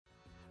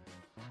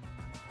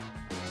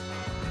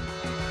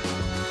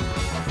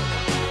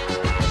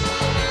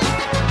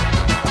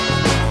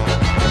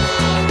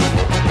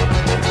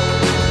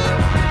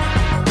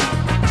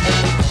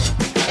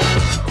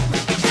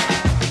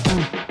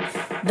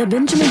The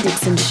Benjamin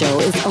Dixon Show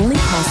is only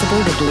possible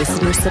with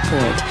listener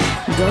support.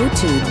 Go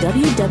to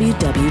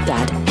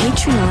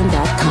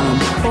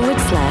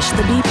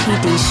www.patreon.com/The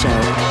BPD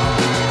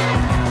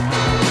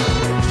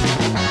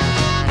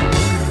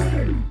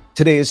Show.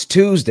 Today is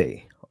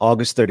Tuesday,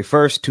 August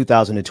 31st,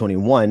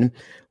 2021.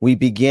 We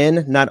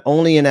begin not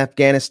only in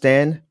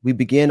Afghanistan, we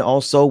begin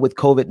also with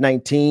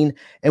COVID-19,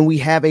 and we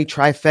have a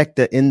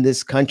trifecta in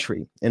this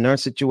country, in our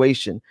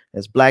situation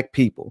as Black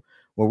people,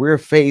 where we're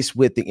faced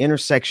with the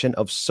intersection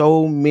of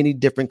so many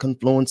different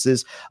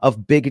confluences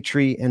of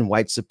bigotry and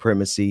white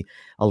supremacy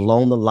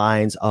along the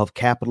lines of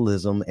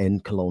capitalism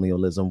and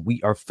colonialism.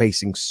 We are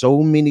facing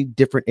so many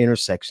different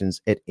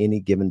intersections at any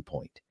given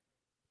point.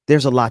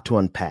 There's a lot to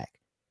unpack,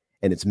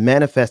 and it's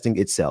manifesting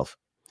itself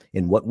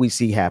in what we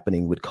see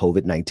happening with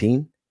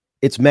COVID-19.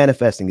 It's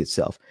manifesting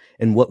itself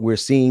in what we're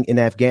seeing in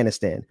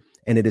Afghanistan,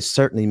 and it is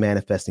certainly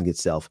manifesting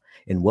itself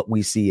in what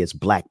we see as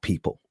Black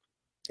people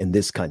in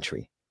this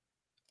country.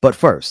 But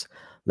first,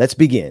 let's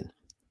begin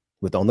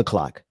with On the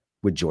Clock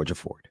with Georgia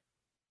Ford.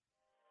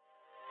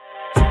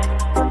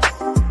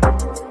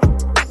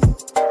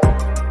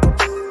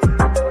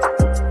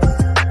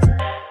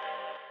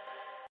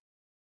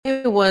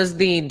 It was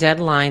the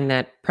deadline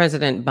that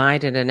President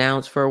Biden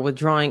announced for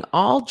withdrawing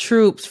all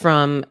troops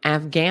from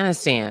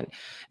Afghanistan.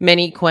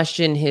 Many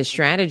questioned his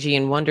strategy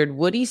and wondered,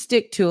 would he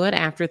stick to it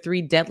after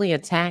 3 deadly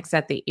attacks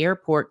at the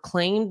airport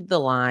claimed the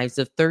lives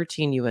of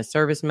 13 U.S.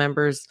 service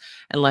members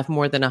and left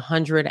more than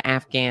 100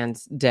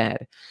 Afghans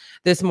dead?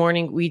 This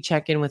morning, we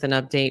check in with an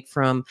update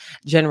from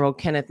General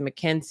Kenneth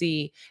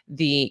McKenzie,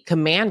 the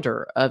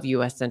commander of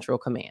U.S. Central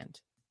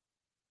Command.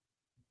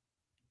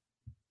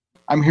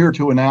 I'm here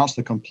to announce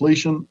the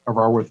completion of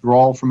our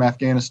withdrawal from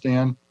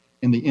Afghanistan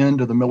and the end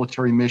of the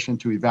military mission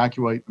to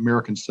evacuate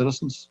American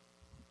citizens,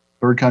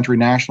 third country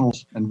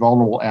nationals, and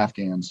vulnerable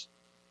Afghans.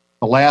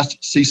 The last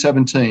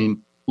C-17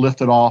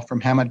 lifted off from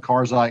Hamid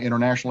Karzai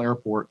International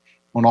Airport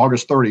on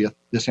August 30th,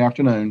 this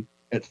afternoon,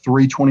 at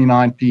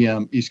 3:29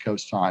 p.m. East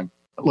Coast time.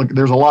 Look,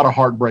 there's a lot of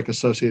heartbreak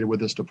associated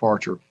with this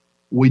departure.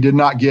 We did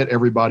not get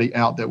everybody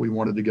out that we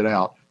wanted to get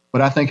out.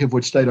 But I think if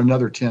we'd stayed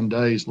another 10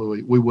 days,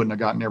 Louis, we wouldn't have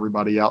gotten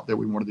everybody out that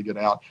we wanted to get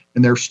out.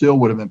 And there still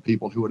would have been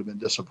people who would have been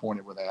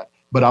disappointed with that.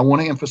 But I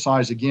want to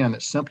emphasize again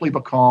that simply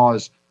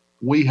because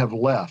we have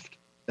left,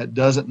 that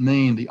doesn't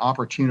mean the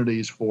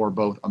opportunities for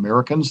both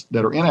Americans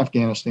that are in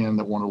Afghanistan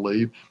that want to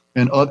leave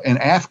and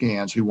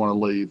Afghans who want to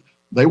leave,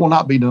 they will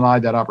not be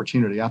denied that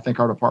opportunity. I think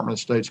our Department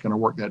of State is going to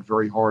work that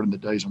very hard in the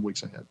days and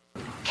weeks ahead.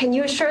 Can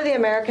you assure the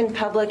American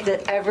public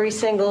that every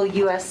single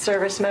U.S.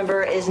 service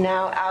member is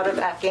now out of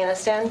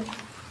Afghanistan?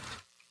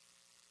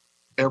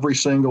 Every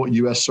single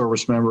U.S.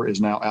 service member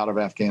is now out of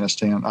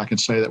Afghanistan. I can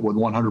say that with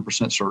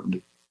 100%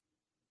 certainty.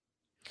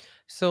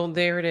 So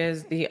there it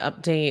is, the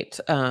update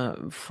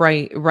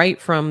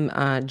right from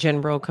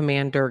General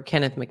Commander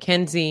Kenneth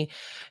McKenzie.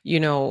 You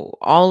know,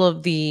 all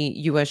of the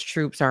U.S.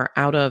 troops are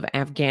out of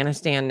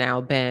Afghanistan now,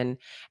 Ben,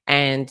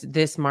 and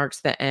this marks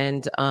the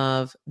end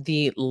of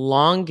the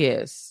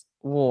longest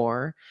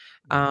war.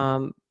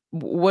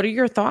 What are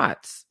your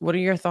thoughts? What are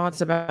your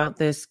thoughts about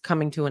this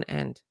coming to an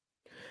end?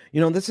 You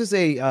know, this is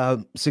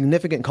a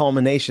significant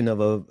culmination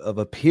of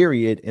a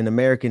period in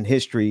American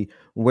history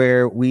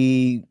where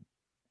we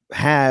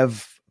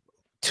have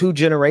 2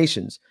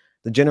 generations,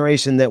 the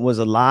generation that was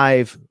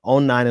alive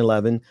on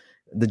 9/11,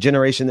 the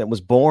generation that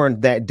was born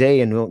that day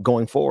and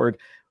going forward,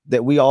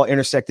 that we all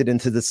intersected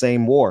into the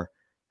same war.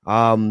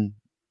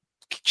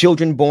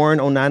 Children born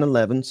on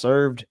 9/11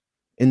 served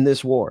in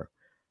this war.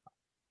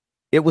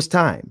 It was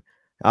time.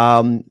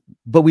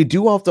 But we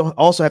do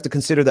also have to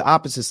consider the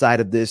opposite side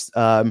of this.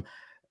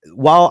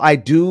 While I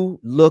do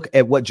look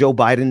at what Joe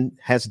Biden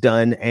has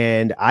done,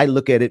 and I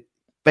look at it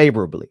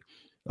favorably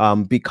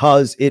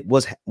because it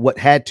was what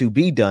had to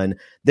be done,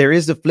 there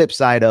is the flip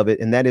side of it,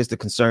 and that is the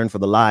concern for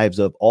the lives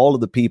of all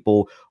of the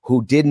people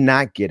who did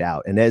not get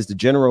out. And as the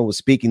general was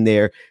speaking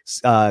there,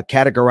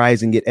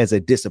 categorizing it as a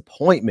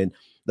disappointment,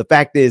 the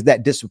fact is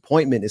that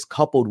disappointment is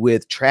coupled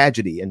with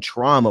tragedy and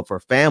trauma for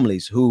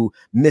families who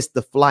missed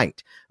the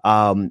flight.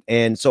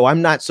 And so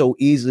I'm not so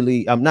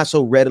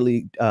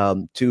readily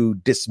to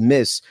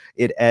dismiss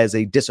it as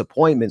a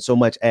disappointment so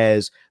much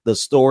as the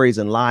stories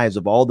and lives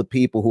of all the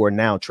people who are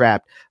now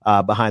trapped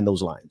behind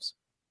those lines.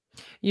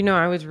 You know,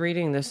 I was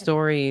reading the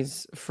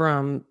stories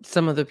from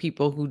some of the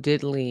people who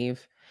did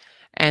leave,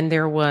 and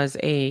there was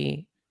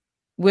a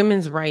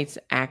women's rights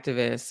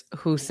activist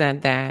who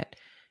said that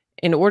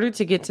in order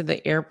to get to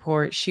the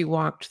airport, she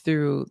walked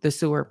through the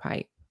sewer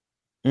pipe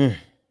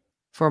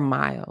for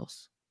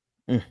miles.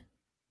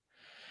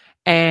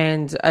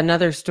 And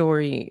another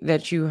story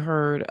that you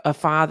heard, a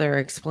father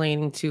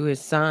explaining to his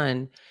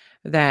son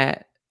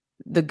that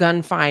the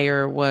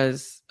gunfire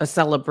was a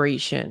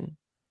celebration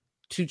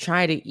to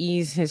try to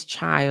ease his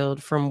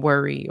child from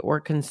worry or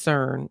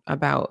concern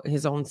about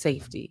his own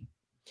safety.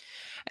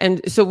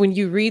 And so when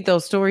you read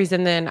those stories,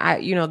 and then I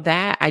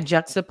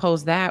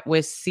juxtapose that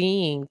with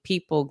seeing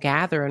people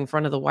gather in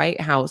front of the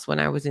White House when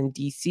I was in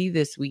DC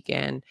this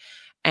weekend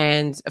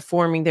and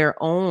forming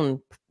their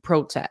own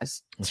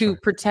protest That's to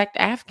right. protect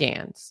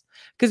Afghans,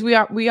 because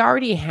we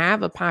already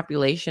have a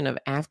population of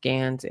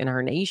Afghans in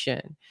our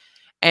nation.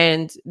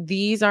 And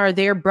these are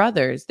their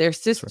brothers, their That's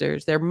right.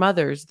 sisters, their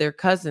mothers, their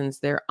cousins,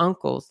 their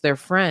uncles, their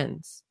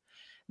friends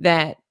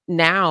that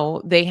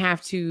now they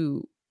have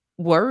to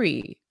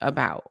worry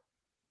about,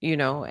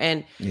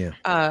 and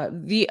Yeah.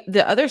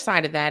 the other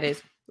side of that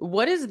is,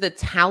 what is the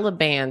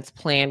Taliban's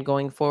plan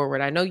going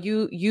forward? I know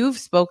you've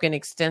spoken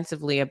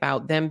extensively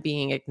about them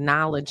being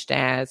acknowledged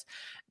as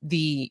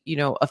the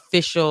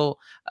official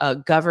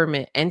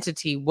government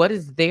entity. What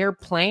is their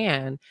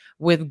plan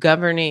with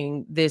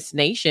governing this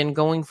nation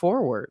going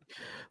forward?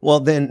 Well,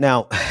 then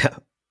now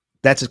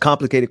that's a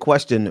complicated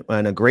question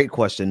and a great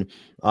question,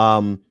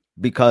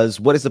 because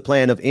what is the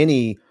plan of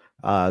any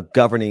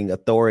governing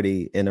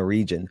authority in a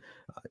region?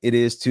 It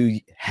is to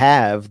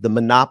have the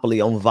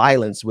monopoly on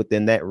violence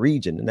within that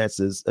region, and that's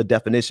a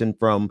definition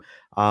from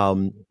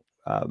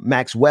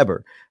Max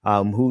Weber,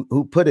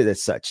 who put it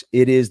as such.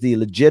 It is the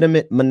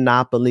legitimate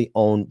monopoly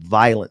on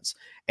violence.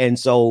 And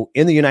so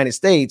in the United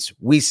States,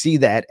 we see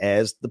that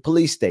as the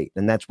police state,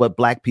 and that's what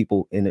Black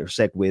people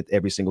intersect with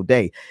every single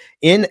day.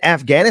 In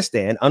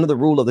Afghanistan, under the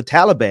rule of the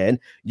Taliban,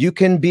 you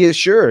can be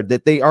assured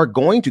that they are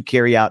going to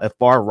carry out a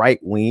far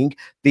right-wing,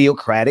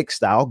 theocratic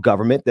style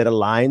government that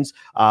aligns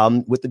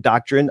with the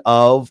doctrine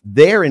of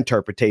their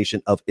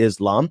interpretation of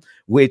Islam,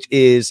 which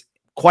is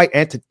quite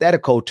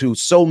antithetical to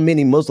so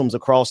many Muslims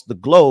across the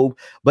globe.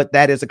 But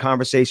that is a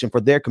conversation for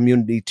their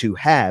community to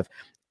have.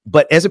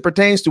 But as it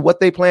pertains to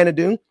what they plan to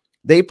do,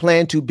 they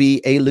plan to be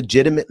a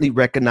legitimately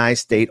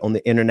recognized state on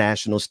the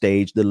international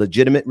stage, the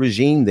legitimate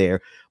regime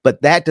there.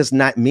 But that does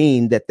not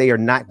mean that they are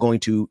not going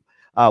to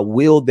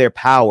wield their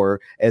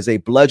power as a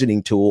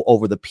bludgeoning tool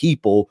over the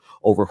people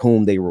over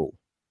whom they rule.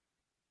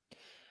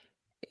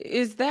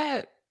 Is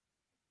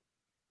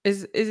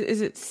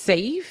it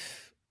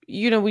safe?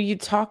 When you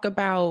talk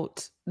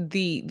about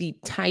the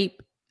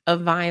type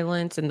of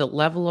violence and the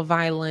level of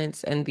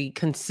violence and the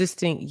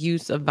consistent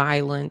use of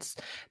violence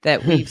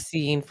that we've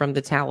seen from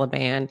the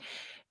Taliban,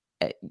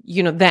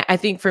 that I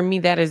think for me,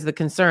 that is the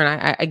concern.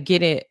 I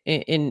get it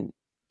in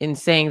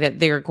saying that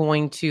they're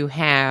going to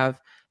have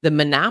the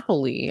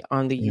monopoly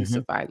on the use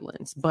of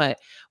violence. But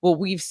what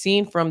we've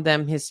seen from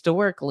them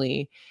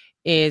historically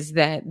is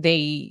that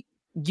they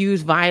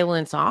use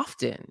violence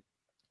often.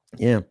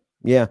 Yeah.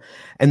 Yeah.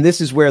 And this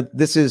is the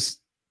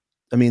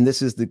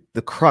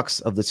crux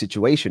of the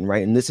situation,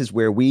 right? And this is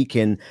where we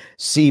can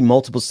see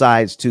multiple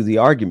sides to the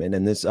argument.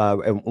 And this,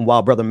 and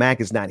while Brother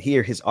Mac is not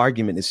here, his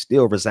argument is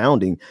still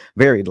resounding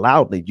very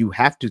loudly. You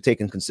have to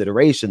take in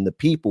consideration the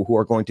people who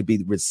are going to be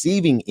the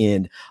receiving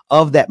end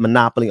of that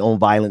monopoly on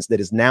violence that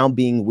is now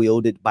being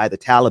wielded by the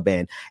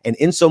Taliban. And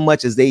in so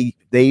much as they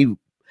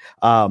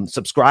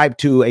subscribe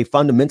to a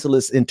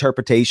fundamentalist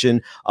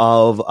interpretation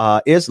of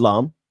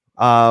Islam,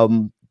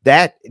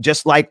 that,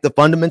 just like the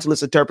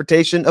fundamentalist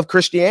interpretation of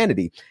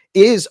Christianity,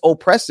 is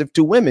oppressive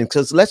to women.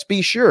 Because let's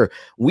be sure,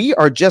 we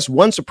are just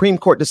one Supreme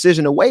Court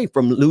decision away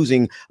from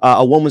losing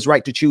a woman's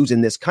right to choose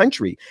in this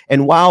country.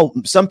 And while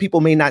some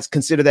people may not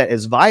consider that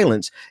as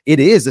violence,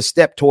 it is a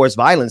step towards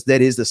violence that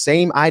is the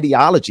same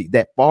ideology.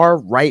 That far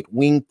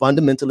right-wing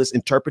fundamentalist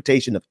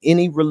interpretation of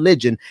any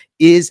religion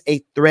is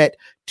a threat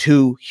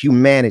to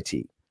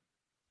humanity.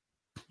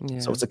 Yeah.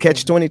 So it's a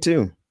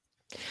catch-22.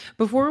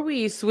 Before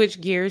we switch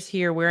gears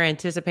here, we're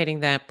anticipating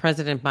that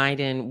President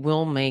Biden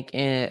will make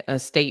a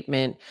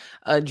statement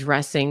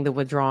addressing the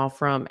withdrawal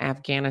from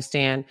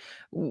Afghanistan.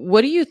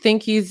 What do you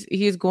think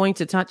he's going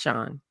to touch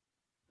on?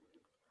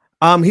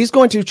 He's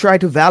going to try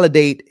to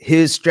validate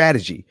his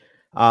strategy.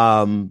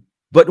 But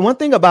one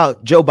thing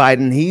about Joe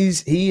Biden,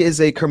 he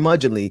is a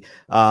curmudgeonly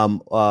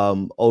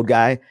old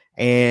guy,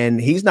 and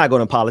he's not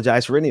going to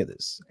apologize for any of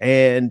this.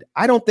 And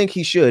I don't think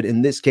he should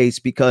in this case,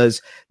 because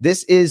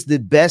this is the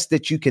best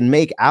that you can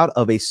make out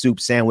of a soup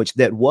sandwich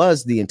that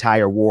was the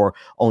entire war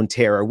on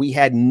terror. We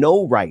had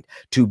no right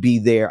to be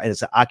there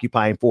as an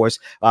occupying force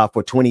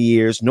for 20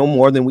 years, no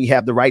more than we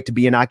have the right to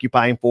be an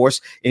occupying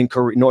force in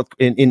Korea,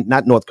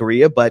 not North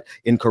Korea, but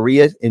in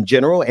Korea in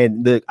general,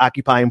 and the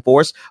occupying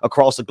force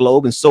across the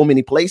globe in so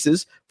many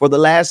places for the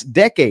last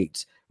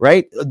decades.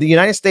 Right. The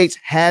United States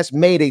has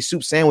made a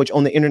soup sandwich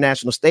on the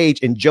international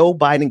stage, and Joe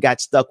Biden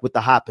got stuck with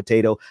the hot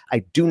potato.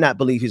 I do not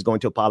believe he's going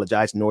to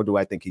apologize, nor do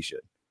I think he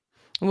should.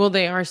 Well,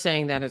 they are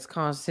saying that it's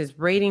caused his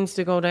ratings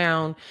to go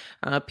down.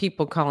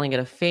 People calling it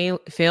a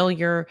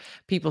failure.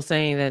 People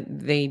saying that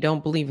they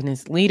don't believe in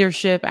his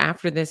leadership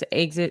after this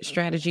exit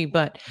strategy.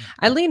 But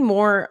I lean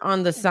more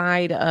on the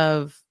side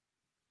of,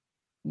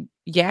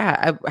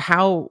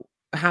 how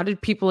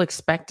did people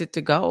expect it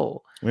to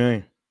go?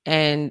 Right.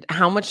 And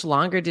how much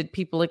longer did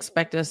people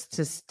expect us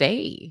to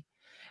stay?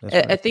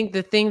 Right. I think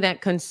the thing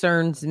that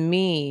concerns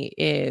me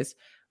is,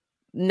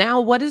 now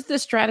what is the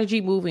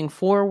strategy moving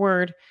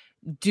forward?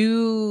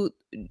 Do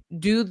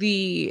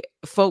the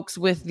folks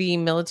with the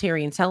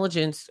military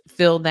intelligence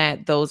feel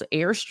that those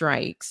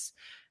airstrikes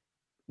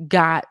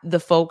got the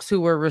folks who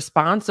were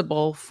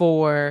responsible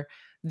for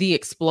the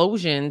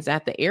explosions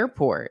at the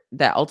airport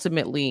that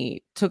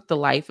ultimately took the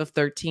life of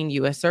 13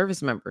 U.S.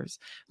 service members.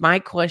 My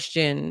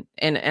question,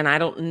 and I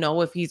don't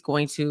know if he's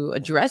going to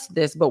address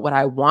this, but what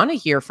I want to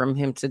hear from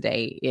him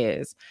today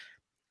is,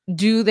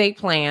 do they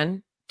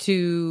plan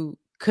to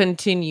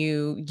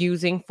continue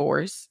using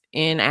force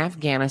in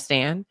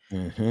Afghanistan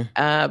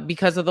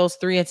because of those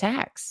 3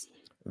 attacks?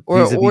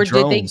 Or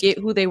did they get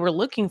who they were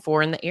looking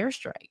for in the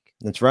airstrike?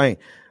 That's right.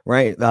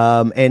 Right.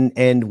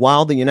 And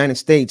while the United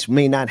States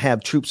may not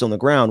have troops on the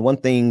ground, one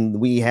thing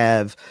we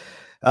have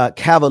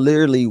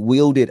cavalierly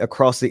wielded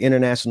across the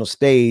international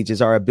stage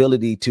is our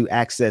ability to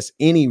access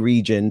any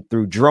region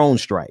through drone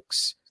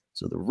strikes.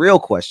 So the real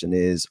question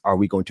is, are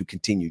we going to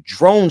continue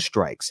drone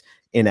strikes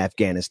in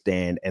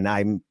Afghanistan? And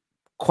I'm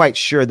quite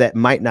sure that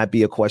might not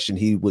be a question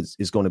he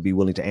is going to be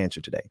willing to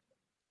answer today.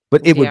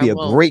 But it would be a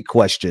great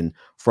question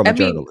from a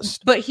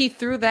journalist. But he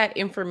threw that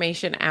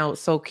information out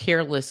so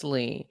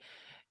carelessly,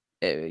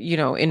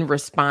 in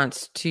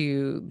response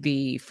to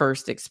the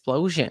first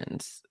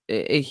explosions.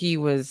 He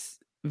was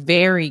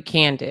very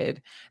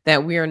candid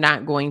that we are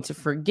not going to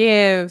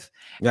forgive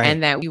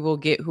and that we will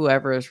get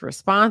whoever is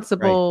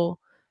responsible,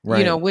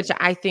 which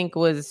I think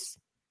was,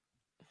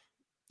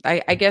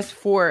 I guess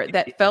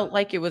that felt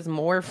like it was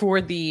more for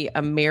the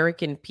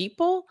American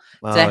people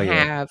to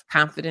have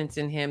confidence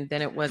in him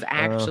than it was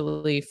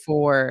actually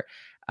for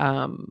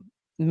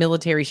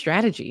military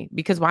strategy.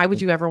 Because why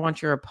would you ever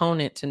want your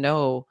opponent to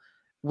know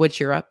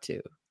what you're up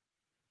to?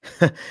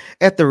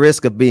 At the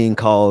risk of being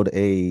called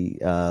a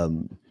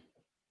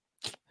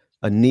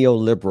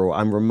neoliberal,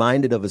 I'm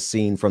reminded of a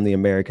scene from The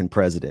American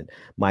President,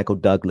 Michael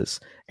Douglas,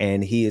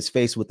 and he is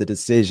faced with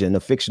a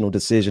fictional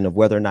decision of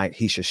whether or not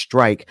he should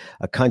strike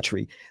a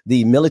country.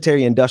 The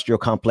military industrial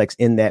complex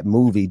in that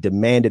movie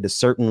demanded a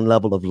certain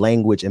level of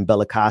language and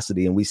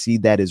bellicosity, and we see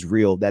that is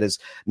real. That is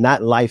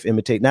not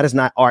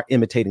not art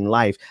imitating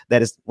life.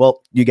 That is,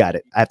 well, you got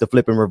it. I have to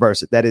flip and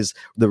reverse it. That is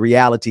the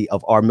reality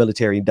of our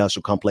military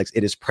industrial complex.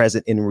 It is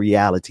present in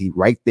reality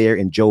right there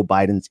in Joe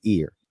Biden's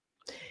ear.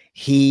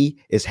 He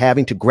is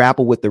having to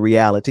grapple with the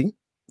reality,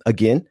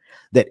 again,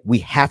 that we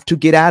have to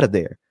get out of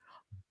there.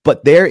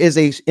 But there is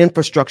a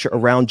infrastructure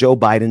around Joe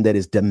Biden that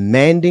is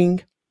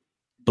demanding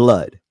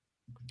blood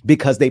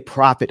because they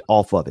profit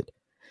off of it.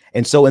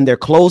 And so in their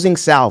closing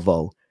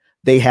salvo,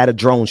 they had a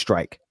drone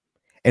strike.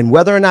 And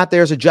whether or not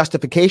there's a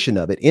justification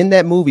of it, in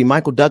that movie,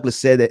 Michael Douglas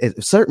said that at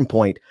a certain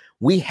point,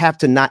 we have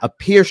to not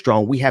appear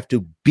strong. We have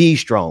to be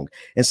strong.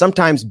 And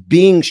sometimes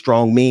being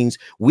strong means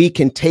we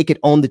can take it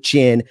on the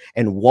chin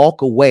and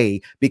walk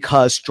away,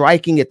 because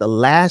striking at the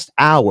last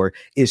hour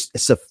is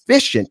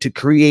sufficient to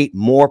create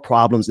more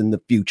problems in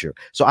the future.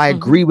 So I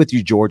agree with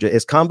you, Georgia.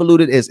 As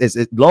convoluted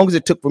as long as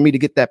it took for me to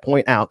get that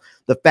point out,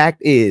 the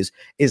fact is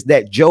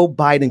that Joe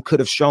Biden could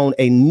have shown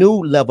a new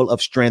level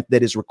of strength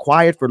that is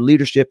required for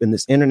leadership in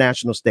this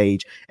international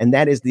stage. And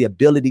that is the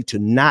ability to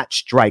not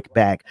strike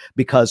back,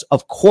 because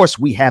of course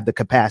we have the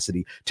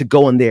capacity to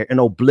go in there and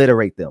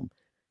obliterate them.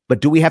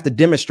 But do we have to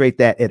demonstrate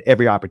that at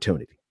every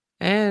opportunity?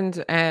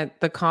 And at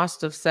the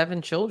cost of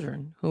 7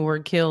 children who were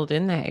killed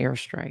in that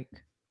airstrike.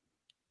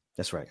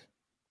 That's right.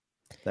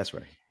 That's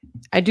right.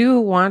 I do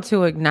want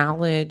to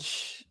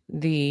acknowledge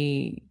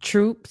the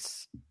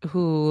troops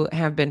who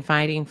have been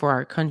fighting for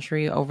our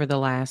country over the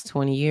last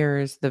 20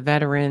 years, the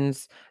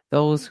veterans,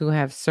 those who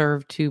have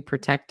served to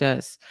protect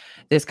us.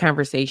 This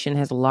conversation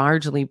has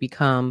largely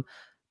become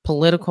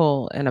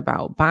political and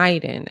about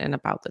Biden and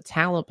about the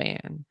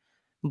Taliban.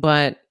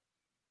 But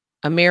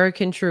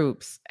American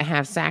troops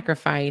have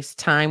sacrificed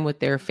time with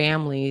their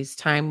families,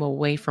 time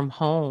away from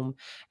home,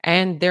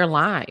 and their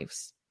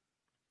lives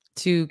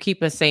to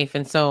keep us safe.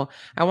 And so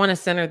I want to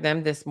center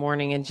them this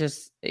morning. And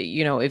just,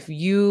 if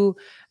you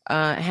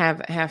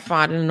have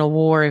fought in a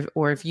war,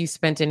 or if you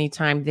spent any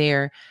time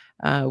there,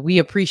 we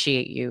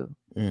appreciate you.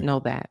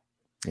 Know that.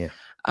 Yeah.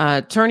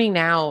 Turning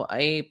now,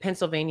 a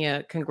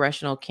Pennsylvania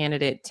congressional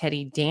candidate,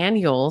 Teddy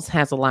Daniels,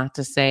 has a lot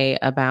to say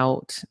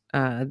about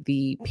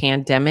the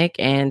pandemic,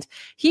 and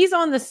he's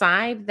on the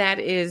side that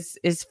is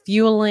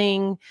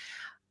fueling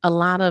a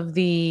lot of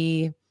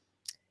the,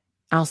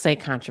 I'll say,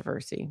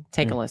 controversy.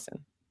 Take a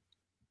listen.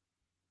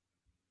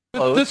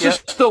 This is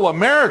still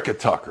America,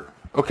 Tucker.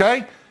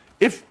 Okay,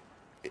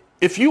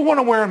 if you want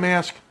to wear a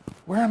mask,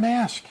 wear a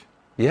mask.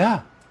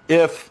 Yeah.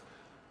 If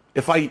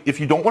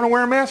you don't want to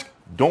wear a mask,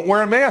 don't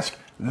wear a mask.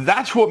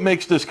 That's what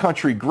makes this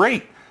country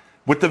great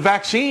with the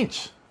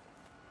vaccines.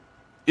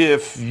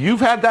 If you've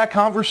had that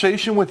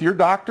conversation with your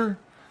doctor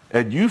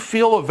and you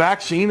feel a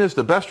vaccine is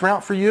the best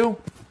route for you,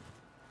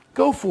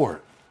 go for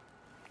it.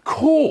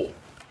 Cool.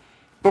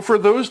 But for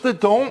those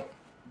that don't,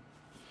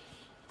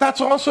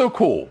 that's also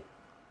cool.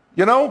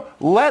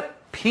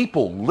 Let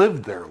people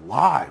live their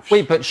lives.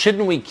 Wait, but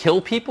shouldn't we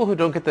kill people who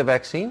don't get the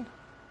vaccine?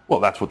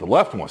 Well, that's what the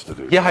left wants to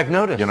do. Yeah, I've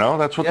noticed.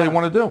 That's what they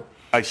want to do.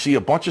 I see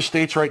a bunch of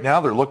states right now,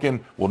 they're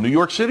looking, New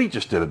York City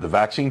just did it, the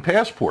vaccine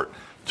passport.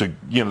 They're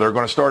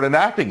going to start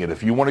enacting it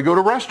if you want to go to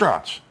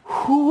restaurants.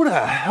 Who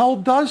the hell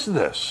does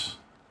this?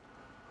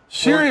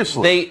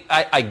 Seriously.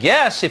 I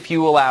guess if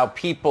you allow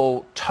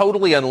people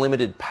totally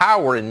unlimited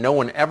power and no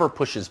one ever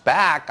pushes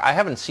back, I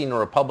haven't seen a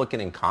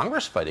Republican in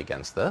Congress fight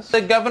against this.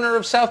 The governor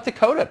of South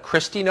Dakota,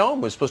 Kristi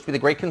Noem, was supposed to be the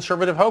great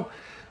conservative hope.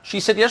 She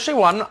said yesterday,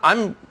 well,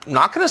 I'm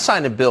not going to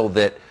sign a bill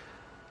that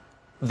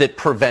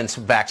prevents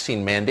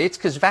vaccine mandates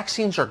because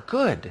vaccines are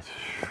good.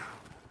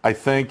 I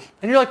think.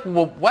 And you're like,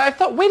 well, I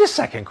thought, wait a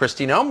second,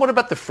 Kristi Noem, what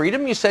about the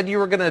freedom you said you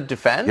were going to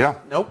defend? Yeah.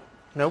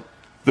 Nope.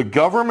 The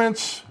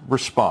government's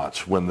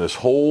response when this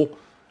whole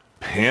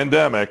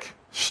pandemic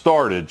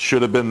started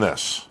should have been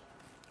this.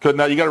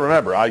 Now, you got to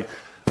remember,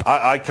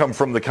 I come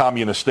from the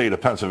communist state of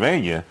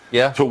Pennsylvania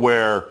to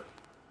where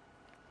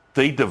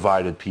they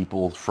divided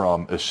people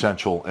from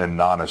essential and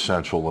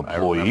non-essential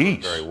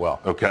employees. Very well.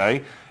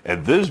 Okay?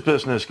 And this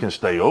business can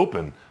stay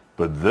open,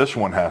 but this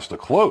one has to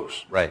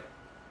close. Right.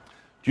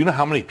 Do you know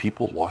how many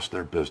people lost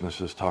their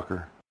businesses,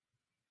 Tucker?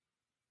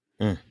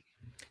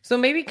 So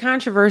maybe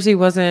controversy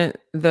wasn't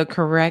the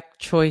correct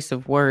choice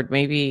of word.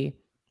 Maybe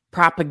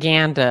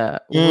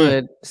propaganda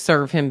would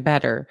serve him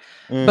better.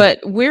 But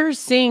we're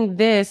seeing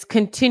this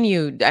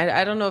continued.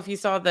 I don't know if you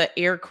saw the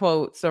air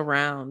quotes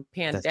around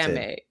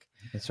pandemic.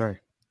 That's right.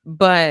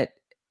 But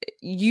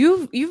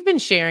you've been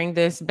sharing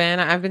this, Ben.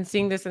 I've been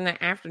seeing this in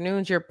the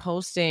afternoons. You're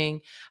posting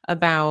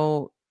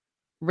about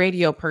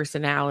radio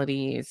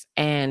personalities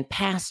and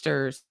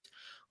pastors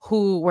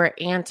who were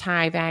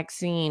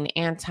anti-vaccine,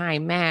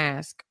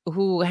 anti-mask,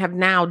 who have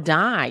now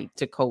died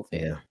to COVID.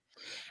 Yeah.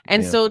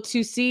 And so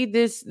to see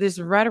this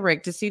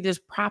rhetoric, to see this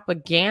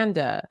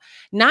propaganda,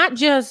 not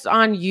just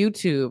on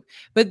YouTube,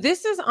 but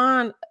this is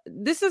on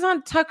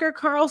Tucker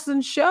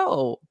Carlson's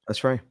show.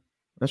 That's right.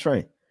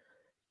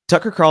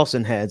 Tucker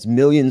Carlson has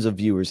millions of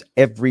viewers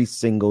every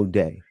single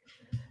day.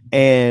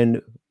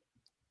 And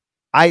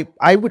I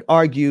would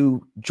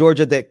argue,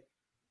 Georgia, that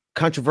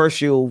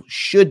controversial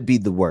should be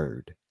the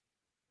word,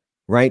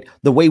 right?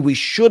 The way we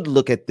should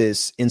look at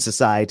this in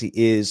society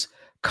is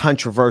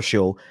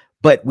controversial,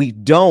 but we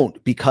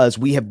don't because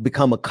we have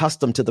become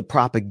accustomed to the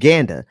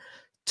propaganda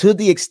to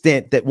the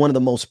extent that one of the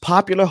most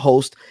popular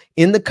hosts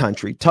in the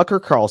country, Tucker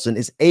Carlson,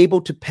 is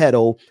able to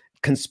peddle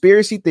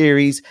conspiracy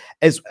theories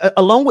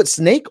along with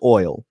snake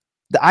oil.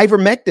 The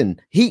ivermectin,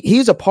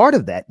 he's a part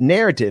of that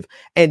narrative.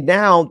 And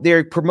now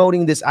they're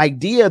promoting this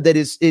idea that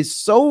is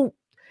so,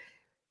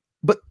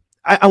 but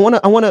I want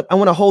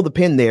to hold the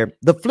pin there.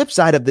 The flip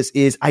side of this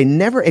is I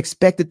never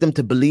expected them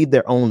to believe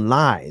their own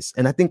lies.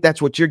 And I think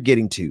that's what you're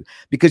getting to,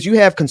 because you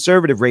have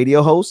conservative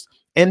radio hosts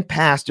and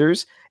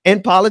pastors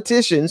and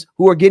politicians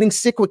who are getting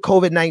sick with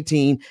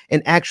COVID-19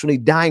 and actually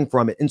dying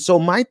from it. And so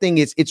my thing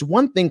is, it's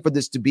one thing for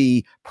this to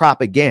be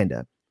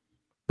propaganda,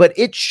 but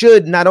it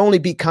should not only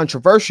be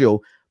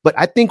controversial, but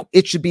I think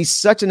it should be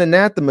such an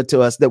anathema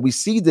to us that we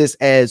see this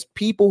as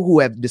people who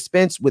have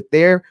dispensed with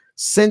their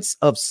sense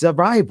of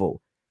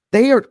survival.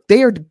 They are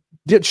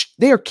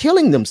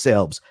killing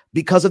themselves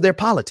because of their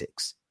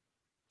politics.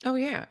 Oh,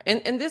 yeah.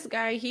 And this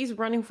guy, he's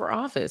running for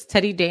office.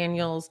 Teddy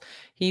Daniels,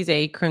 he's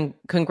a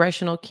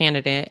congressional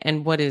candidate.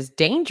 And what is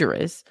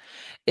dangerous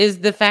is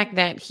the fact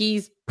that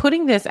he's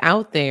putting this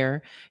out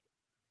there.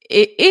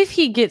 If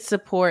he gets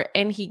support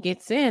and he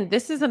gets in,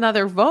 this is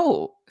another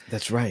vote.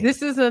 That's right.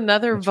 This is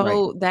another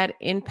vote that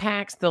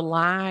impacts the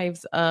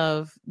lives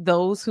of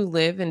those who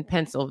live in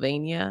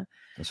Pennsylvania.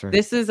 That's right.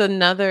 This is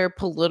another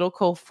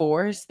political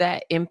force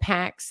that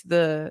impacts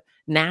the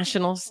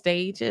national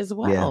stage as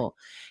well.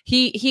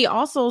 Yeah. He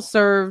also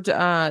served,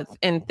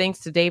 and thanks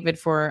to David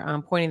for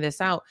pointing this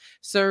out,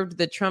 served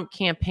the Trump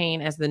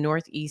campaign as the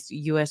Northeast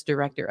U.S.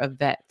 Director of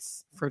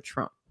Vets for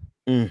Trump.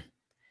 And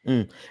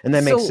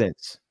that makes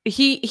sense.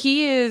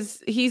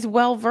 He's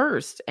well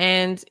versed,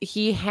 and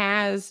he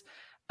has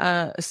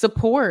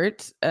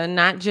support,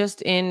 not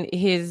just in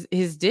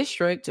his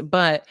district,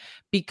 but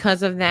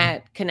because of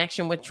that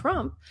connection with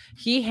Trump,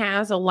 he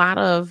has a lot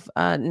of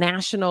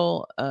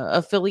national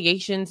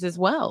affiliations as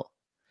well.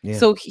 Yeah.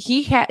 So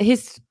he had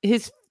his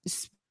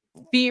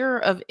sphere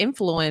of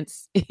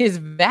influence is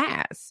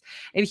vast.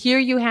 And here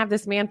you have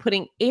this man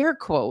putting air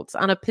quotes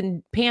on a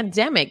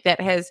pandemic that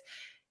has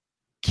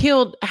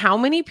killed how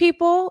many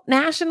people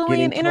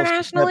nationally and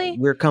internationally?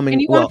 We're coming.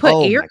 And you want to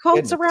put air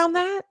quotes around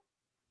that?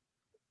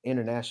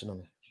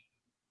 Internationally.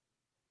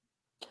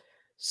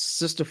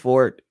 Sister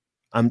Ford,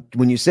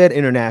 when you said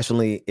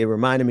internationally, it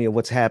reminded me of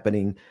what's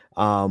happening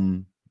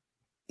even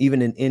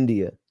in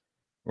India,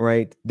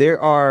 right?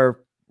 There are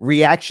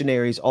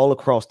reactionaries all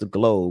across the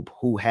globe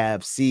who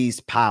have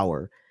seized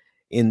power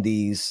in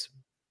these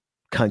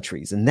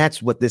countries. And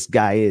that's what this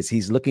guy is.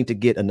 He's looking to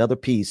get another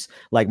piece,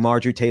 like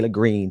Marjorie Taylor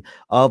Greene,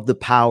 of the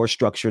power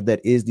structure that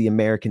is the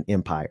American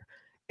empire.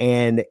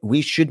 And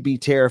we should be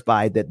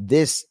terrified that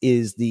this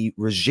is the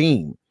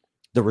regime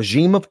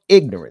of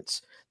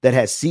ignorance that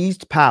has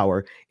seized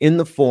power in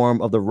the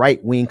form of the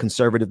right-wing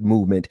conservative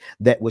movement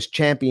that was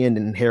championed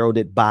and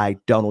heralded by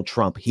Donald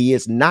Trump. He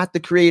is not the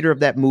creator of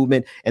that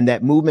movement, and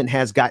that movement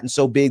has gotten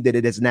so big that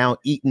it has now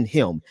eaten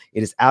him.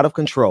 It is out of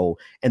control,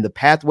 and the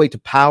pathway to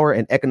power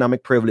and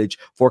economic privilege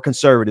for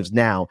conservatives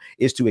now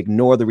is to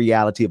ignore the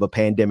reality of a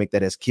pandemic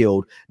that has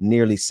killed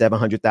nearly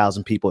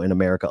 700,000 people in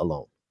America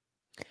alone.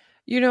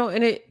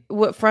 And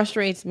what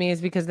frustrates me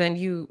is because then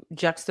you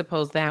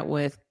juxtapose that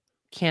with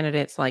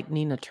candidates like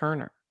Nina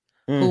Turner,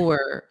 who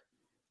were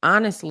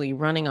honestly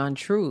running on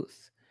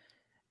truth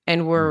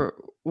and were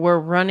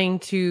running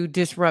to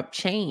disrupt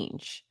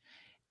change,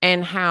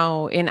 and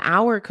how in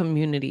our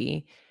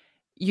community,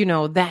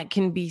 that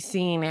can be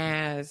seen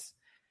as,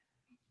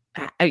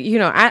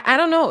 I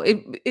don't know,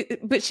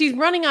 but she's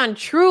running on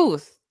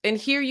truth. And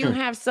here you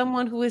have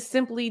someone who is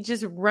simply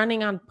just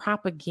running on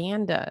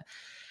propaganda.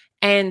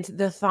 And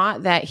the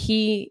thought that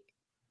he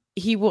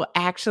will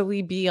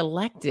actually be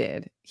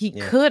elected, he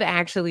could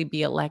actually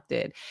be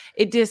elected,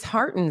 it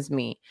disheartens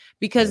me,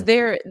 because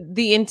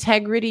the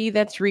integrity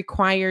that's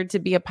required to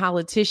be a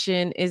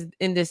politician is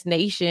in this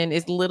nation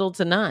is little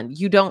to none.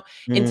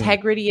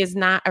 Integrity is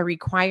not a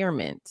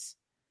requirement,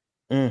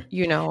 and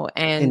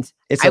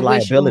it's a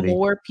liability. Wish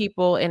more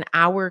people in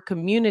our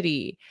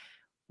community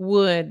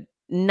would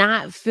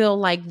not feel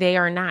like they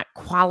are not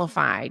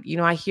qualified.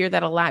 I hear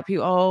that a lot.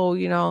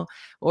 People,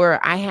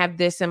 or I have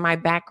this in my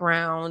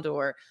background,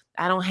 or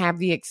I don't have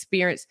the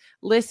experience.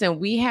 Listen,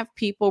 we have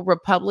people,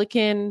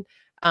 Republican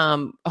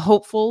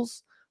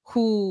hopefuls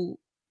who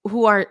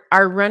are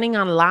running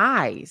on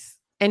lies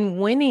and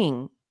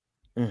winning.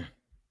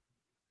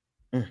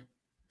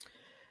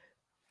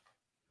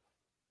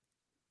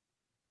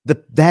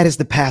 That is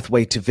the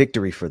pathway to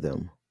victory for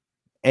them.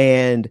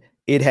 And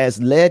it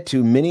has led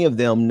to many of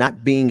them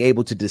not being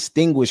able to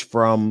distinguish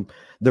from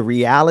the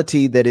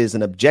reality that is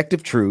an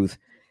objective truth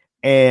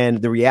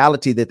and the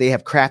reality that they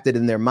have crafted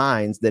in their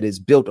minds that is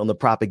built on the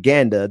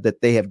propaganda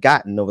that they have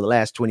gotten over the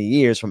last 20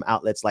 years from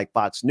outlets like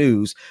Fox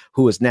News,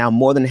 who is now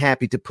more than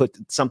happy to put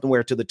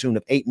somewhere to the tune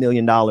of $8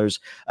 million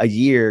a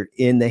year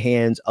in the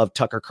hands of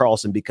Tucker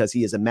Carlson because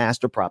he is a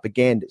master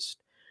propagandist.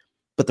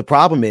 But the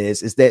problem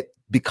is that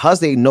because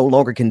they no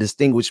longer can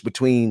distinguish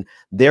between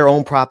their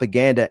own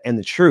propaganda and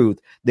the truth,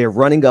 they're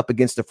running up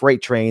against the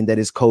freight train that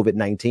is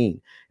COVID-19.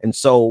 And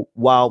so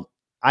while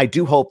I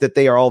do hope that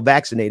they are all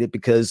vaccinated,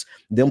 because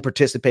them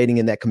participating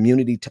in that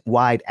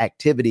community-wide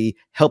activity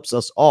helps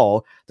us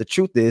all, the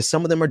truth is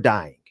some of them are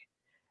dying,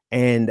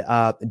 and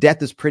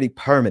death is pretty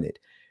permanent.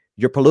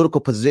 Your political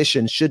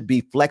position should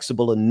be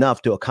flexible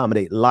enough to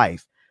accommodate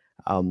life,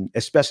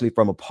 especially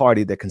from a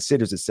party that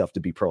considers itself to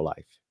be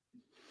pro-life.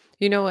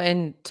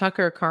 And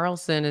Tucker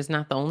Carlson is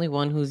not the only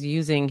one who's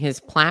using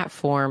his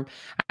platform.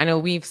 I know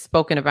we've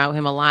spoken about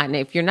him a lot. And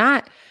if you're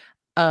not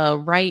a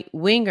right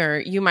winger,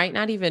 you might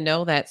not even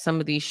know that some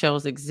of these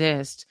shows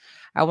exist.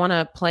 I want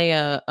to play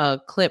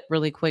a clip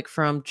really quick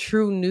from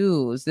True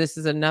News. This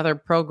is another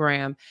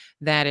program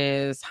that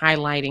is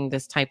highlighting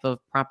this type of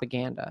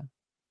propaganda.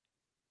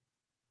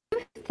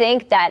 I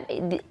think that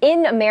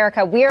in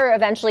America, we're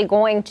eventually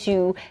going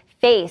to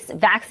face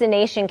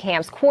vaccination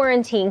camps,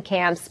 quarantine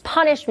camps,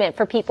 punishment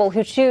for people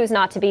who choose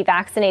not to be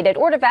vaccinated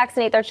or to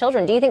vaccinate their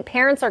children. Do you think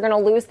parents are going to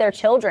lose their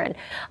children?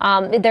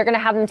 They're going to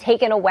have them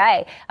taken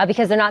away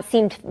because they're not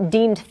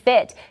deemed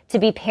fit to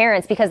be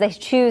parents because they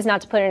choose not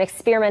to put an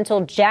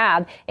experimental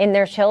jab in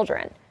their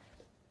children?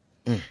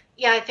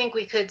 Yeah, I think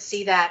we could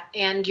see that.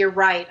 And you're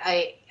right.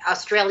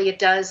 Australia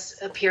does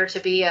appear to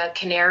be a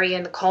canary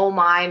in the coal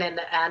mine.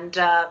 And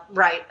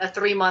right, a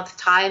 3-month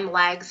time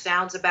lag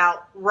sounds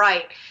about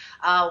right.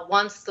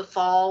 Once the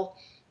fall,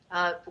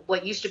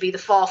 what used to be the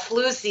fall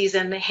flu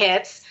season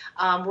hits,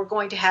 we're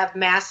going to have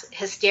mass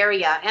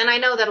hysteria. And I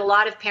know that a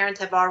lot of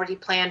parents have already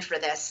planned for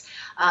this.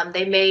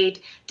 They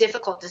made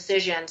difficult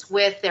decisions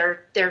with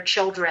their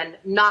children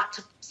not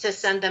to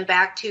send them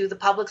back to the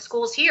public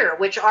schools here,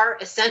 which are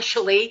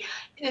essentially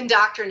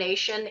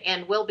indoctrination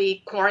and will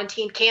be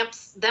quarantine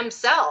camps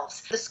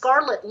themselves. The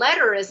Scarlet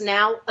Letter is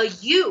now a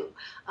U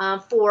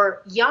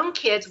for young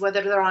kids,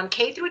 whether they're on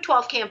K through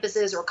 12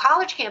 campuses or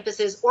college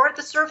campuses or at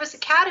the service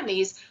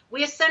academies.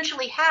 We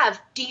essentially have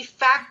de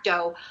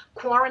facto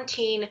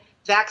quarantine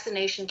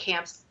vaccination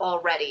camps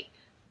already.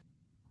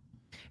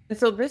 And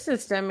so this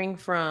is stemming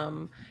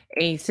from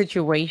a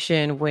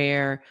situation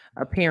where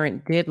a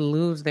parent did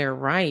lose their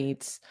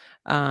rights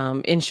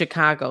in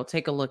Chicago.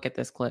 Take a look at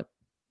this clip.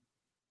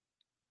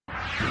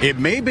 It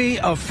may be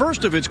a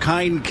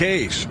first-of-its-kind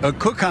case. A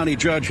Cook County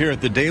judge here at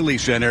the Daly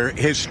Center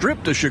has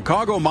stripped a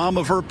Chicago mom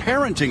of her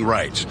parenting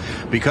rights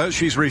because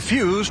she's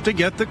refused to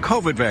get the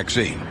COVID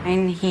vaccine.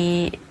 And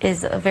he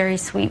is a very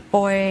sweet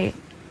boy.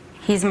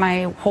 He's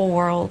my whole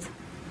world.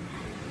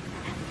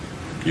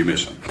 You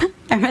miss him?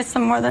 I miss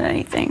him more than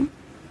anything.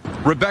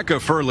 Rebecca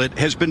Furlett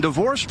has been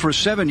divorced for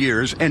 7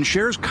 years and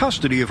shares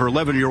custody of her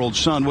 11-year-old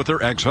son with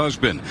her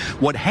ex-husband.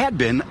 What had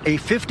been a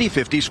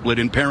 50-50 split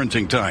in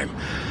parenting time.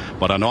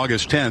 But on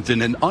August 10th,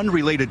 in an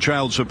unrelated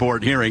child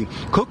support hearing,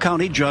 Cook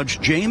County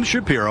Judge James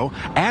Shapiro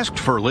asked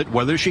Furlet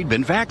whether she'd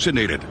been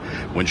vaccinated.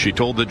 When she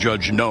told the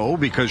judge no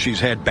because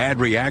she's had bad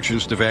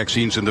reactions to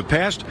vaccines in the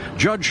past,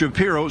 Judge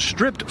Shapiro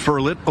stripped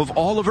Furlet of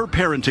all of her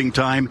parenting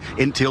time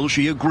until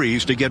she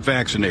agrees to get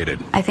vaccinated.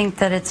 I think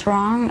that it's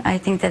wrong. I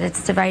think that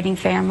it's dividing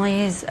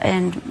families,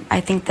 and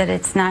I think that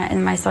it's not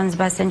in my son's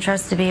best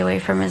interest to be away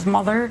from his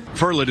mother.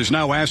 Furlet is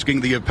now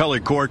asking the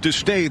appellate court to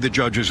stay the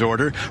judge's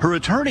order. Her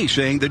attorney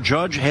saying the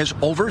judge has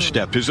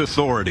overstepped his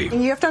authority.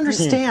 And you have to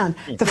understand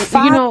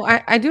the You know,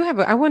 I do have.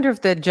 I wonder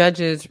if the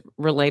judge is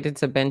related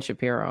to Ben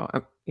Shapiro.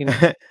 You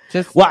know,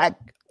 just well,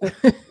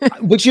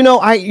 but here's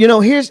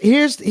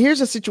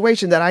a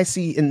situation that I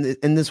see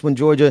in this one,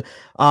 Georgia.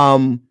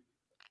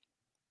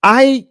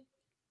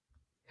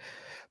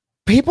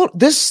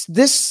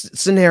 This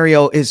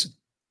scenario is.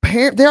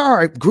 There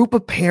are a group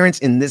of parents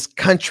in this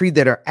country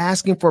that are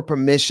asking for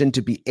permission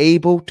to be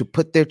able to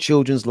put their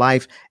children's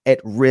life at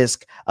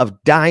risk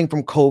of dying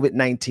from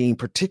COVID-19,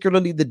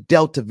 particularly the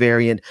Delta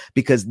variant,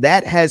 because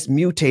that has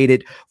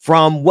mutated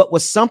from what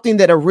was something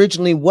that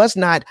originally was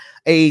not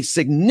a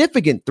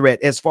significant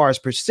threat as far as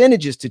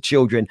percentages to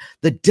children.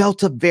 The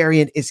Delta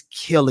variant is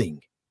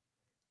killing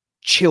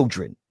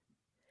children.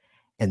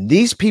 And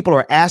these people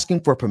are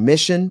asking for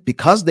permission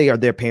because they are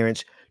their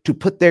parents to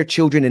put their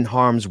children in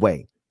harm's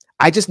way.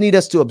 I just need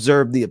us to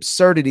observe the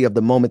absurdity of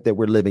the moment that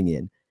we're living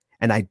in.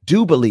 And I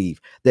do believe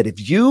that if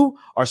you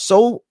I'm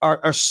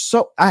going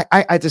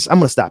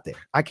to stop there.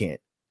 I can't.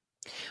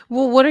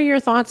 Well, what are your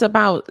thoughts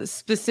about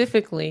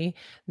specifically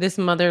this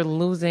mother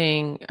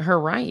losing her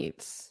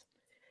rights?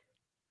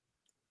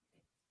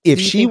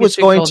 If she was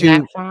going to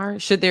that far,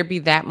 should there be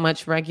that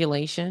much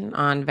regulation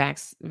on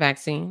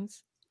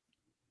vaccines?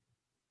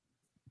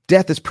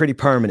 Death is pretty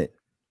permanent.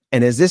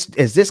 And as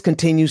this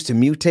continues to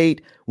mutate,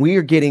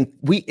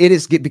 it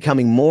is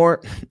becoming more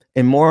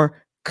and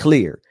more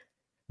clear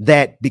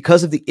that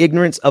because of the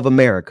ignorance of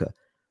America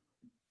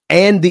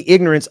and the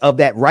ignorance of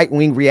that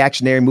right-wing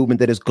reactionary movement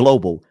that is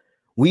global,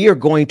 we are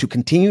going to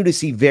continue to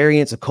see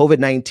variants of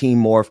COVID-19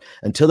 morph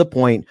until the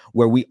point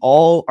where we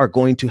all are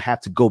going to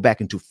have to go back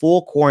into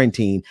full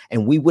quarantine,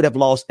 and we would have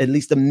lost at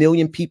least 1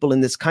 million people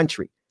in this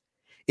country.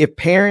 If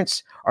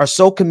parents are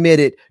so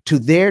committed to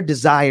their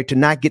desire to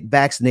not get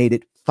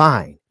vaccinated,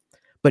 fine.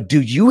 But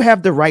do you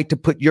have the right to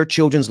put your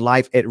children's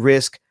life at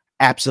risk?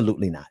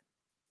 Absolutely not.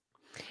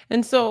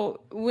 And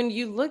so when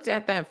you looked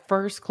at that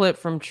first clip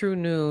from True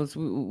News,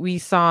 we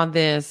saw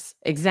this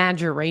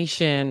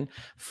exaggeration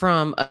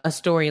from a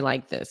story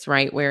like this,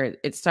 right? Where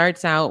it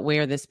starts out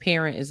where this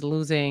parent is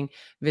losing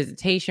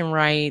visitation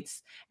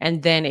rights,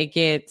 and then it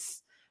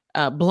gets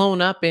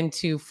blown up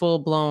into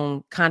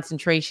full-blown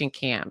concentration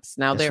camps.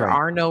 Now, there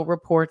are no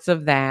reports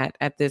of that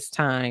at this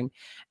time.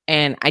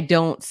 And I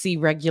don't see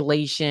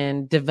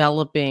regulation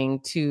developing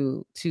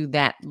to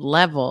that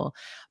level.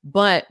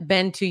 But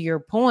Ben, to your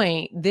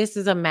point, this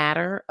is a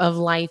matter of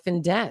life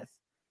and death,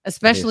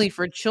 especially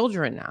for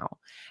children now.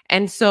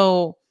 And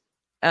so,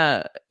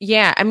 but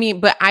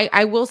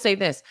I will say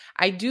this.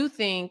 I do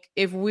think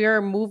if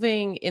we're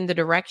moving in the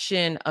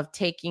direction of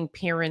taking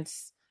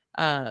parents,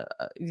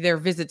 their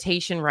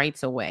visitation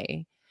rights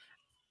away,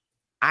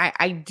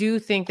 I do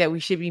think that we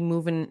should be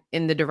moving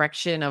in the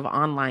direction of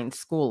online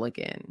school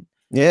again.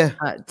 Yeah.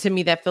 To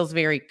me, that feels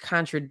very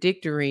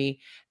contradictory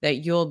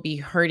that you'll be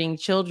hurting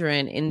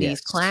children in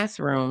these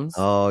classrooms.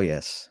 Oh,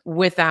 yes.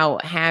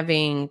 Without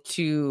having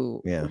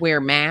to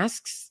wear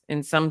masks.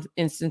 In some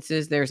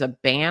instances, there's a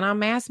ban on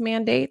mask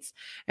mandates.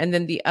 And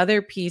then the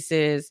other piece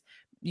is,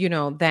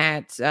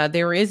 that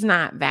there is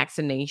not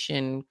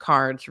vaccination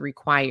cards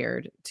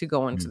required to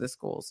go into the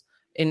schools.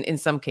 In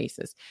some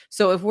cases.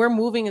 So if we're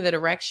moving in the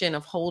direction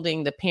of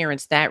holding the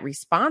parents that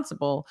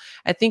responsible,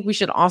 I think we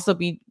should also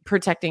be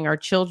protecting our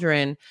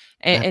children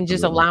and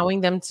just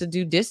allowing them to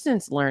do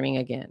distance learning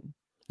again.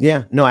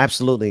 Yeah, no,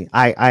 absolutely.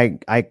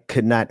 I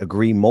could not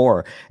agree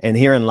more. And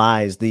herein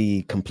lies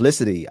the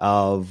complicity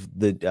of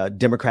the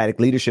Democratic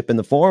leadership in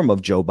the form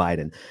of Joe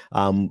Biden.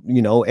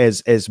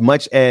 As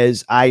much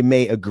as I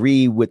may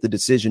agree with the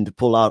decision to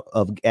pull out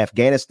of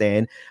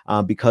Afghanistan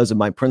because of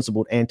my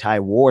principled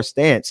anti-war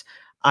stance,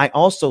 I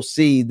also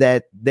see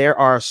that there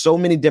are so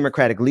many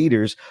Democratic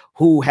leaders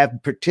who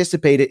have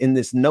participated in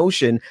this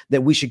notion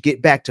that we should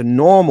get back to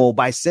normal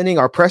by sending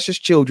our precious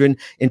children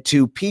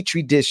into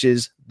petri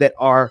dishes that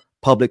are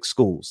public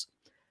schools.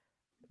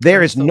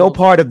 There is no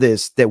part of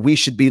this that we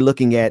should be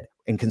looking at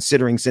and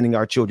considering sending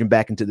our children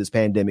back into this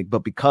pandemic.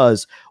 But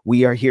because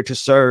we are here to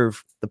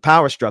serve the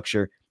power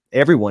structure,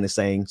 everyone is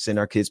saying send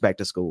our kids back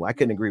to school. I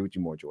couldn't agree with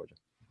you more, Georgia.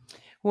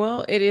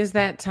 Well, it is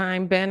that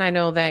time, Ben. I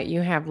know that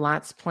you have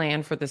lots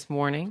planned for this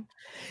morning.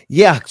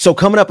 Yeah. So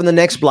coming up in the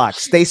next block,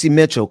 Stacy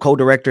Mitchell,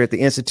 co-director at the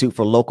Institute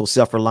for Local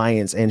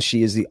Self-Reliance, and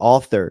she is the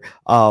author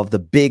of The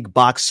Big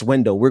Box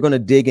Swindle. We're going to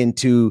dig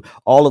into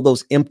all of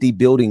those empty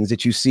buildings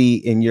that you see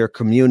in your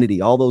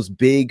community, all those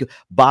big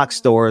box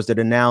stores that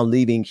are now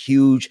leaving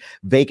huge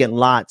vacant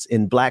lots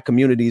in Black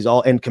communities,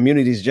 and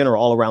communities in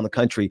general all around the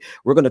country.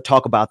 We're going to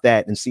talk about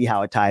that and see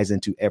how it ties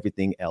into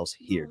everything else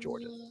here,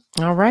 Georgia.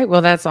 All right.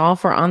 Well, that's all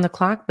for On the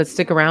Clock, but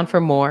stick around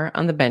for more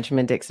on The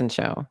Benjamin Dixon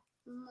Show.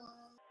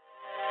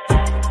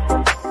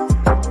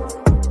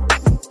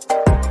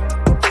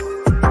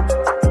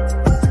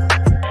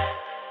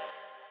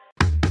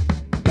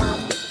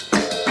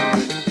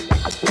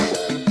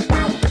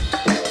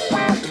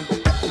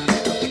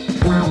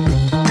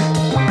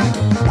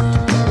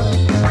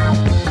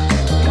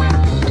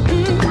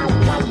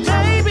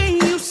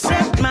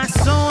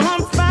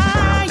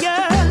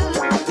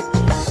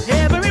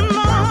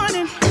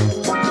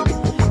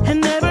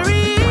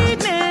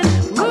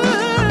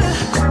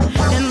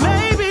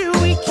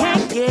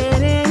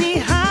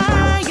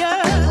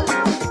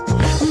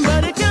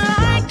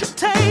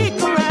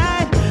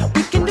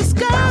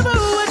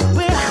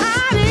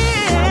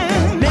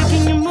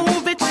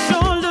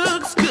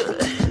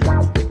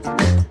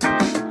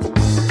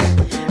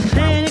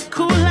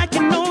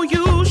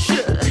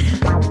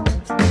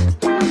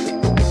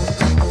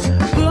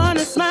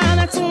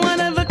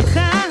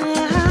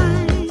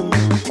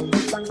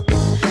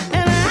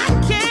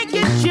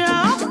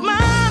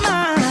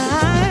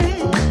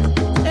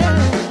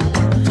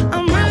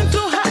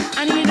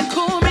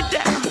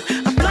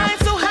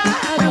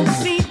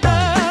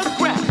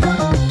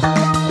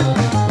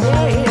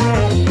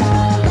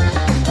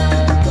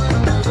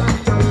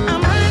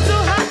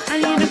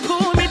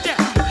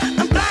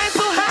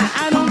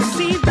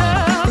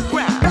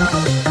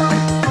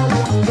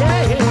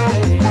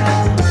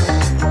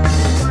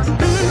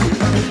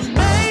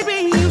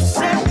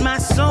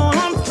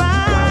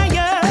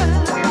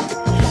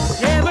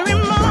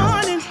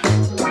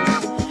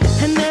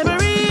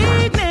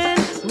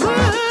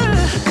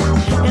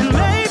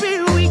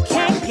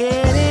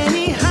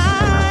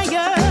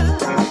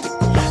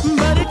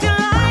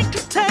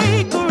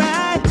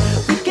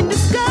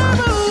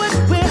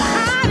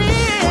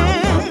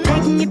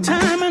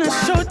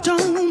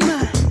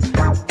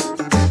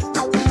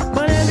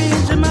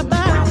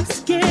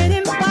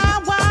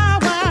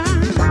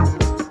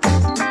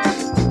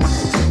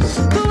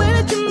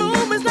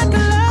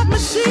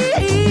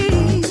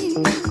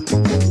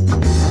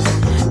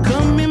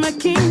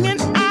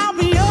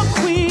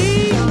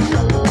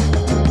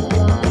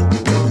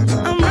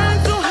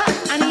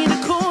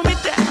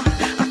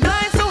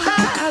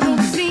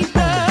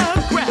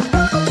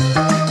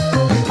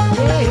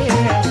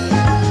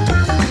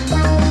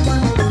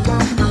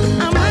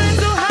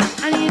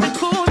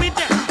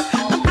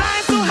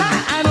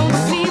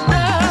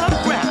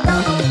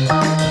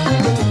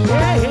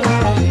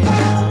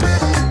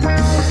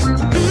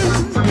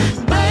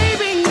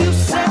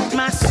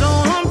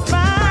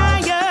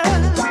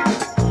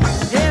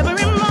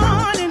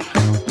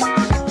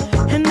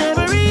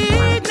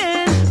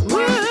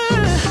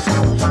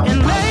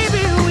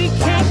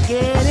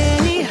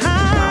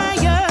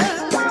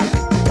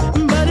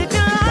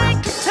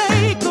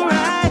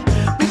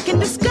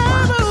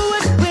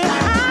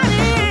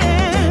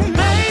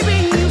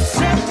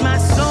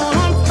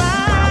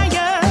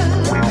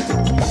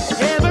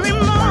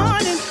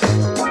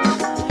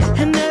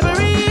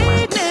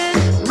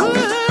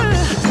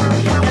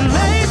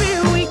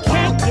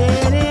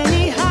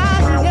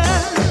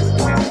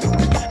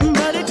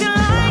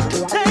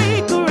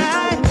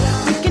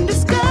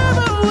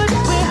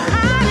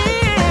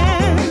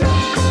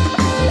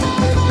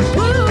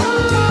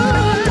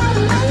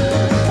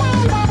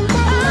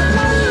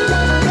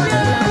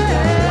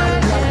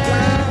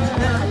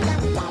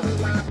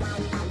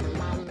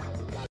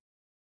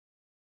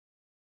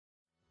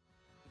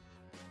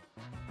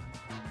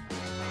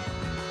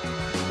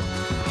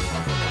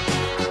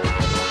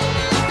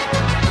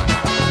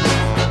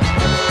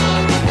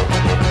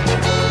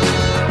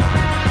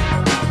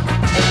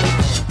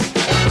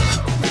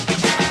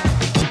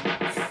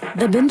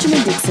 The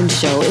Benjamin Dixon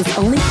Show is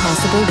only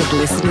possible with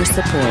listener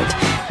support.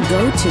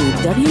 Go to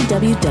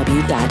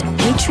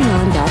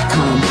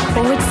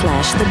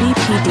www.patreon.com/The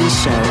BPD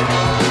Show.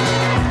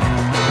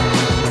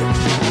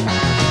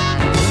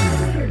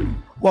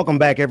 Welcome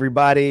back,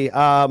 everybody.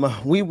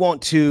 We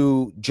want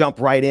to jump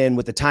right in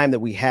with the time that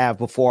we have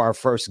before our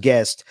first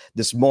guest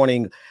this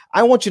morning.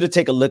 I want you to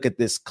take a look at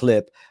this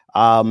clip.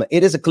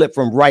 It is a clip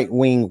from Right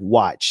Wing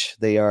Watch.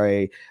 They are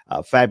a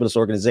fabulous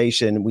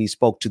organization. We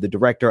spoke to the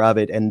director of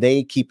it, and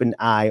they keep an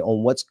eye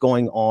on what's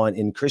going on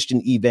in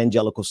Christian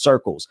evangelical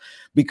circles,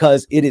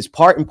 because it is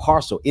part and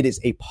parcel. It is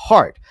a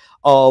part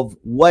of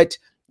what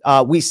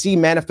we see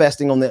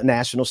manifesting on the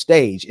national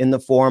stage in the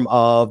form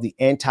of the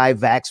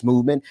anti-vax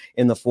movement,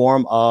 in the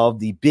form of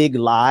the big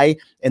lie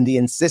and the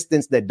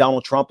insistence that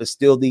Donald Trump is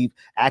still the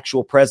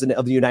actual president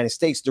of the United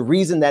States. The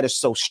reason that is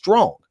so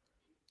strong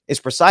is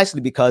precisely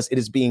because it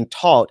is being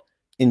taught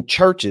in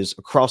churches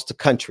across the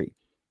country.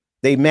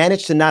 They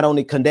managed to not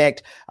only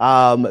connect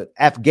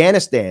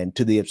Afghanistan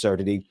to the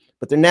absurdity,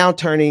 but they're now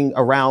turning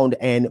around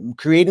and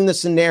creating the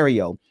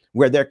scenario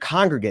where their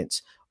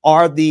congregants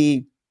are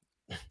the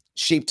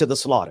sheep to the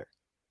slaughter.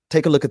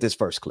 Take a look at this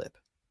first clip.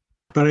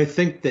 But I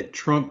think that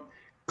Trump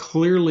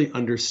clearly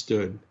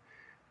understood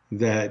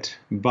that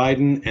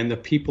Biden and the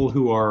people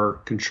who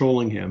are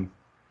controlling him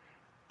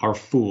are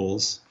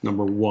fools,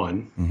 number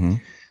one. Mm-hmm.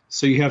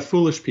 So you have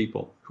foolish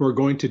people who are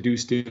going to do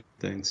stupid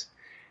things.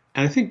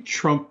 And I think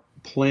Trump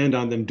planned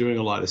on them doing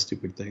a lot of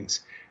stupid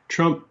things.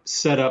 Trump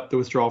set up the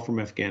withdrawal from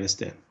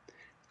Afghanistan.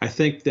 I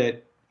think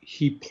that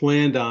he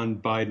planned on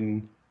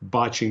Biden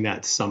botching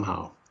that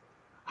somehow.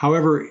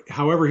 However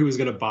he was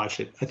going to botch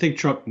it, I think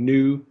Trump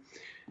knew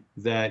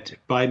that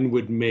Biden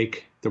would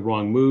make the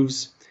wrong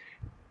moves.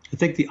 I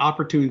think the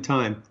opportune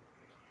time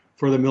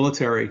for the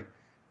military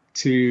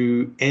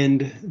to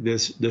end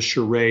this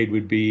charade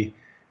would be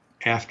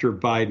after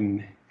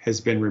Biden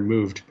has been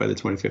removed by the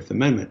 25th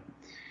Amendment.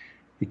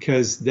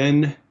 Because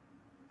then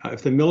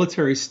if the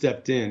military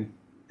stepped in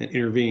and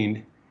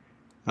intervened,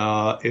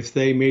 if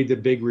they made the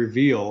big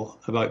reveal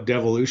about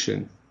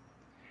devolution,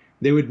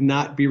 they would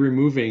not be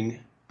removing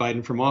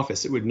Biden from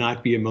office. It would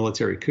not be a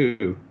military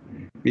coup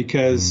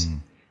because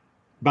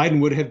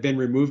Biden would have been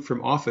removed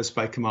from office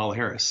by Kamala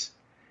Harris.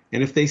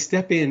 And if they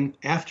step in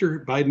after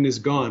Biden is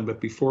gone, but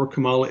before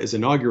Kamala is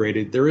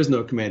inaugurated, there is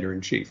no commander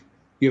in chief.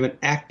 You have an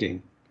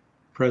acting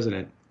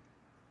president,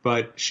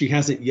 but she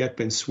hasn't yet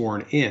been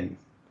sworn in,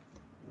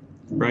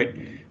 right?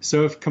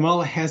 So if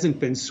Kamala hasn't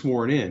been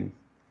sworn in,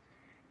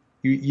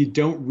 you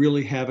don't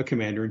really have a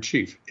commander in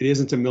chief. It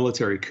isn't a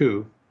military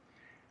coup.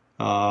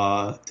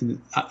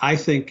 I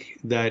think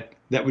that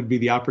would be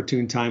the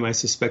opportune time. I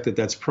suspect that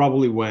that's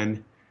probably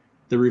when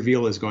the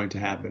reveal is going to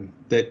happen,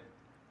 that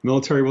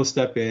military will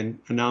step in,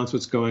 announce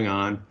what's going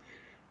on,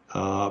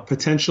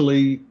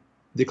 potentially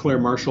declare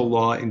martial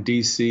law in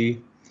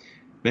D.C.,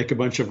 make a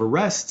bunch of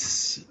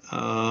arrests,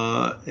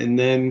 and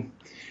then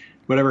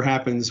whatever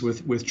happens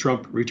with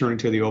Trump returning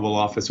to the Oval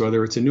Office,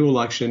 whether it's a new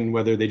election,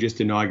 whether they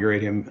just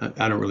inaugurate him,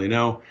 I don't really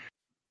know.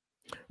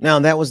 Now,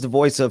 that was the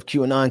voice of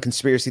QAnon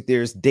conspiracy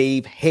theorist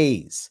Dave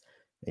Hayes.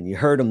 And you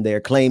heard him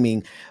there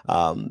claiming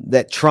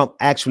that Trump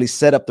actually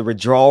set up the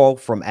withdrawal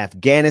from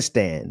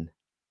Afghanistan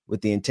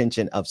with the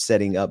intention of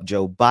setting up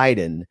Joe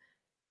Biden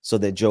so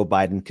that Joe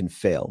Biden can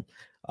fail.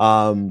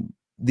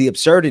 The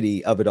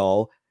absurdity of it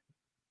all.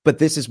 But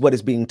this is what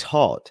is being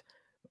taught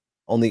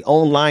on the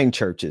online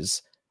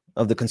churches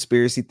of the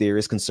conspiracy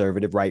theorist,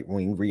 conservative,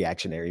 right-wing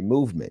reactionary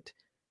movement.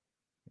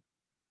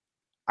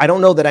 I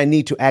don't know that I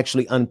need to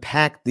actually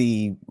unpack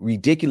the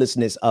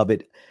ridiculousness of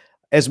it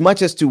as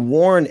much as to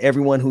warn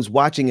everyone who's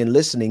watching and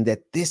listening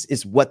that this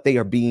is what they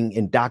are being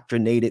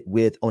indoctrinated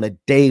with on a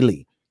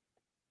daily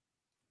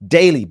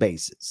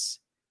basis.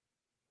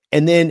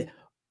 And then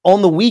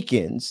on the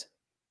weekends,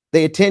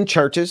 they attend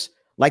churches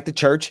like the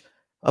church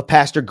of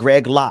Pastor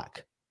Greg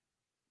Locke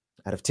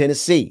out of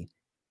Tennessee.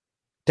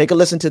 Take a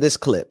listen to this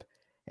clip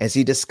as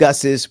he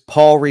discusses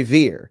Paul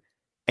Revere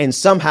and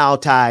somehow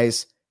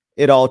ties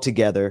it all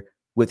together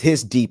with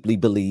his deeply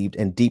believed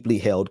and deeply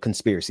held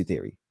conspiracy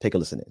theory. Take a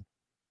listen in.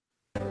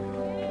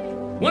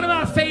 One of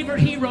my favorite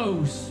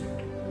heroes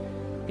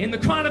in the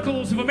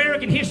chronicles of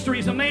American history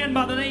is a man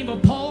by the name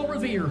of Paul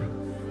Revere.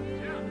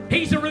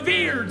 He's a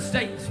revered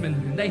statesman,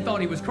 and they thought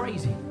he was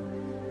crazy.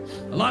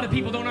 A lot of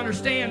people don't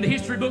understand. The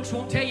history books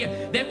won't tell you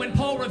that when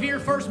Paul Revere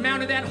first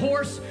mounted that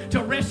horse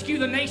to rescue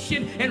the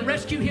nation and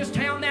rescue his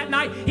town that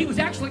night, he was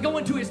actually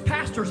going to his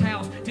pastor's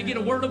house to get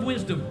a word of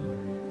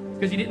wisdom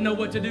because he didn't know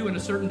what to do in a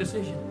certain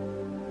decision.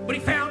 But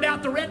he found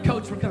out the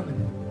redcoats were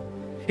coming.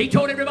 He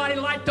told everybody,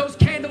 light those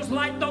candles,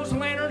 light those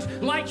lanterns,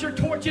 light your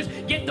torches,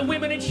 get the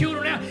women and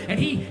children out. And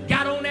he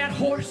got on that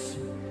horse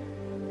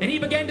and he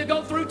began to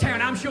go through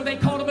town. I'm sure they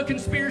called him a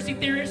conspiracy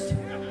theorist.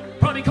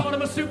 Probably called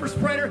him a super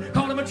spreader,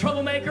 called him a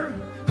troublemaker,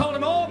 called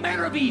him all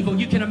manner of evil.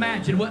 You can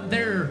imagine what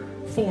their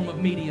form of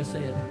media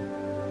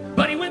said.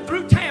 But he went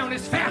through town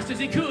as fast as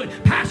he could,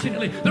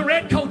 passionately. The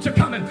redcoats are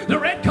coming, the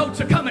redcoats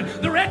are coming,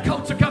 the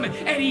redcoats are coming.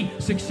 And he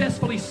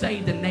successfully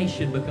saved the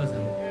nation because of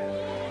it.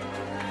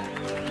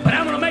 But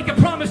I'm going to make a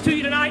promise to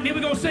you tonight, and then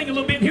we're going to sing a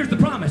little bit. And here's the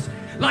promise.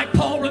 Like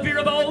Paul Revere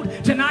of old,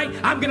 tonight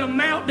I'm going to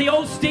mount the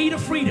old steed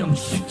of freedom.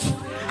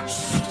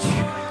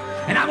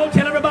 And I'm going to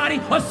tell everybody,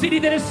 a city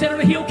that is set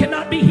on a hill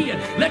cannot be hid.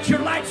 Let your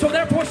light so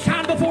therefore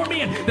shine before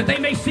men, that they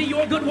may see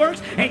your good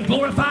works and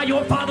glorify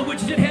your Father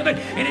which is in heaven.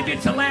 And if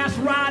it's the last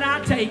ride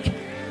I take,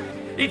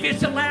 if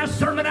it's the last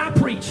sermon I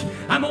preach,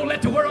 I'm going to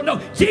let the world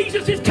know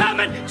Jesus is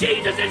coming,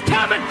 Jesus is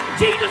coming,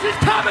 Jesus is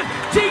coming,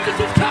 Jesus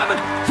is coming,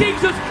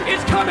 Jesus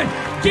is coming.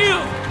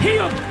 Give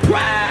him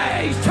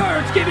praise,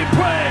 church, give him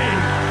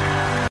praise.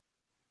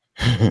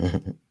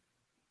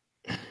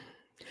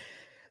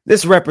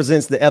 This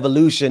represents the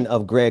evolution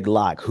of Greg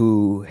Locke,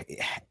 who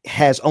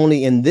has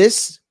only in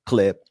this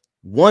clip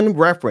one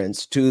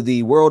reference to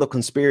the world of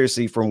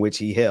conspiracy from which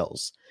he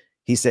hails.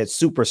 He said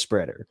super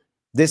spreader.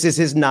 This is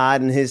his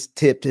nod and his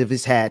tip of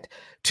his hat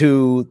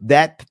to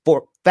that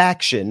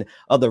faction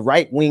of the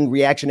right-wing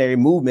reactionary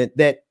movement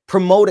that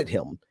promoted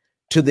him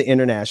to the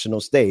international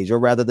stage, or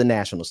rather the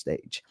national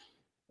stage.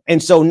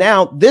 And so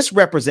now this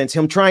represents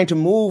him trying to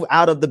move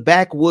out of the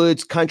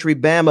backwoods country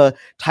Bama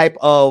type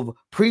of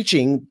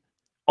preaching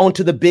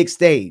onto the big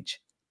stage.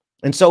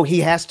 And so he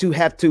has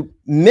to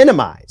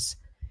minimize.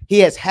 He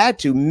has had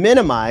to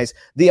minimize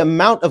the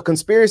amount of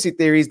conspiracy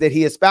theories that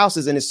he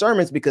espouses in his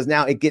sermons, because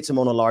now it gets him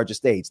on a larger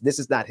stage. This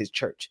is not his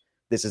church.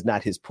 This is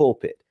not his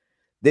pulpit.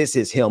 This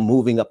is him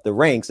moving up the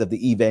ranks of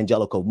the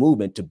evangelical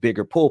movement to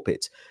bigger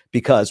pulpits,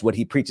 because what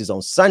he preaches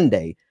on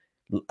Sunday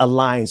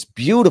aligns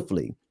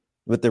beautifully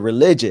with the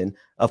religion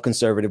of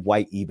conservative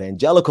white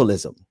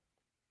evangelicalism.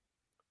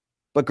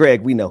 But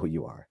Greg, we know who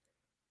you are.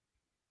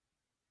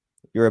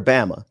 You're a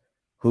Bama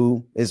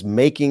who is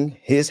making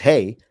his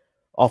hay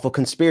off of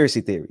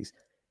conspiracy theories.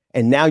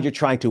 And now you're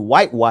trying to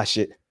whitewash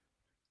it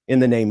in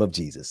the name of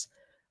Jesus.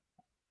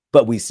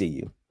 But we see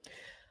you.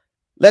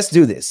 Let's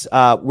do this.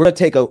 We're going to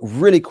take a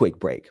really quick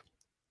break.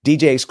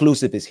 DJ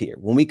Exclusive is here.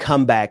 When we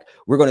come back,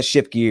 we're going to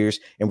shift gears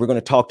and we're going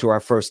to talk to our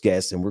first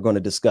guest, and we're going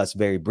to discuss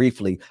very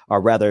briefly,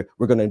 or rather,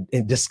 we're going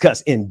to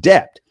discuss in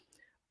depth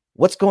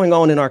what's going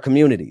on in our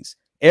communities.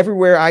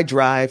 Everywhere I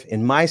drive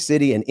in my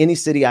city and any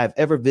city I've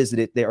ever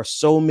visited, there are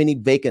so many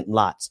vacant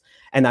lots.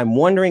 And I'm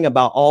wondering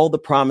about all the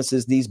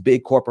promises these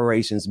big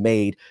corporations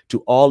made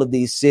to all of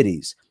these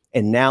cities.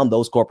 And now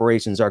those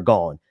corporations are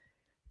gone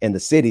and the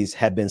cities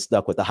have been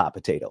stuck with the hot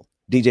potato.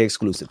 DJ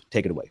Exclusive,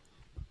 take it away.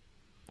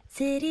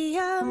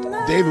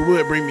 David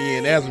Wood bring me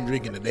in as I'm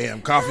drinking the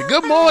damn coffee.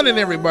 Good morning,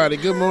 everybody.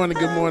 Good morning,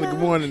 good morning, good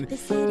morning.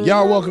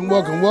 Y'all welcome.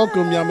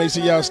 Y'all make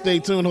sure y'all stay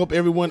tuned. Hope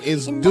everyone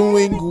is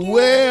doing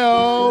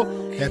well.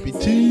 Happy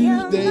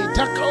Tuesday,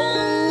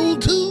 Taco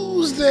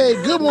Tuesday.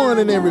 Good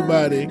morning,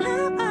 everybody.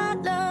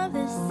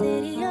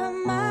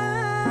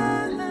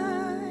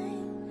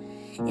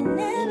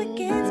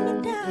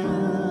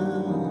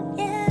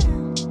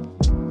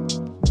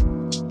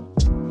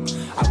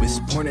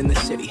 Born in the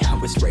city, I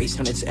was raised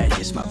on its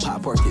edges. My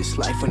pop worked his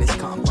life when it's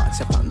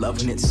complex. I found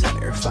love in its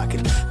center. If I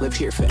could live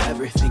here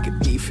forever, think it'd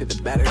be for the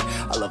better.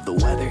 I love the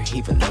weather,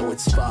 even though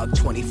it's fog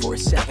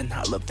 24/7.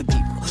 I love the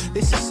people.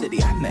 This is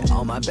city I met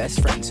all my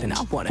best friends, and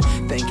I want to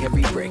thank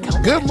every break.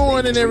 Good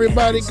morning,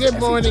 everybody. Good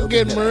morning.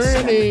 Good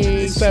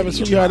morning. Savage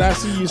sweetheart, I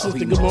see you, sister.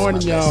 Good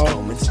morning, y'all.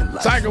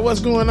 Tiger,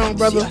 what's going on,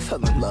 brother? I fell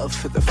in love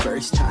for the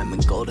first time in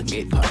Golden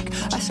Gate Park.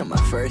 I saw my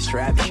first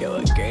rap show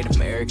at Great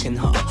American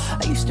Hall.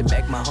 I used to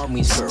beg my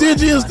homies for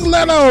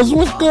Stilettos,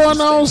 what's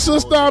going on,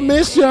 sister? I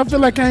miss you. I feel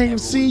like I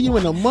ain't seen you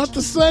in a month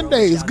of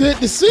Sundays. Good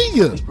to see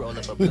you.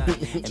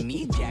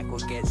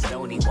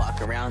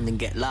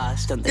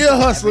 Yeah,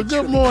 Hustler,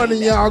 good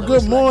morning, y'all.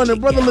 Good morning.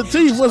 Brother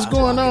Lateef, what's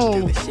going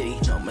on?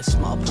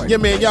 Yeah,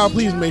 man, y'all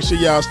please make sure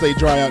y'all stay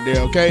dry out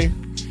there, okay?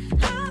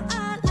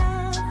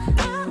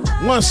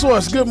 One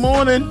Source, good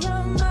morning.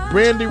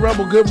 Brandy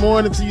Rubble, good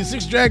morning to you.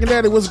 Six Dragon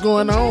Daddy, what's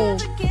going on?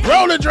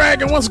 Roller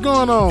Dragon, what's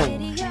going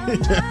on?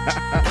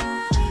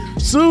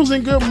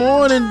 Susan, good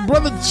morning.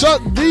 Brother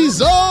Chuck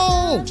Diesel,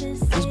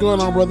 what's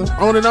going on, brother?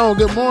 On and on,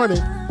 good morning.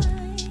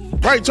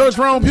 Right Church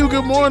Rome Pew,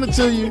 good morning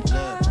to you.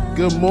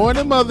 Good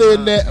morning, mother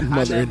and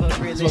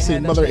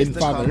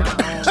father.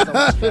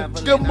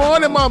 Good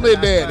morning, mama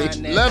and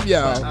daddy. Love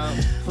y'all.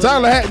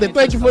 Tyler Hackney,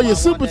 thank you for your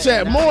super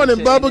chat. Morning,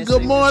 Bubba.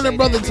 Good morning,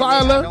 brother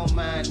Tyler.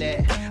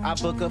 I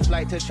book a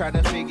flight to try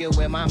to figure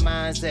where my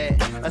mind's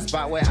at. A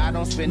spot where I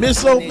don't spend. Miss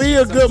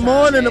Sophia, good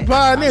morning. The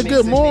Pioneer,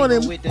 good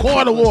morning.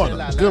 Quarter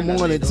Water, good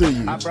morning to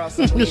you.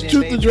 Miss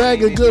Truth the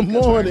Dragon, good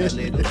morning.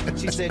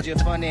 She said you're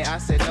funny. I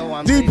said no,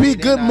 I'm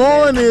DP, good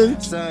morning.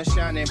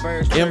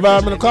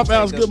 Environmental Cop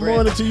House, good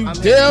morning to you.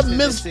 Deb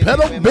Miss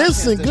Pedal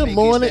Benson, good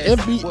morning.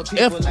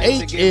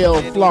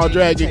 FBF8L Flaw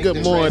Dragon,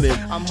 good morning.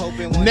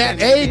 Nat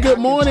A, good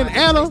morning.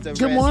 Anna,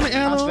 good morning,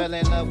 Anna.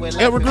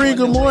 Evergreen,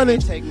 good morning.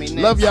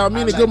 Love y'all,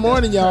 meaning good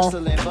morning, y'all. I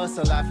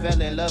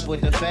fell in love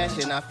with the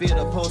fashion. I feel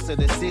the pulse of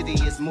the city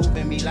is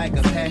moving me like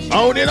a passion.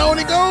 On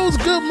it goes.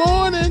 Good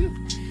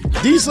morning.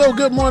 Diesel,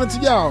 good morning to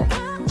y'all.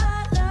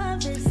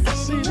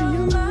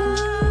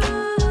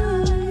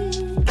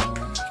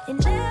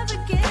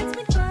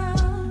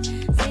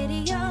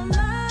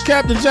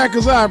 Captain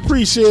Jackers, I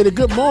appreciate it.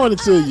 Good morning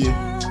to you.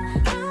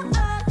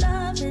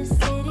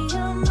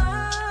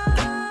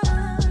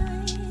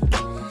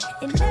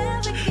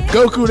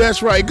 Goku,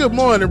 that's right. Good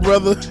morning,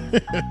 brother.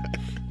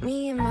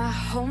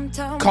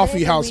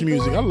 Coffee house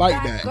music. I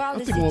like that. I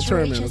think we'll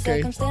turn it,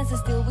 okay?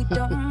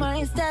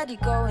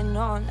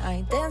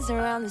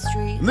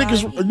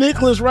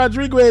 Nicholas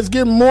Rodriguez,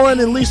 good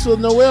morning. Lisa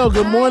Noel,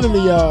 good morning to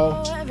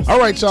y'all. All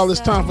right, y'all, it's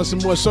time for some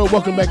more show.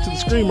 Welcome back to the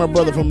screen, my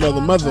brother from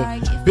another mother.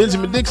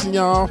 Benjamin Dixon,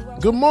 y'all.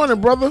 Good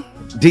morning, brother.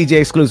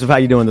 DJ Exclusive, how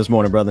you doing this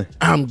morning, brother?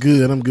 I'm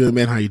good,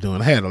 man. How you doing?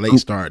 I had a late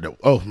start, though.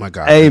 Oh, my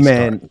God. Hey,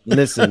 man,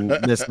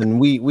 listen,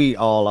 we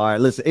all are.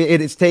 Listen,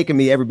 it's taken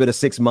me every bit of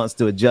 6 months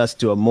to adjust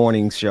to a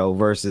morning show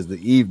versus the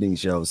evening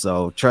show.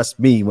 So trust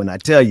me when I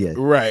tell you.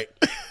 Right.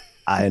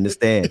 I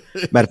understand.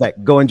 Matter of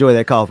fact, go enjoy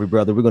that coffee,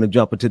 brother. We're going to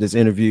jump into this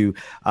interview.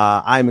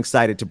 I'm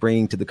excited to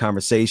bring to the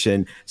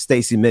conversation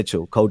Stacy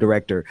Mitchell,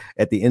 co-director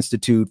at the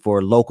Institute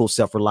for Local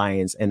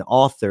Self-Reliance and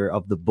author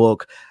of the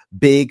book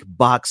Big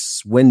Box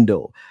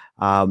Swindle.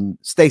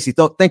 Stacy,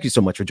 thank you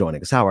so much for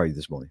joining us. How are you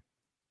this morning?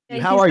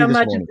 Thank you so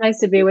much. It's nice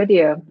to be with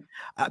you.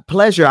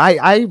 Pleasure.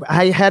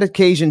 I had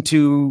occasion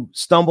to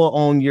stumble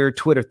on your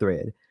Twitter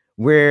thread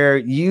where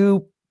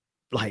you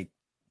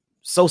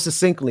so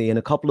succinctly in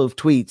a couple of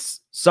tweets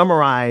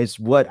summarize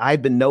what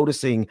I've been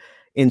noticing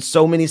in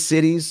so many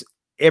cities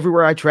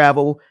everywhere I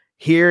travel.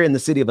 Here in the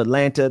city of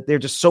Atlanta, there are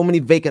just so many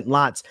vacant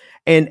lots.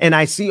 And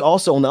I see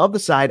also on the other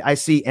side, I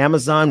see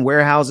Amazon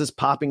warehouses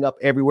popping up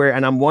everywhere.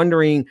 And I'm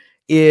wondering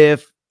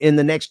if in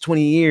the next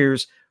 20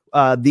 years,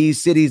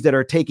 these cities that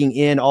are taking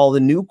in all the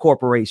new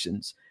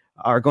corporations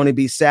are going to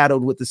be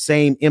saddled with the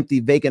same empty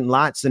vacant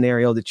lot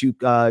scenario that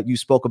you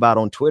spoke about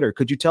on Twitter.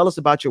 Could you tell us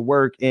about your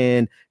work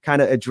and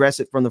kind of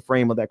address it from the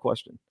frame of that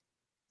question?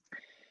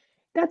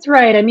 That's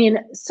right. I mean,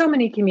 so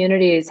many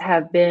communities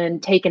have been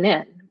taken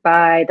in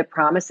by the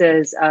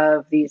promises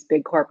of these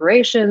big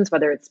corporations,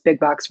 whether it's big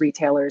box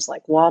retailers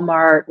like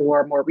Walmart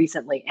or more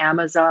recently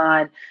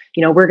Amazon.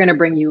 We're going to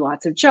bring you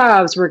lots of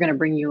jobs. We're going to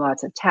bring you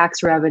lots of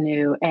tax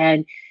revenue.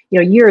 And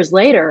years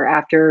later,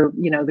 after,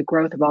 the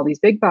growth of all these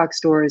big box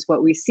stores,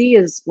 what we see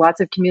is lots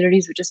of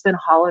communities have just been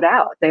hollowed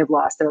out. They've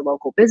lost their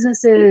local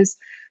businesses.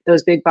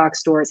 Those big box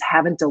stores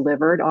haven't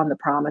delivered on the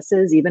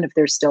promises, even if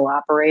they're still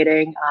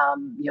operating.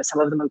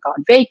 Some of them have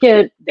gone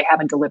vacant. They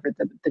haven't delivered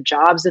the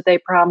jobs that they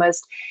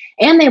promised,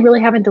 and they really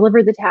haven't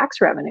delivered the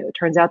tax revenue. It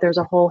turns out there's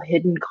a whole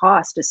hidden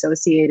cost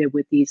associated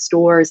with these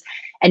stores.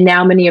 And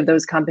now many of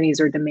those companies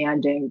are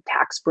demanding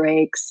tax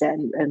breaks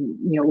and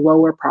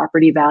lower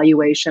property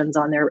valuations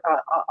on their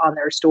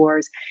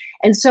stores.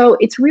 And so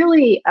it's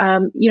really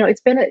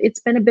it's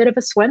been a bit of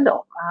a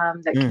swindle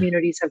that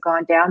communities have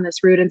gone down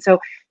this route. And so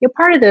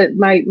part of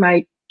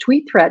my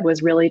tweet thread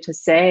was really to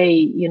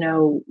say,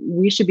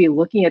 we should be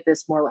looking at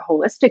this more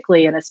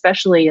holistically, and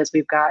especially as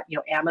we've got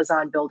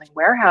Amazon building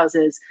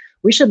warehouses,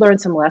 we should learn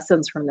some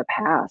lessons from the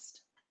past.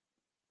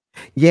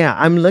 Yeah,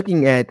 I'm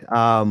looking at,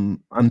 I'm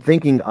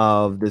thinking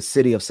of the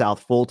city of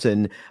South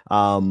Fulton,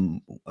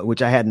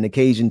 which I had an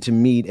occasion to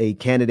meet a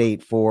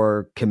candidate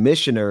for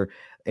commissioner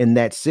in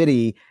that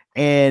city.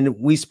 And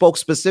we spoke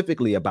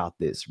specifically about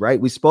this, right?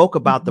 We spoke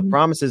about the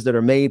promises that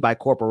are made by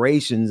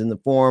corporations in the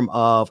form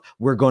of,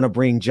 we're going to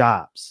bring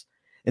jobs.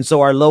 And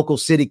so our local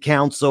city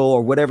council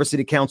or whatever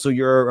city council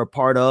you're a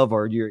part of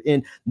or you're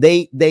in,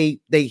 they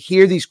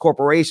hear these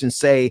corporations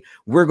say,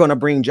 we're going to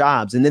bring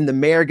jobs. And then the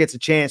mayor gets a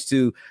chance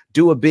to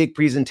do a big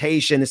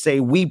presentation and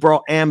say, we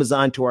brought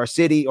Amazon to our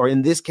city, or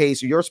in this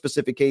case, or your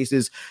specific case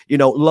is,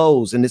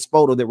 Lowe's in this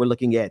photo that we're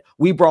looking at.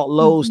 We brought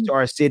Lowe's to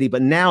our city,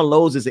 but now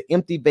Lowe's is an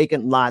empty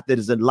vacant lot that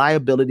is a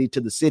liability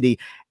to the city.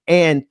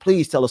 And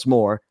please tell us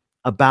more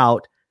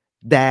about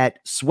that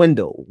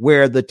swindle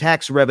where the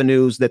tax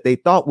revenues that they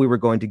thought we were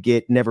going to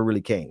get never really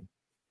came.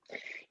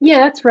 Yeah,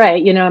 that's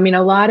right.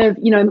 A lot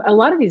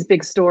of these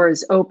big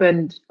stores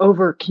opened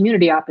over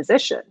community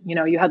opposition.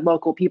 You had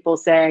local people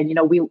saying,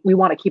 we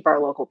want to keep our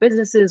local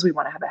businesses. We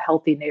want to have a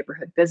healthy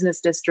neighborhood business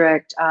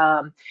district.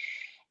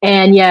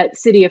 And yet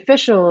city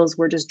officials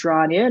were just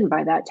drawn in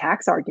by that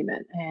tax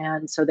argument.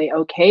 And so they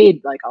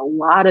okayed a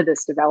lot of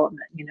this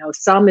development.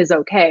 Some is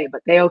okay,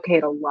 but they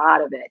okayed a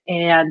lot of it.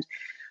 And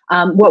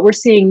what we're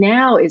seeing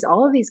now is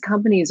all of these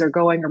companies are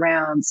going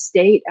around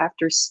state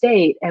after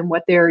state, and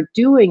what they're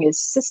doing is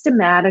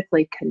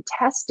systematically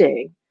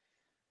contesting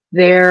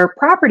their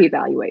property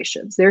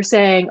valuations. They're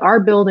saying our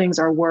buildings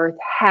are worth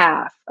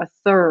half, a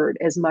third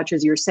as much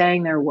as you're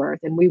saying they're worth,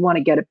 and we want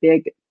to get a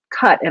big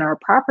cut in our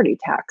property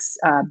tax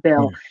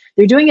bill.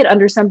 They're doing it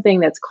under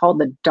something that's called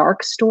the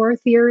dark store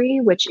theory,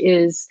 which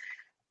is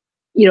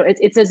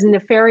it's as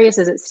nefarious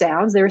as it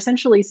sounds. They're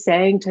essentially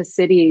saying to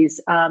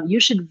cities, you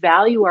should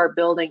value our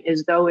building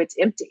as though it's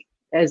empty,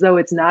 as though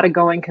it's not a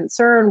going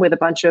concern with a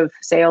bunch of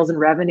sales and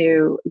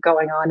revenue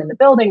going on in the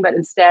building, but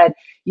instead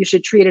you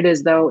should treat it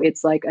as though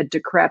it's like a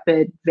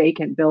decrepit,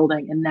 vacant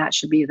building, and that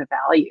should be the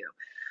value.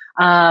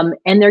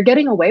 And they're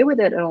getting away with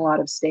it in a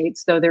lot of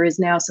states, though there is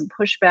now some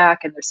pushback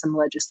and there's some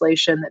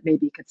legislation that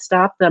maybe could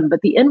stop them.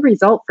 But the end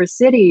result for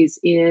cities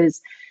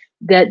is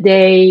that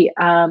they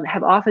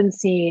have often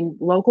seen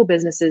local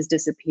businesses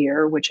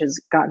disappear, which has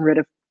gotten rid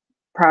of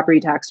property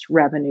tax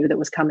revenue that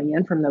was coming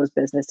in from those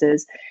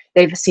businesses.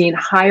 They've seen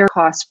higher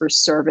costs for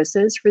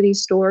services for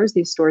these stores.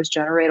 These stores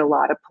generate a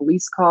lot of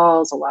police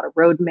calls, a lot of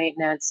road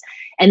maintenance.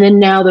 And then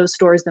now those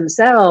stores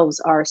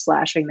themselves are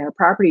slashing their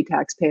property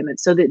tax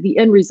payments. So the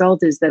end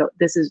result is that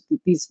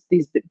these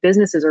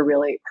businesses are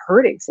really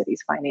hurting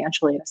cities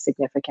financially in a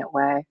significant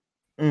way.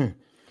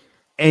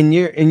 And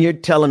you're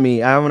telling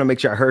me, I want to make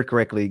sure I heard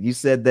correctly. You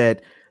said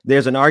that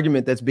there's an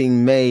argument that's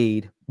being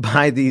made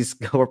by these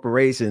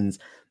corporations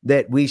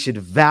that we should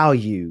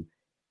value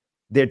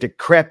their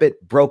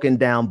decrepit, broken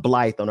down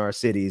blight on our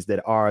cities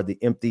that are the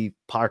empty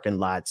parking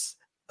lots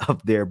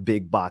of their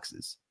big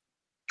boxes.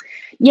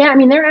 Yeah,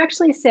 they're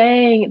actually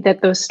saying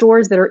that those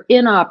stores that are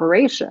in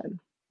operation,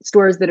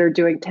 stores that are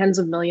doing tens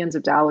of millions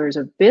of dollars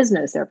of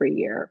business every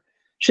year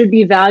should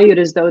be valued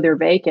as though they're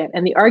vacant.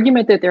 And the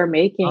argument that they're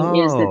making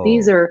is that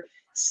these are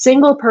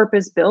single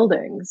purpose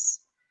buildings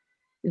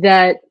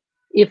that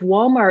if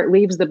Walmart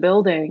leaves the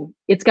building,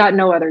 it's got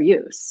no other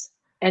use,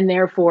 and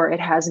therefore it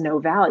has no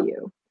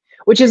value,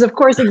 which is, of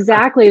course,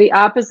 exactly the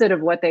opposite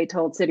of what they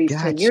told cities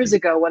 10 years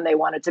ago when they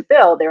wanted to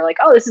build. They were like,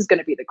 oh, this is going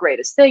to be the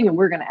greatest thing, and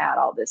we're going to add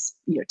all this,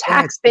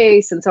 tax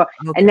base. And so,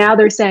 and now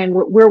they're saying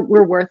we're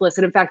worthless.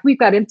 And in fact, we've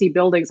got empty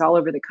buildings all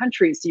over the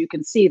country. So you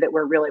can see that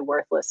we're really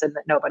worthless and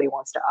that nobody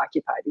wants to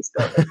occupy these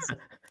buildings.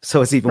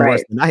 So it's even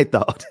worse than I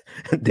thought.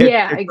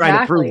 they're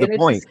exactly. And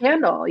it's a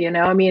scandal,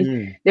 I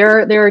mean,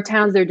 there are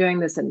towns, they're doing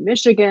this in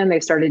Michigan.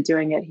 They've started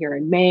doing it here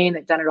in Maine.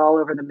 They've done it all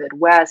over the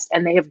Midwest,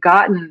 and they have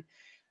gotten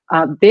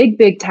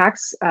big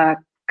tax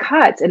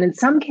cuts. And in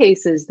some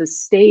cases, the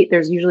state,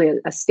 there's usually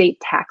a state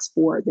tax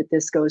board that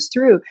this goes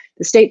through.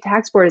 The state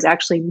tax board has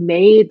actually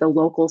made the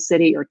local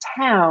city or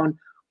town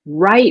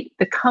write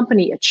the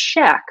company a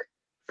check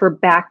for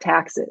back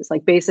taxes,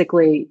 like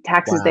basically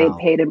taxes they had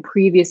paid in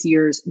previous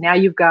years. Now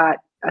you've got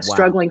a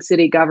struggling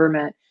city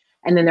government,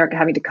 and then they're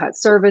having to cut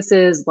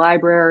services,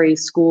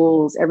 libraries,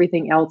 schools,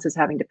 everything else is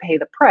having to pay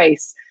the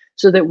price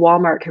so that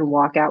Walmart can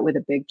walk out with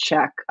a big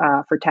check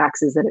for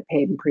taxes that it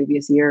paid in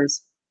previous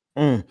years.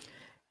 In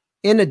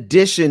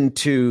addition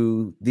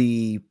to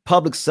the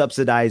public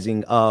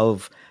subsidizing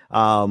of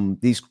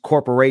these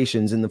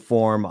corporations in the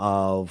form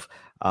of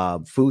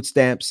food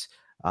stamps,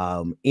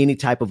 any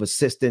type of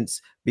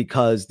assistance,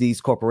 because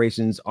these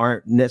corporations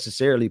aren't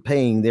necessarily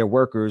paying their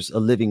workers a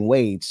living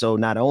wage. So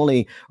not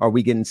only are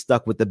we getting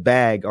stuck with the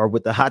bag or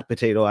with the hot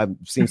potato,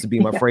 seems to be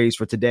my phrase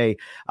for today,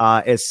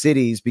 as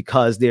cities,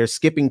 because they're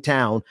skipping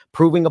town,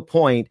 proving a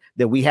point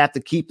that we have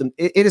to keep them.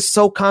 It is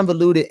so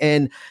convoluted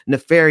and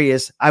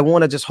nefarious. I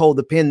want to just hold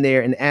the pin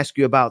there and ask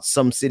you about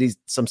some cities,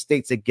 some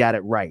states that got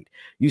it right.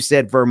 You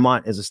said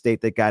Vermont is a state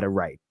that got it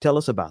right. Tell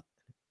us about it.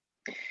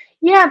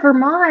 Yeah,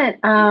 Vermont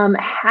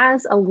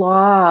has a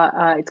law.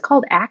 It's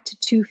called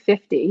Act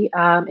 250,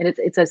 and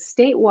it's a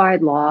statewide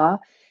law.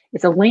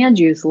 It's a land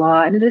use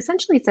law, and it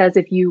essentially says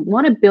if you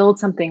want to build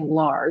something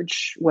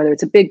large, whether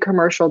it's a big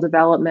commercial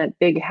development,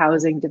 big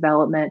housing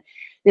development,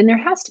 then there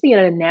has to be an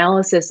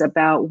analysis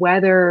about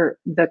whether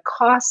the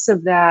costs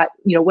of that,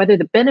 whether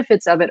the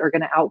benefits of it are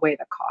going to outweigh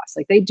the costs.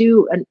 Like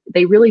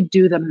they really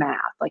do the math.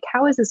 Like,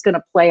 how is this going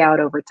to play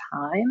out over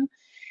time?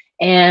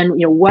 And,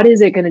 what is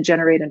it going to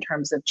generate in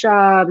terms of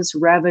jobs,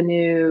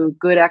 revenue,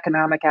 good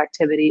economic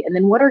activity? And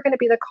then what are going to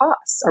be the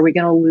costs? Are we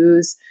going to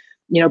lose,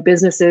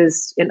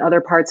 businesses in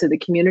other parts of the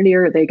community?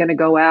 Are they going to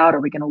go out?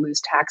 Are we going to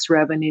lose tax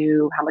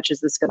revenue? How much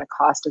is this going to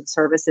cost in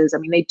services? I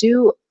mean, they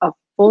do a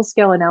full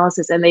scale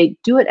analysis, and they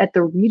do it at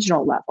the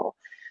regional level.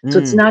 So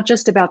it's not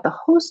just about the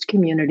host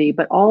community,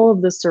 but all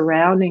of the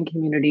surrounding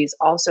communities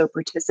also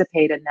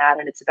participate in that.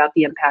 And it's about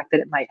the impact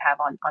that it might have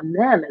on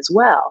them as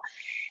well.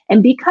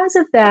 And because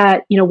of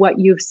that, what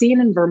you've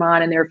seen in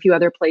Vermont, and there are a few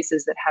other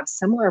places that have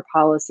similar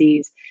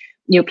policies,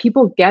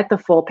 people get the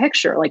full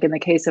picture. Like in the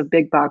case of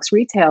big box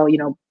retail,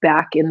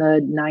 back in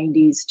the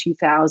 90s,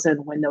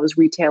 2000, when those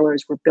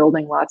retailers were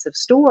building lots of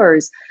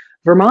stores,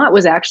 Vermont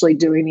was actually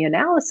doing the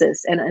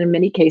analysis and in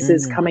many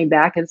cases coming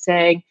back and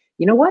saying,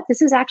 you know what,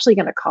 this is actually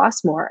going to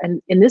cost more.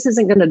 And this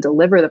isn't going to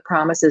deliver the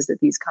promises that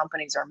these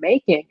companies are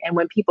making. And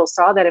when people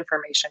saw that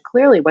information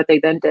clearly, what they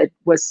then did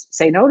was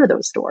say no to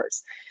those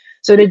stores.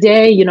 So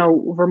today,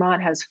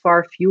 Vermont has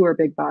far fewer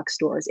big box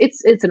stores.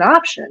 It's an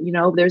option.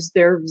 There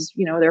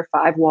are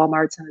 5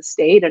 Walmarts in the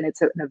state, and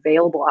it's an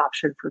available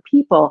option for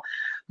people,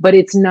 but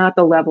it's not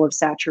the level of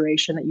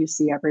saturation that you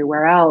see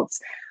everywhere else.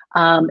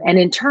 And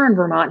in turn,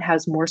 Vermont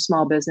has more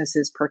small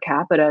businesses per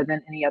capita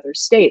than any other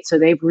state. So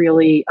they've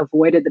really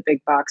avoided the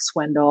big box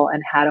swindle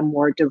and had a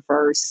more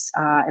diverse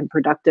and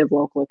productive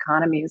local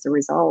economy as a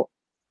result.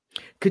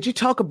 Could you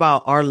talk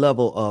about our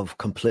level of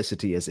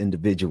complicity as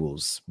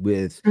individuals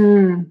with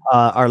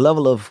our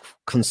level of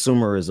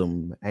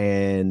consumerism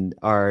and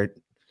our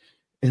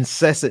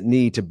incessant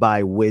need to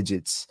buy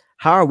widgets?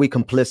 How are we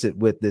complicit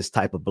with this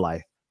type of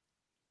life?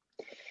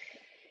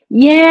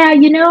 Yeah,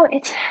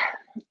 it's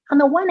on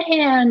the one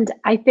hand,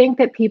 I think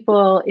that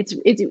people, it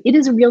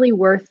is really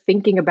worth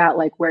thinking about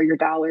like where your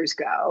dollars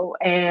go.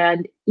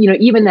 And,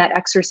 even that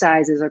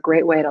exercise is a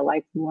great way to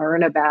like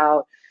learn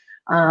about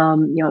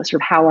sort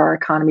of how our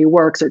economy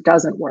works or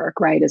doesn't work,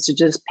 right? Is to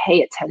just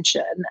pay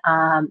attention.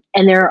 And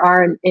there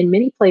are, in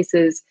many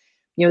places,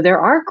 there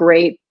are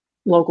great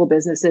local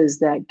businesses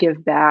that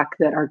give back,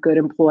 that are good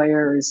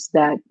employers,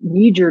 that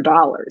need your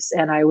dollars.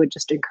 And I would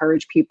just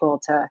encourage people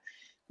to,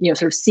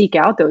 sort of seek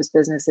out those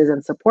businesses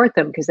and support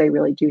them because they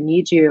really do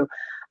need you.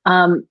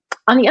 On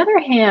the other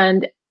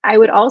hand, I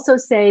would also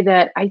say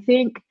that I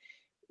think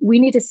we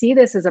need to see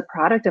this as a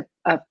product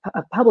of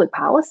public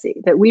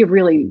policy, that we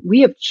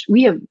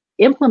have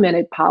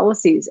implemented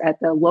policies at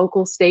the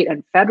local, state,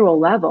 and federal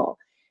level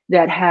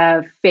that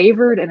have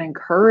favored and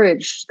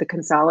encouraged the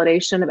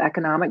consolidation of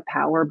economic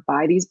power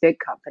by these big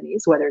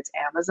companies, whether it's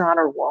Amazon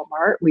or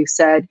Walmart. We've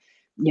said,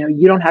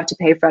 You don't have to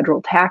pay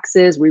federal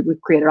taxes. We've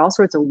created all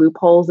sorts of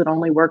loopholes that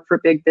only work for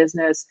big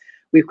business.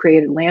 We've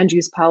created land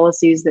use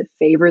policies that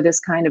favor this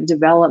kind of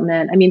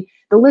development. I mean,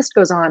 the list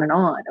goes on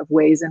of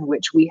ways in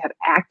which we have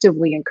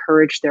actively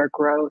encouraged their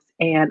growth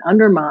and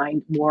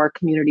undermined more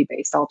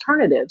community-based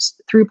alternatives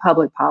through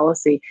public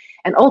policy.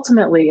 And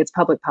ultimately, it's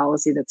public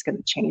policy that's going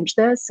to change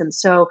this. And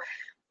so,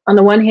 on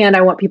the one hand,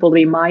 I want people to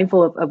be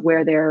mindful of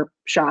where they're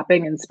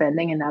shopping and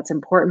spending, and that's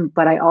important.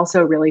 But I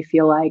also really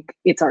feel like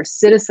it's our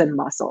citizen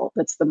muscle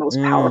that's the most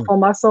powerful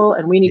muscle.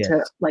 And we need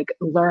to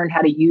learn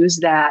how to use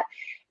that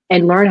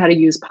and learn how to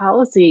use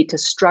policy to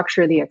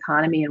structure the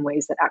economy in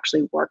ways that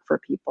actually work for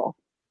people.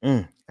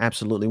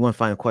 Absolutely. One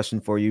final question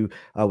for you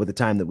with the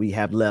time that we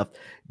have left.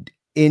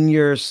 In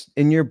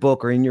your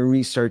book or in your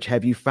research,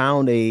 have you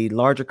found a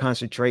larger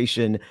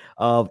concentration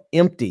of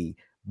empty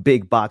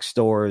big box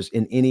stores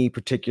in any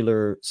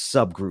particular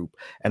subgroup?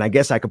 And I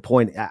guess I could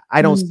point,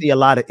 I don't see a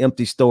lot of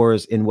empty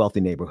stores in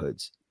wealthy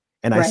neighborhoods,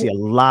 and I see a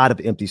lot of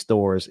empty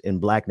stores in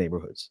Black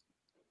neighborhoods.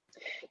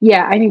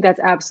 Yeah, I think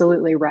that's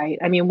absolutely right.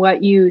 I mean,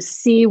 what you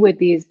see with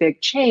these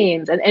big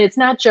chains, and it's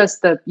not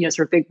just the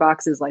sort of big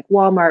boxes like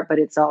Walmart, but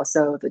it's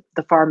also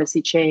the pharmacy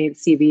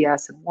chains,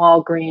 CVS and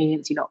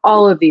Walgreens,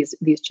 all of these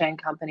chain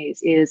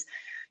companies is,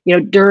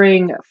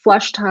 during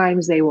flush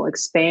times, they will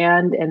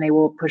expand and they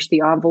will push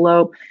the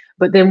envelope.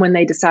 But then when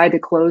they decide to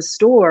close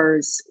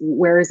stores,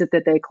 where is it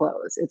that they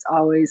close? It's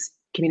always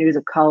communities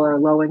of color,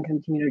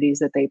 low-income communities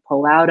that they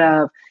pull out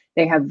of.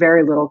 They have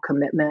very little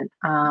commitment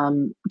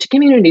to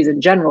communities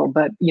in general,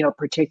 but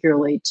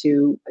particularly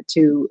to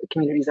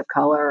communities of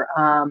color.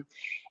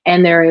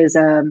 And there is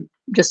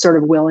just sort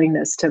of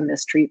willingness to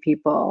mistreat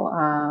people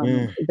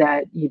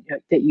that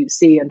you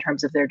see in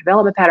terms of their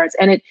development patterns.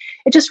 And it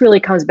just really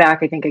comes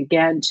back, I think,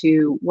 again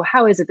to, well,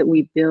 how is it that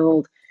we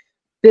build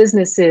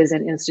businesses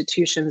and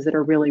institutions that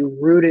are really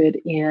rooted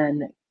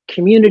in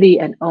community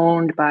and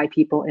owned by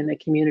people in the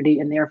community,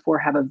 and therefore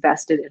have a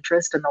vested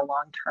interest in the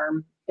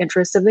long-term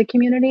interests of the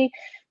community?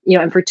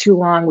 And for too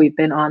long, we've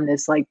been on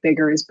this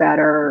bigger is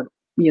better,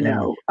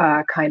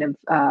 kind of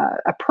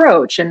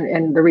approach.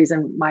 And the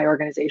reason my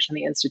organization,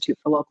 the Institute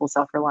for Local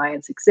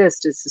Self-Reliance,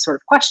 exists is to sort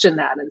of question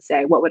that and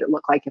say, what would it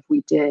look like if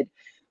we did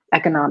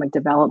economic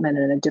development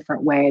in a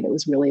different way that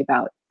was really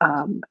about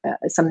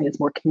something that's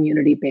more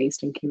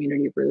community-based and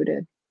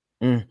community-rooted?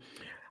 And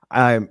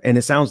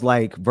it sounds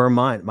like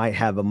Vermont might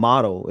have a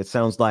model. It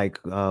sounds like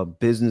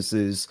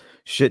businesses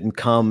shouldn't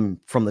come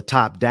from the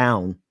top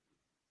down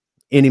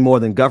any more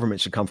than government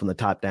should come from the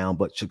top down,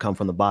 but should come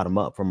from the bottom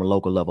up, from a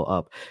local level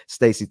up.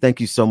 Stacy, thank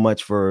you so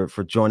much for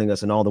joining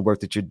us and all the work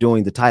that you're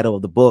doing. The title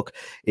of the book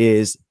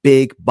is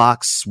Big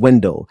Box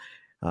Swindle.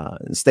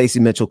 Stacy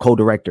Mitchell,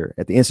 co-director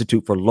at the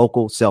Institute for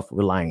Local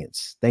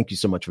Self-Reliance. Thank you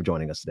so much for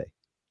joining us today.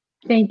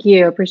 Thank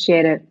you.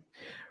 Appreciate it.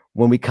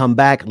 When we come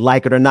back,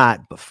 like it or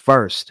not, but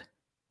first,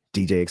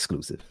 DJ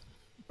exclusive.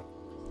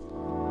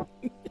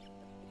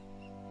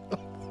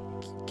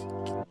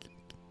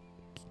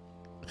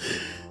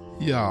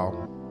 Y'all,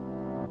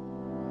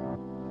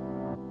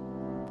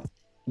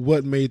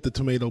 what made the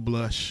tomato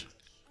blush?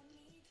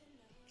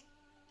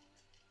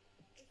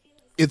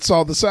 It's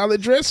all the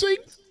salad dressing?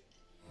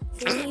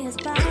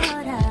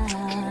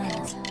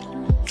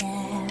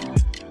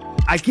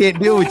 I can't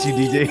deal with you,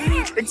 DJ.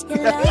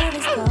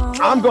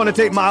 I'm going to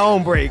take my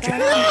own break.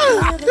 Something's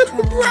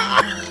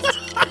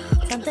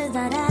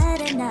not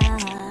adding up.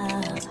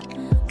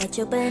 What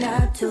you been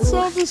up to? It's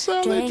all the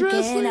salad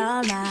dressing.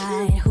 All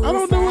night. I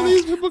don't know where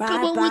these people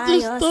come up with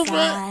this stuff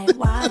at.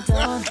 Why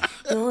don't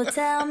you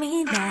tell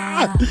me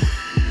now?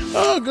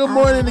 Oh, good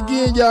morning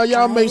again, y'all.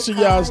 Y'all make sure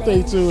y'all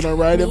stay tuned, all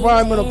right?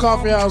 Environmental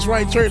Coffee House,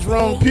 right church,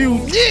 wrong pew.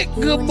 Nick,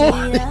 good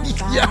morning,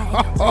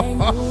 y'all.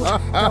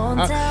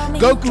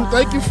 Goku,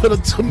 thank you for the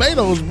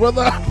tomatoes,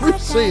 brother. I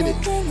appreciate it.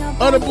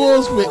 Other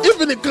Bulls with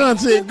infinite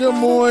content, good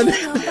morning.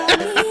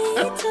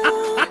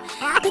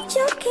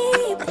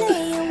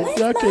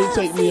 Y'all can't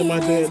take me and my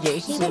dad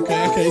jokes. It's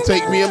okay. I can't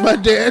take me and my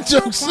dad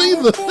jokes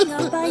either.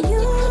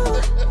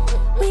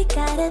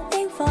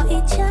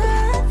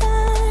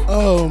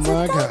 Oh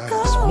my gosh.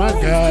 My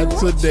God,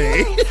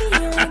 today.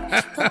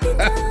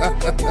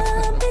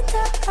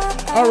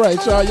 All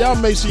right, y'all. Y'all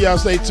make sure y'all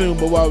stay tuned.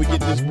 But while we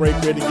get this break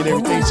ready, get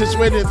everything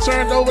situated and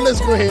turned over, let's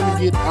go ahead and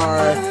get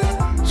our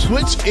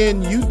Twitch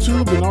and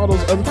YouTube and all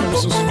those other people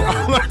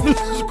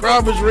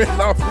subscribers written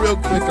off real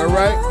quick, all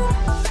right?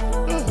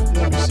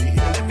 Let me see here.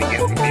 Let me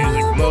get the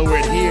music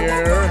lowered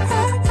here.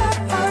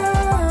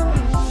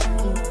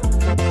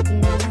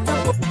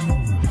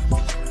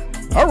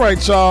 All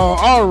right, y'all.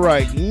 All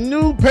right.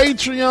 New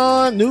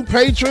Patreon, new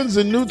patrons,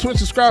 and new Twitch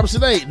subscribers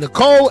today.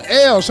 Nicole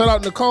L. Shout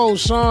out Nicole.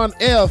 Sean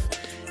F.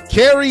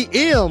 Carrie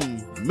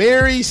M.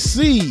 Mary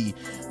C.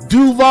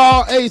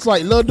 Duval H.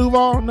 Like Lil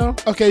Duval? No?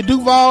 Okay.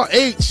 Duval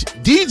H.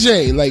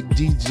 DJ. Like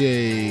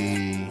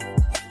DJ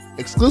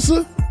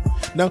Exclusive?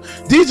 No.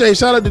 DJ.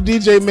 Shout out to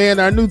DJ, man.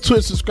 Our new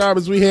Twitch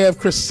subscribers. We have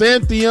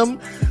Chrysanthemum.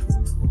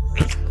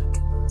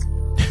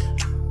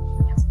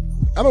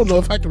 I don't know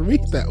if I can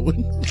read that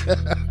one.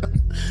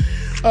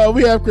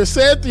 We have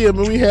Chrysanthemum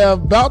and we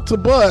have Bout to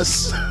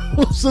Bus.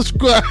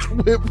 Subscribe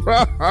with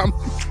Prime.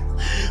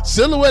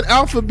 Silhouette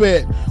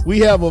Alphabet. We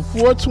have a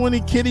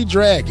 420 Kitty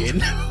Dragon.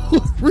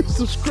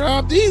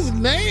 Resubscribe. These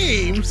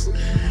names.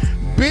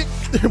 Brick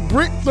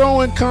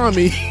Throwing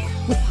Commie.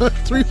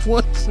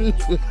 312.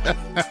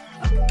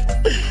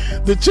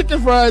 The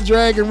Chicken Fried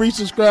Dragon.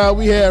 Resubscribe.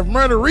 We have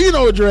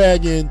Murderino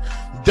Dragon.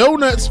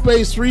 Donut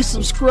Space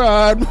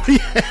resubscribed. We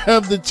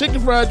have the Chicken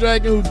Fried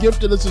Dragon who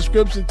gifted a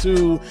subscription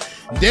to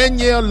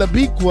Danielle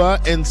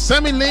Labiqua, and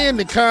Sammy Lynn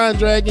the Con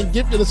Dragon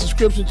gifted a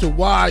subscription to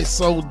Why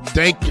So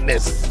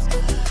Dankness.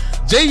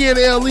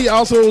 JNLE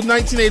also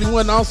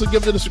 1981 also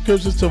gifted a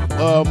subscription to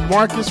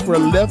Marcus for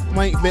Left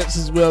Flank Vets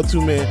as well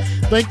too, man.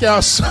 Thank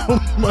y'all so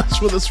much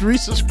for the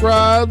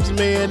resubscribes,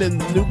 man, and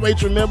new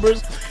patron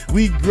members.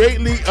 We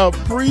greatly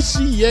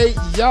appreciate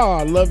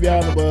y'all. Love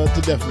y'all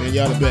to death, man.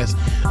 Y'all the best.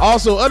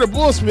 Also, Other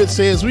Bullsmith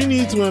says we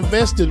need to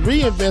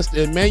reinvest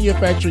in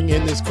manufacturing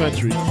in this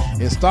country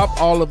and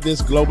stop all of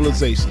this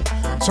globalization.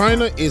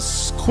 China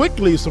is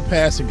quickly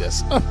surpassing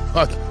us.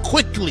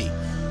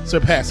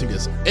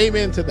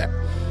 Amen to that.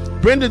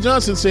 Brenda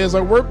Johnson says,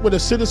 I worked with a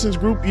citizens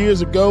group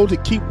years ago to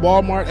keep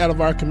Walmart out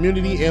of our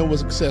community and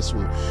was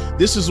successful.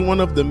 This is one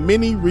of the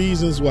many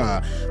reasons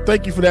why.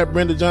 Thank you for that,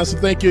 Brenda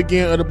Johnson. Thank you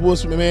again, Other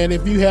Bullsman, man.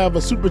 If you have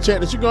a super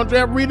chat that you're going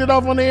to read it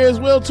off on the air as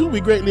well, too,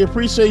 we greatly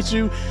appreciate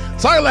you.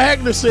 Tyler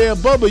Hackner said,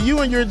 Bubba,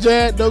 you and your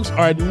Jad Dokes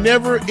are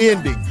never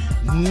ending.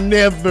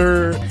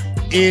 Never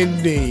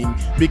ending.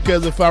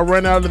 Because if I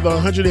run out of the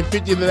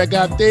 150 that I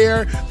got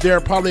there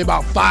are probably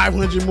about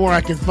 500 more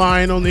I can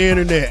find on the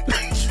internet.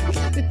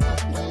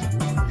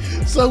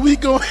 So we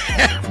gonna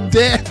have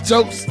dad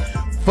jokes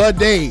for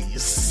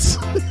days.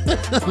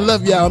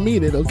 Love y'all,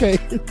 mean it, okay?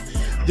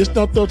 Just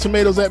don't throw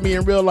tomatoes at me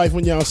in real life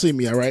when y'all see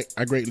me, all right?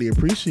 I greatly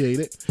appreciate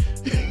it.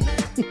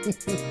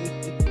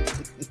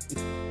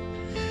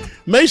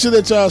 Make sure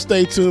that y'all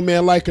stay tuned,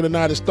 man. Like it or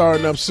not, it's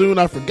starting up soon.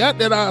 I forgot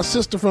that our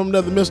sister from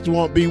another mister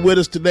won't be with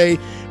us today.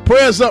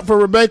 Prayers up for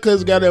Rebecca.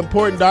 Has got an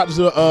important doctor's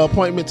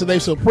appointment today,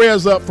 so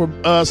prayers up for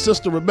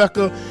Sister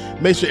Rebecca.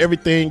 Make sure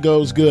everything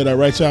goes good, all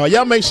right, y'all?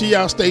 Y'all make sure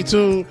y'all stay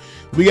tuned.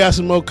 We got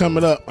some more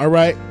coming up, all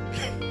right?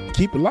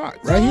 Keep it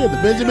locked right here, the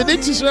Benjamin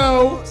Dixon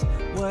Show.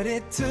 What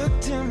it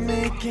took to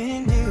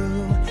making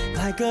you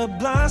like a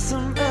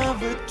blossom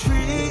of a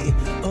tree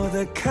or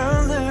the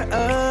color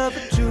of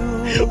a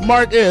jewel.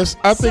 Mark S.,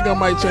 I think I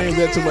might change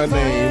that to my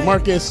name.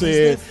 Mark S.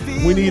 said,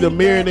 we need a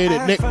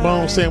marinated neck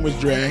bone sandwich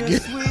dragon.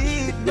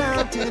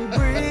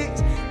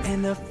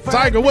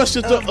 Tiger, what's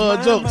your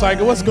joke?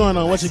 Tiger, what's going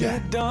on? What you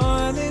got?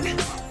 Darling,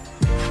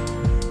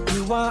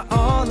 you are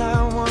all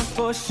I want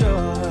for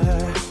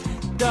sure.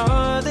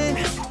 Darling,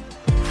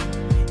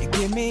 you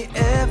give me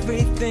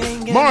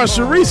everything. Mara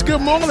Sharice,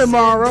 good morning,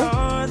 Mara.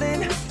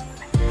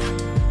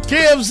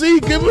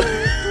 KFZ, good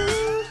morning.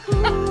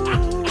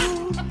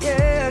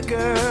 Yeah,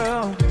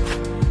 girl,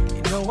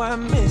 you know I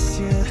miss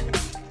you.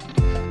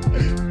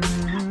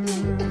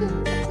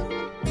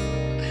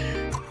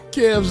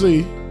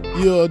 KFZ,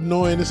 you're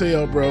annoying as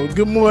hell, bro.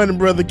 Good morning,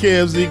 brother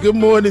KFZ. Good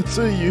morning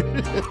to you.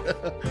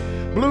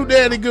 Blue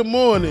Daddy, good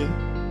morning.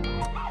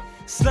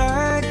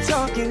 Slide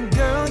talking,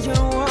 girl,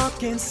 you're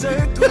walking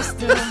circles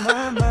through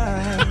my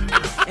mind.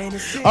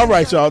 All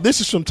right, y'all.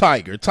 This is from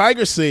Tiger.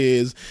 Tiger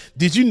says,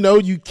 did you know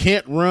you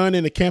can't run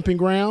in a camping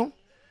ground?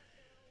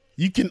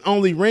 You can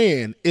only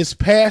ran. It's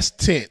past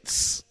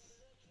tense.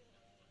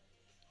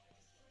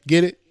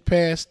 Get it?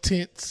 Past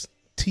tense.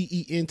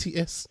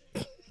 TENTS.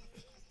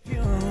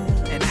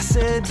 And I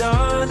said,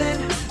 darling.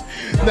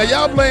 Now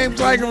y'all blame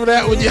Tiger for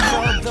that one, y'all.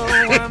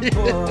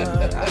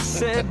 I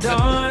said,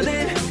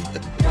 darling.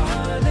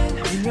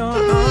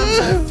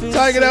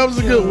 Tiger, that was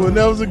a good one.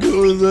 That was a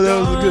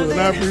good one.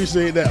 I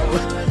appreciate that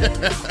one.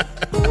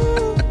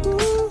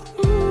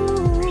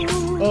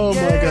 Oh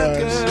my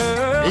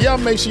gosh. And y'all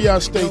make sure y'all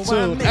stay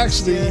tuned.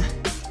 Actually, all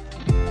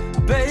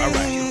right,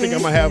 I think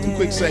I'm gonna have a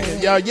quick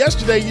second. Y'all,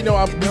 yesterday, we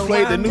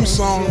played the new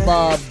song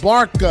by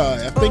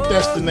Barca. I think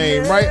that's the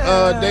name, right,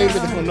 David,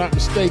 if I'm not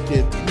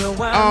mistaken.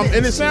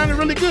 And it sounded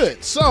really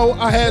good. So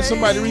I had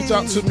somebody reach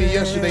out to me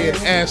yesterday and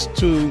asked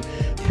to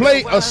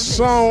play a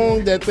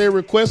song that they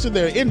requested.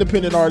 They're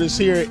independent artists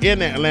here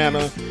in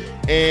Atlanta,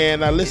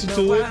 and I listened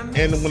to it,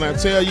 and when I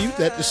tell you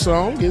that the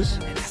song is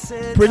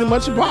pretty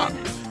much a pop,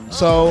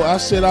 so I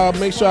said I'll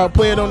make sure I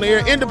play it on the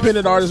air.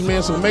 Independent artist,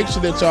 man, so make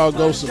sure that y'all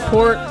go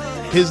support.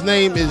 His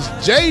name is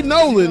Jay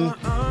Nolan.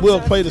 We'll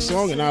play the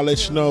song, and I'll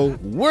let you know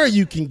where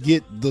you can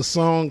get the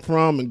song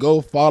from, and go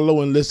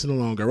follow and listen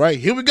along. All right,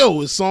 here we go.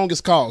 His song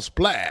is called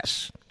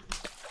Splash.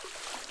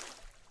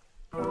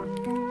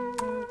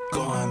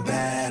 Going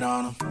bad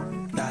on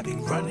them. I be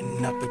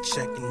running up a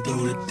check and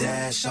do the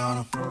dash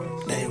on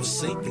them. They was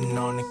sleeping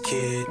on the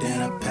kid,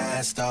 then I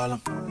passed all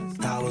them.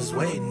 I was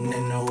waiting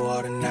in the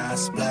water, now I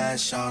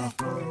splash on them.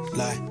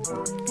 Like,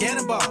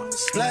 cannonball,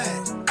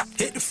 splash.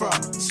 Hit the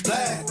front,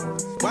 splash.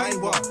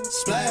 White wall,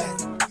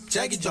 splash.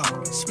 Jackie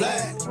jump,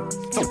 splash.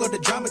 Fuck up the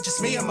drama, just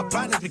me and my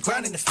partners be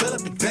grinding to fill up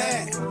the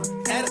bag.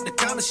 Add up the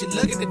comments, she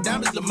look at the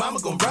diamonds, the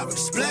mama gon' rock with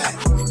the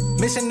splash.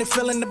 Mission to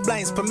fill in the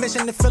blanks,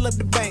 permission to fill up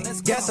the bank.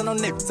 Gassing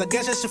on nipples, I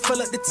guess I should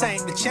fill up the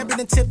tank. The champion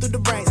and tip through the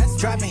ranks.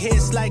 Driving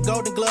hits like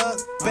Golden Glove.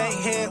 Bang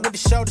head with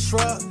the shoulder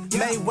shrug.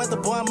 Mayweather,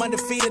 boy, I'm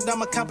undefeated. On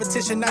my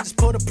competition, I just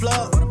pull the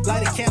plug.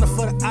 Light a candle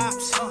for the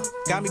ops.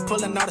 Got me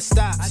pulling all the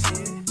stops.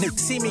 Niggas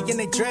see me in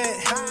they dread.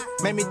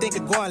 Made me think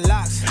of going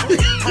locks. I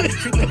be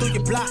creeping through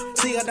your block.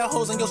 See all the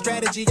holes in your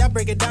strategy. I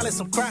break it down like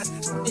some cross.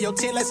 Your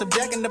 10 like some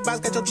jack in the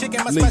box. Got your chick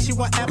in my spot. She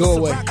want apples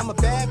to rock. I'm a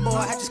bad boy.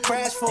 I just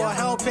crash for her. I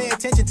don't pay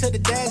attention to the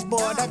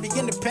dashboard. I be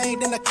in the pain,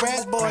 then I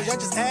crash boys. Y'all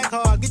just act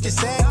hard. Get your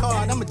sag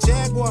hard. I'm a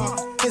jaguar.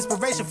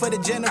 Inspiration for the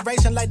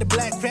generation like the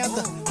Black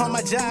Panther. On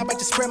my job, I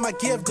just spread my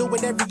gift. Do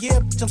it every year.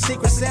 I'm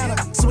Secret Santa.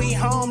 Sweet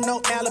home,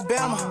 no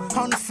Alabama.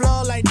 On the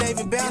floor like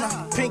David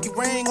Banner. Pinky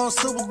ring on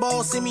Super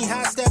Bowl. See me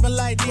high stepping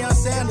like Deion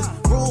Sanders.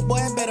 Rude boy,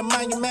 better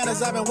mind your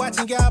manners. I've been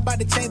watching y'all about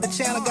to change the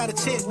channel. Got a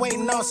chick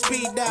waiting on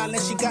speed dial.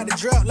 And she got the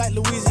drop like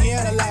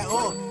Louisiana. Like,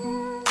 oh.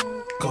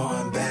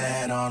 Going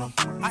bad on them.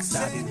 I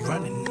be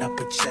running up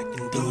a check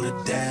and do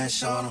the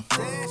dash on them.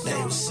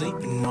 They was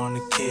sleeping on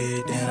the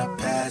kid, then I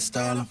passed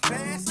all them.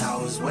 I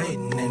was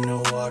waiting in the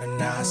water,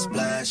 now I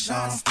splash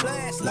on them.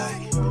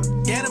 Like,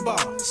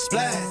 cannonball,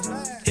 splash.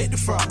 Hit the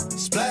frog,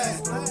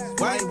 splash.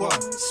 White wall,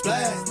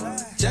 splash.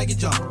 Jackie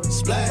jump,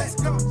 splash.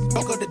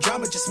 Broke up the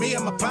drama, just me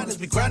and my partners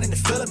be grinding to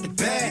fill up the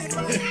bag.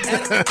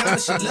 And the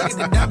comments, she look at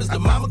the diamonds, the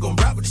mama gon'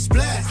 rock with the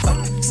splash.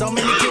 So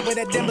many people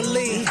that didn't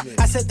believe.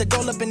 I set the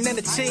goal up and then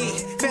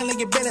achieve. Failing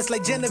your business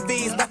like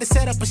Genevieve's. About to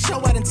set up a show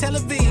out in Tel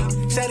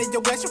Aviv. Said it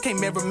your west, you can't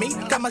mirror me.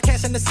 Got my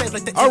cash in the safe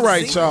like the All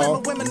right,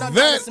 y'all.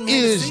 That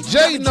is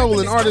Jay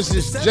Nolan. Artist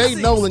is Jay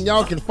Nolan.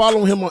 Y'all can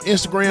follow him on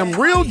Instagram,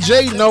 Real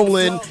Jay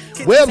Nolan.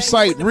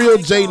 Website, Real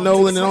Jay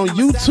Nolan. And on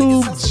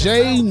YouTube,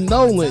 Jay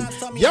Nolan.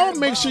 Y'all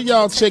make sure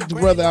y'all check the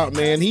brother out,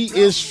 man. He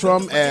is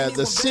from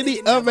the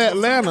city of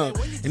Atlanta.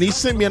 And he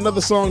sent me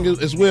another song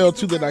as well,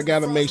 too, that I got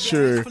to make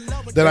sure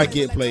that I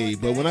get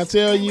played. But when I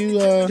tell you,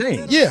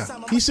 yeah,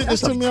 he sent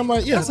this to me. I'm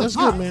like, yeah, that's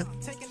good, man.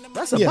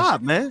 That's a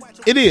vibe, man.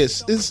 It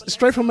is. It's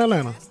straight from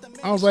Atlanta.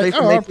 I was like,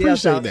 oh, I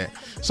appreciate that.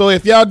 So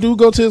if y'all do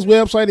go to his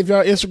website, if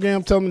y'all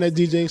Instagram, tell me that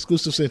DJ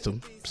Exclusive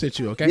sent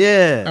you, okay?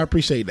 Yeah. I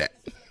appreciate that.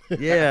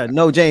 Yeah.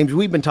 No, James,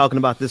 we've been talking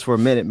about this for a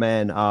minute,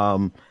 man.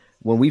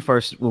 When we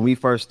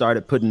first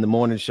started putting the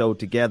morning show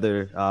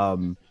together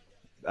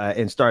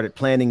and started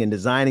planning and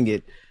designing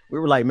it, we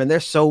were like, man,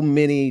 there's so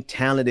many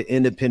talented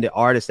independent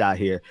artists out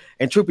here.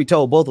 And truth be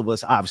told, both of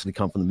us obviously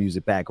come from the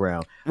music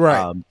background.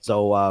 Right.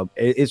 So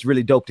it's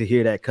really dope to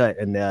hear that cut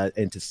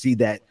and to see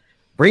that.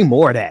 Bring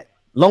more of that.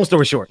 Long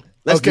story short,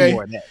 let's do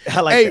more of that.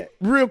 I like that.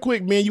 Real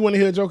quick, man, you want to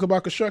hear a joke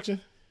about construction?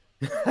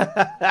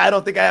 I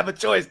don't think I have a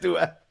choice, do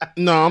I?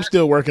 No, I'm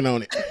still working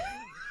on it.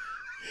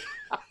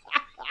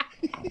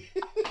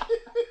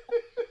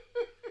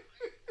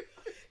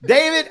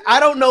 David, I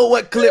don't know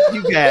what clip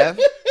you have.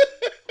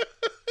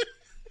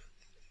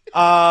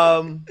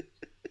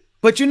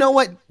 But you know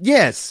what?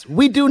 Yes,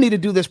 we do need to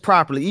do this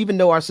properly, even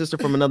though our sister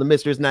from another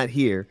mister is not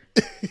here.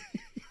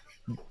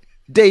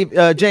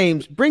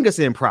 James, bring us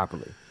in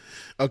properly.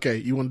 Okay,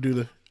 you want to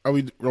do are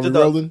we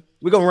rolling?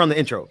 We're going to run the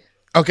intro.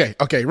 Okay,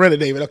 run it,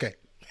 David. Okay.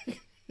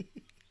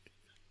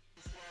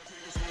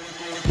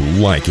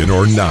 Like it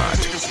or not,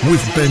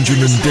 with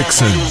Benjamin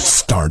Dixon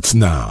starts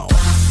now.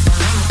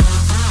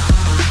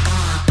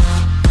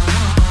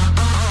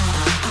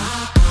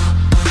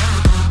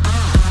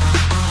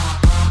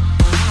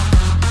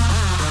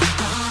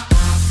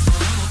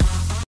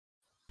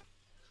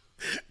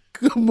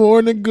 Good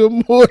morning,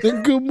 good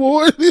morning, good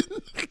morning.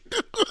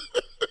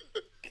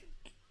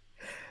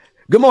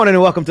 Good morning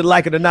and welcome to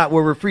Like It or Not,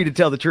 where we're free to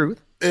tell the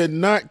truth. And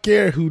not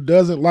care who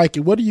doesn't like it.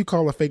 What do you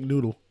call a fake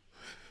noodle?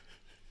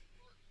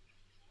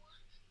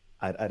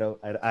 I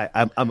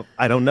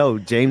don't know,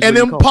 James. An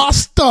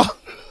imposter.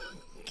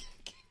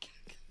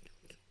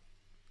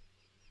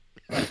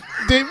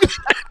 David.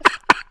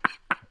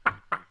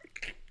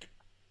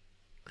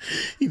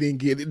 He didn't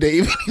get it,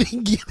 David. He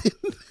didn't get it.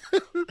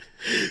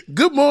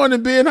 Good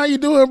morning, Ben. How you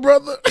doing,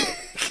 brother?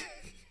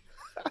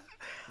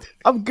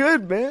 I'm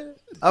good, man.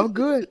 I'm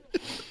good.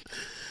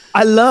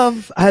 I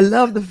love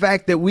the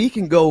fact that we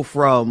can go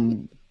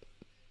from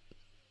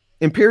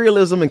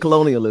imperialism and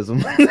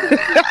colonialism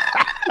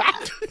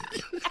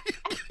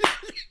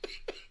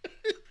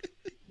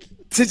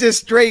to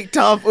just straight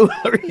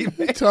tomfoolery,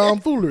 man.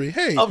 Tomfoolery.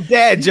 Hey, of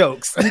dad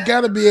jokes. You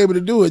got to be able to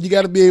do it. You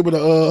got to be able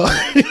to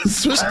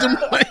switch them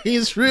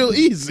lanes real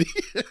easy.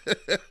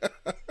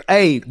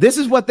 Hey, this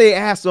is what they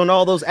asked on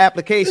all those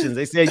applications.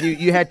 They said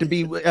you had to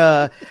be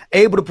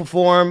able to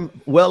perform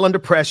well under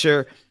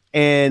pressure.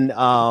 And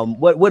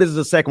what is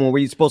the second one where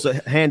you're supposed to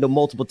handle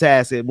multiple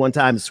tasks at one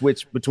time and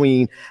switch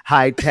between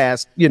high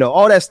tasks,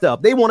 all that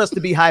stuff. They want us to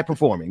be high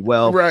performing.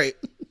 Well, right.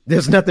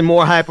 There's nothing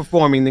more high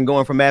performing than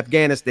going from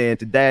Afghanistan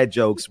to dad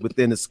jokes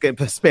within a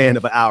span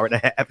of an hour and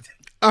a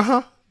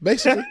half.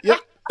 Basically. Yep.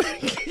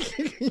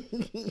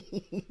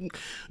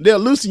 They'll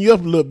loosen you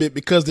up a little bit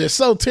because they're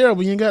so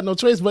terrible. You ain't got no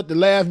choice but to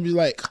laugh and be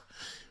like,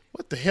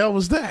 what the hell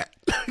was that?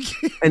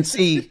 And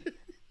see,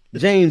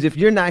 James, if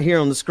you're not here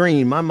on the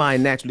screen, my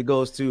mind naturally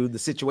goes to the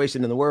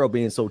situation in the world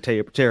being so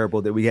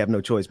terrible that we have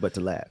no choice but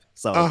to laugh.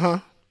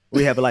 So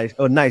we have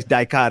a nice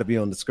dichotomy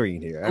on the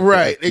screen here.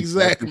 Right,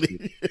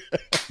 exactly.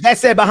 That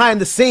said,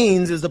 behind the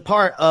scenes is a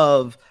part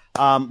of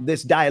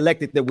this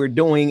dialectic that we're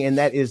doing, and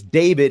that is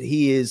David.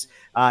 He is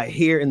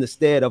here in the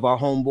stead of our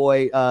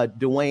homeboy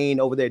Dwayne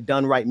over there at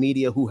Done Right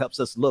Media, who helps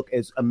us look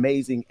as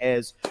amazing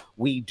as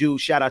we do.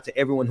 Shout out to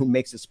everyone who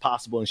makes this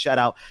possible, and shout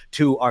out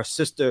to our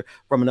sister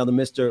from another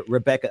Mr.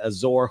 Rebecca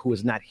Azor, who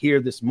is not here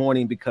this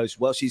morning because,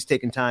 well, she's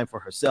taking time for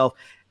herself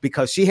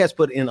because she has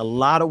put in a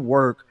lot of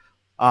work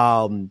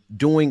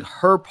doing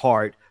her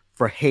part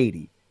for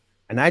Haiti.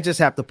 And I just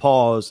have to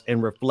pause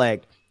and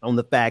reflect on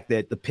the fact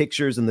that the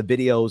pictures and the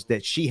videos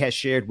that she has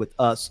shared with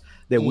us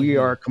that we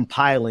are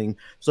compiling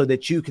so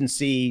that you can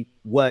see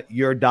what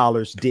your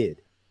dollars did.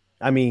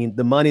 I mean,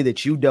 the money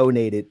that you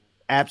donated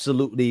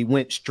absolutely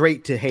went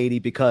straight to Haiti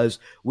because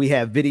we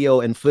have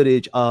video and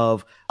footage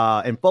of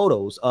and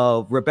photos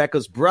of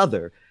Rebecca's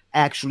brother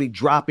actually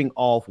dropping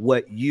off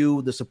what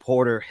you, the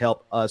supporter,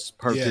 helped us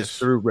purchase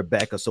through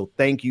Rebecca. So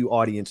thank you,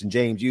 audience. And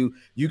James, you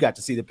got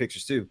to see the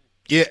pictures too.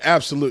 Yeah,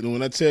 absolutely.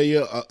 When I tell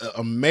you,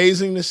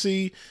 amazing to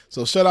see.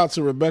 So shout out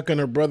to Rebecca and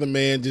her brother,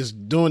 man,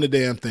 just doing the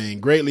damn thing.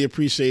 Greatly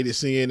appreciated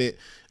seeing it.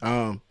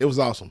 It was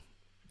awesome.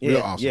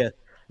 Real awesome. Yeah.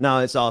 No,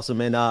 it's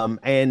awesome.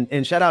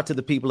 And shout out to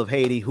the people of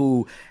Haiti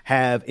who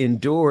have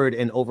endured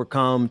and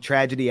overcome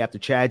tragedy after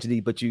tragedy.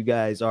 But you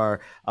guys are,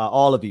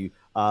 all of you,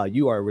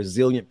 you are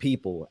resilient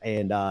people.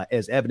 And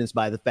as evidenced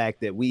by the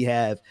fact that we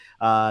have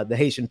the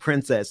Haitian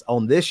princess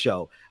on this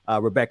show,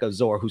 Rebecca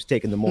Zor, who's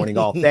taking the morning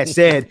off. That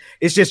said,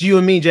 it's just you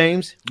and me,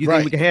 James. You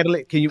think we can handle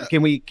it?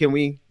 Can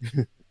we?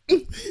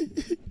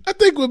 I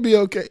think we'll be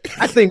okay.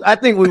 I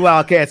think we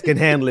Wildcats can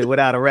handle it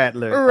without a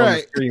rattler on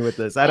the screen with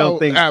us. I don't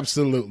think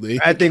absolutely.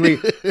 I think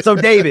we. So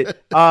David,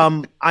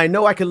 I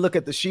know I can look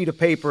at the sheet of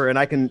paper and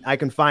I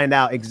can find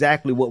out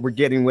exactly what we're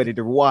getting ready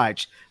to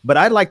watch, but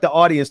I'd like the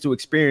audience to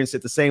experience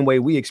it the same way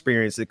we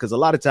experience it, because a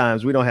lot of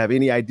times we don't have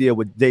any idea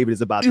what David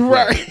is about to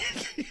play.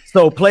 Right.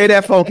 So play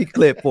that funky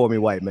clip for me,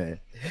 white man.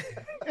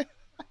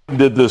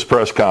 Did this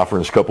press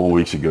conference a couple of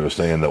weeks ago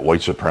saying that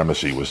white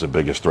supremacy was the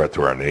biggest threat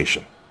to our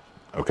nation.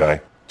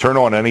 Okay? Turn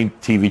on any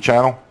TV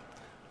channel.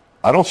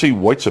 I don't see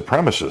white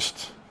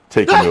supremacists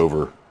taking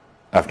over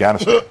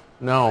Afghanistan.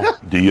 No.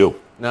 Do you?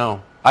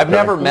 No. I've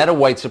never met a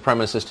white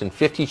supremacist in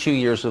 52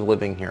 years of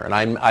living here, and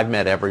I've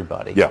met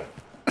everybody. Yeah.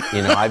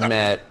 You know, I've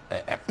met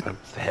the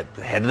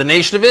head of the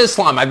Nation of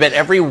Islam. I've met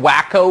every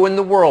wacko in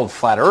the world,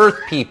 flat Earth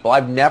people.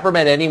 I've never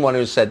met anyone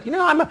who said, you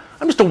know, I'm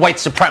just a white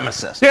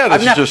supremacist. Yeah,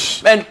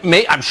 and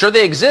I'm sure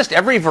they exist.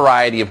 Every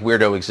variety of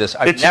weirdo exists.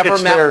 I've never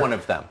met one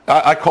of them.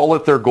 I call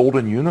it their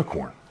golden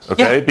unicorn.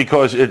 Okay,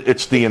 because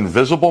it's the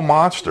invisible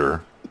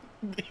monster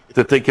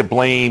that they can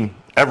blame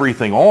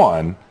everything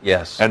on.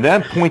 Yes. And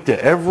then point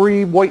to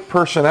every white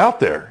person out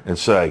there and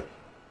say,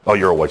 oh,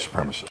 you're a white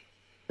supremacist.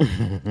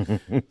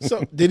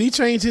 So did he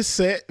change his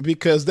set?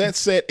 Because that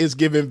set is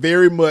giving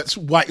very much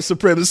white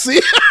supremacy.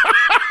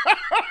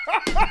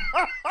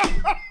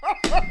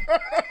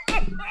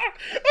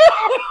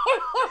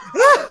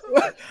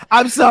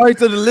 I'm sorry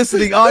to the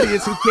listening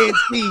audience who can't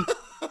see,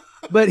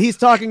 but he's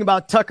talking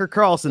about Tucker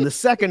Carlson. The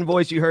second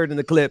voice you heard in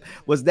the clip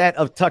was that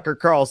of Tucker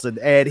Carlson,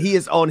 and he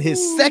is on his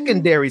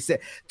secondary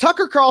set.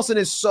 Tucker Carlson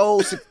is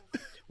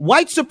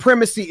white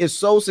supremacy is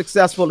so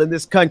successful in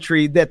this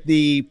country that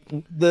the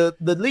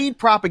lead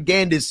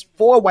propagandist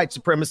for white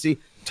supremacy,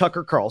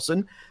 Tucker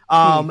Carlson,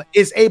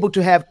 is able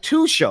to have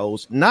two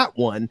shows, not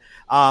one,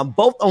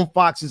 both on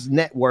Fox's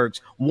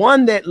networks.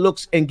 One that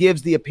looks and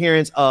gives the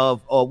appearance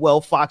of,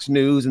 Fox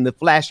News and the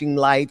flashing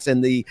lights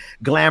and the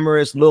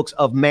glamorous looks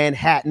of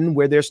Manhattan,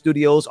 where their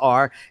studios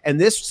are. And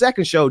this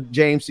second show,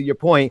 James, to your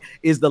point,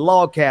 is the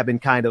log cabin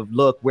kind of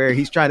look, where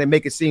he's trying to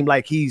make it seem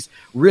like he's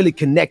really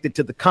connected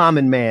to the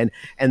common man.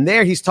 And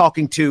there he's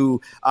talking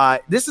to,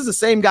 this is the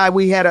same guy.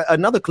 We had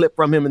another clip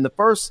from him in the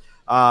first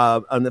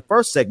on the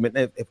first segment.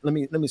 Let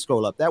me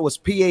scroll up. That was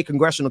PA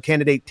congressional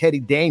candidate Teddy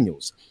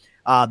Daniels,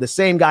 the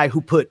same guy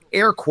who put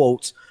air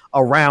quotes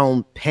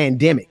around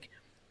pandemic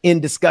in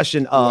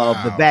discussion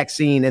of the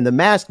vaccine and the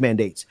mask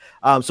mandates.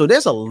 So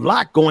there's a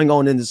lot going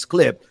on in this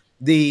clip.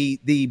 The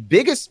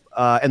biggest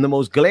and the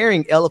most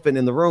glaring elephant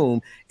in the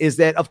room is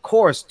that, of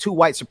course, two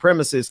white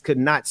supremacists could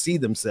not see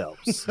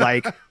themselves.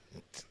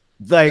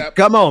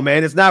 Come on,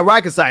 man. It's not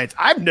rocket science.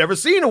 I've never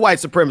seen a white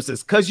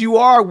supremacist, because you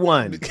are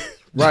one.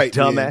 Right,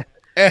 dumbass.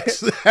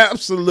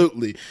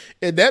 Absolutely.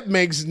 And that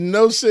makes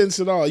no sense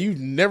at all. You've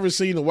never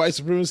seen a white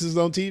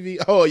supremacist on TV?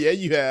 Oh, yeah,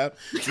 you have.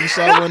 You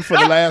saw one for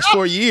the last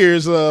 4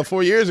 years,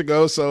 4 years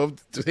ago. So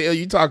what the hell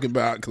you talking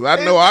about? Because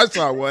I know I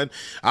saw one.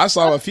 I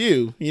saw a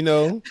few,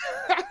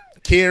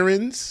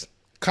 Karens.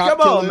 Cop Come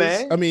killers. on,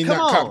 man. I mean,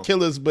 not cop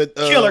killers, but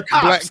killer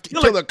cops.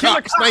 Killer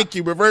cops. Thank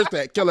you. Reverse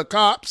that. Killer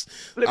cops.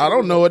 I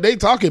don't know what they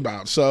talking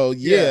about. So,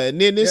 yeah.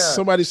 And then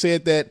somebody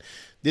said that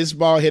This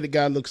bald-headed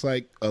guy looks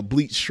like a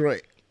bleached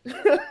Shrek.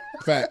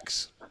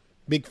 Facts.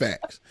 Big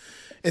facts.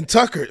 And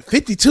Tucker,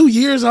 52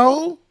 years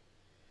old?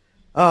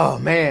 Oh,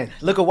 man.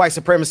 Look what white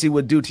supremacy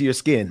would do to your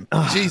skin.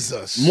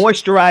 Jesus.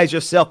 Moisturize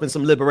yourself in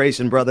some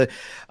liberation, brother.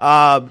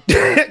 Run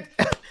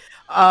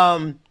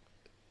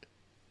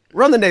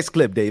the next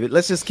clip, David.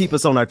 Let's just keep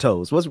us on our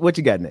toes. What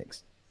you got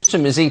next?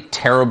 Is a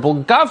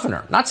terrible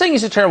governor. Not saying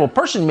he's a terrible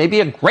person, maybe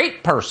a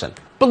great person.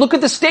 But look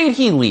at the state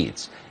he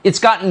leads. It's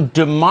gotten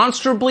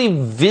demonstrably,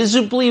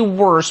 visibly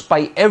worse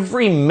by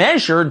every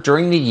measure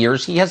during the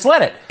years he has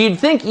led it. You'd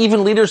think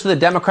even leaders of the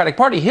Democratic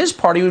Party, his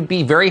party, would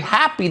be very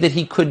happy that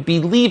he could be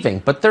leaving,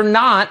 but they're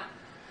not.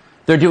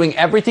 They're doing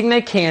everything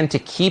they can to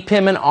keep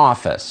him in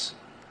office.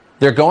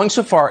 They're going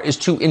so far as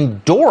to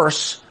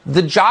endorse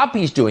the job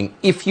he's doing,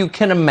 if you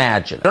can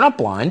imagine. They're not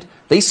blind.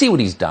 They see what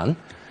he's done.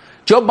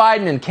 Joe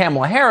Biden and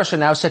Kamala Harris are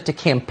now set to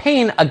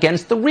campaign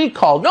against the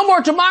recall. No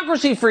more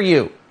democracy for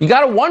you. You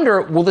got to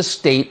wonder, will the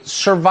state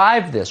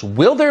survive this?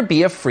 Will there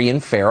be a free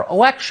and fair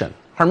election?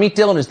 Harmeet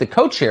Dillon is the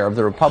co-chair of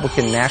the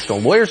Republican National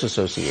Lawyers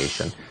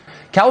Association.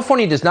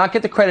 California does not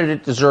get the credit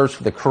it deserves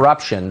for the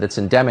corruption that's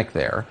endemic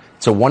there.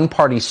 It's a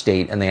one-party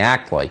state, and they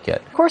act like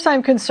it. Of course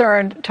I'm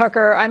concerned,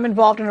 Tucker. I'm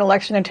involved in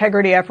election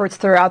integrity efforts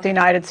throughout the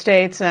United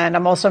States, and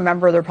I'm also a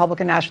member of the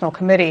Republican National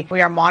Committee.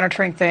 We are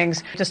monitoring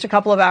things. Just a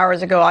couple of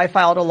hours ago, I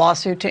filed a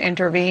lawsuit to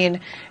intervene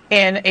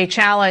in a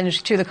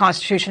challenge to the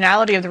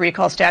constitutionality of the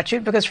recall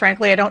statute because,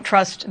 frankly, I don't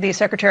trust the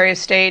Secretary of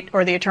State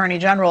or the Attorney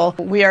General.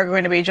 We are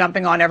going to be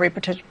jumping on every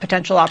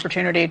potential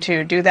opportunity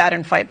to do that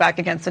and fight back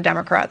against the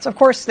Democrats. Of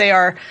course, they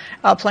are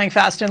playing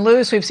fast and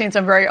loose. We've seen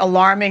some very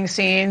alarming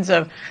scenes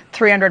of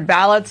 300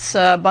 ballots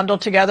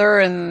bundled together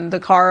in the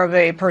car of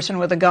a person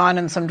with a gun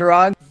and some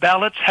drugs.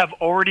 Ballots have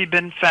already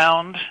been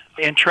found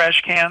in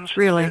trash cans.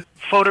 Really?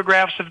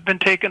 Photographs have been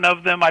taken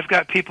of them. I've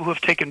got people who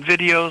have taken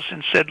videos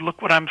and said,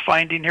 look what I'm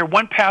finding here.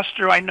 One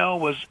pastor I know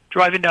was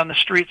driving down the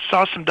street,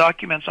 saw some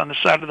documents on the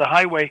side of the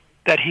highway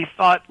that he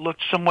thought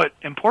looked somewhat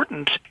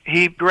important.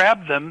 He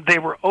grabbed them. They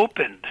were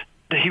opened.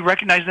 He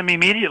recognized them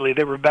immediately.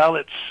 They were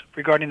ballots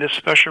regarding this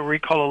special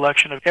recall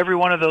election. Every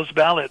one of those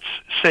ballots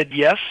said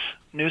yes,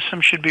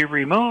 Newsom should be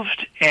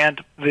removed.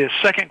 And the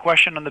second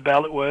question on the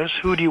ballot was,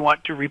 who do you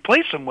want to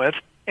replace him with?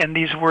 And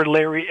these were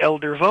Larry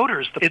Elder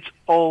voters. It's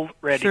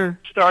already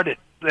started.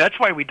 That's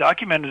why we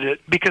documented it,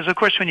 because, of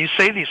course, when you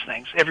say these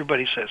things,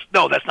 everybody says,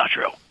 no, that's not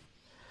true.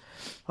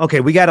 Okay,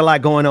 we got a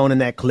lot going on in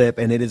that clip,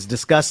 and it is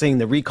discussing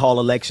the recall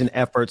election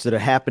efforts that are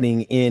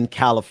happening in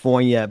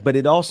California, but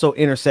it also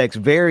intersects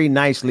very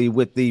nicely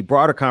with the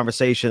broader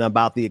conversation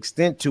about the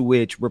extent to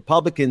which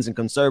Republicans and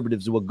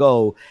conservatives will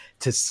go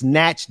to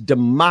snatch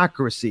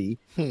democracy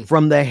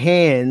from the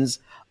hands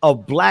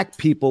of Black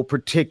people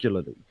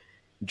particularly.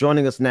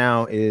 Joining us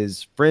now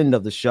is friend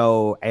of the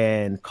show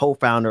and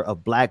co-founder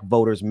of Black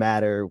Voters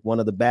Matter, one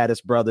of the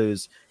baddest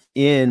brothers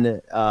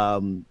in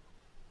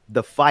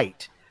the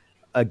fight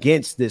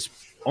against this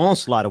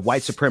onslaught of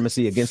white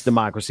supremacy against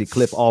democracy.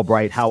 Cliff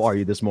Albright, how are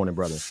you this morning,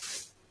 brother?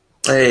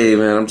 Hey,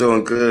 man, I'm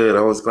doing good.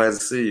 I was glad to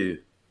see you.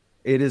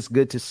 It is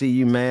good to see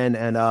you, man.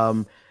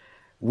 And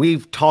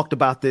we've talked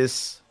about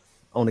this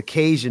on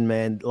occasion,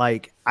 man.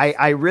 Like,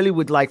 I really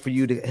would like for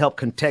you to help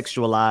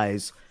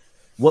contextualize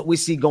what we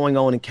see going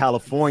on in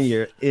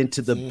California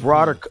into the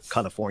broader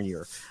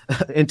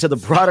into the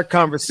broader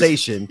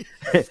conversation.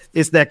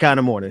 It's that kind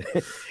of morning.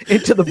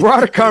 Into the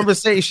broader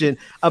conversation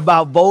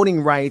about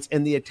voting rights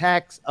and the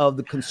attacks of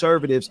the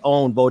conservatives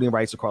on voting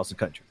rights across the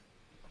country.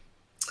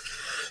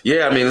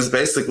 Yeah, I mean, it's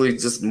basically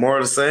just more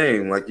of the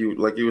same. Like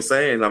you were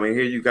saying, I mean,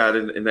 here you got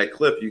in that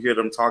clip, you hear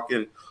them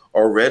talking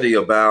already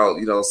about,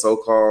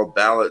 so-called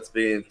ballots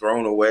being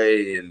thrown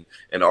away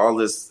and all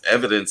this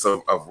evidence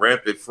of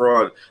rampant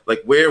fraud.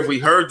 Like, where have we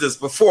heard this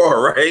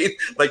before, right?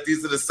 Like,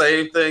 these are the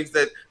same things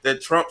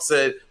that Trump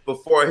said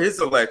before his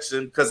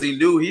election because he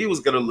knew he was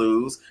going to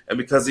lose and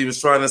because he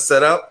was trying to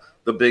set up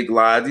the big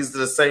lie. These are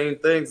the same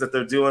things that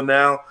they're doing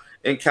now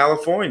in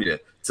California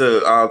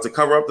to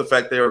cover up the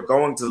fact they are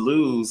going to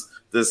lose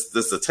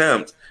this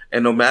attempt.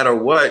 And no matter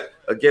what,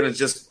 again, it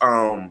just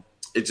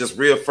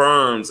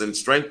reaffirms and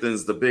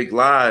strengthens the big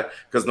lie,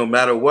 because no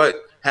matter what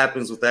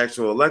happens with the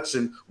actual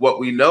election, what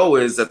we know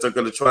is that they're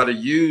going to try to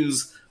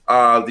use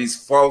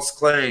these false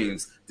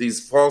claims,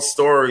 these false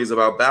stories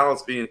about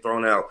ballots being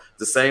thrown out,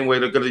 the same way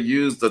they're going to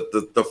use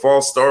the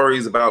false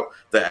stories about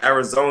the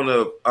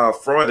Arizona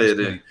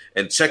frauded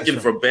and checking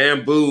for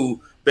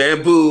bamboo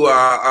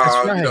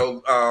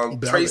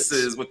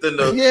traces within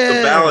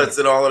the ballots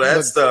and all of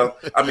that stuff.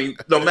 I mean,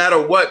 no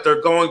matter what,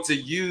 they're going to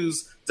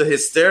use the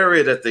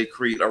hysteria that they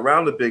create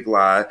around the big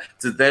lie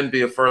to then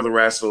be a further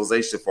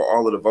rationalization for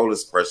all of the voter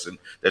suppression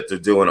that they're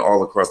doing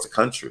all across the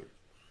country.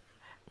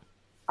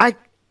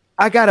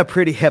 I got a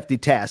pretty hefty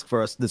task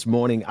for us this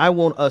morning. I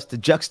want us to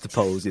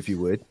juxtapose, if you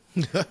would,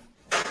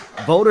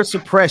 voter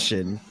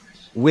suppression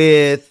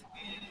with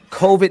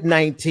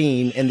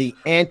COVID-19 and the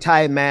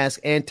anti-mask,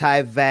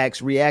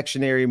 anti-vax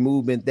reactionary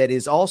movement that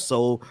is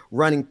also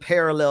running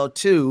parallel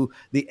to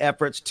the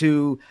efforts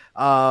to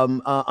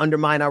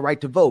undermine our right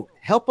to vote.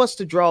 Help us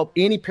to draw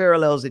any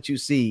parallels that you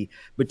see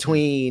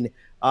between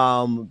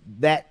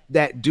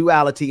that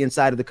duality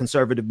inside of the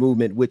conservative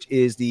movement, which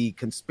is the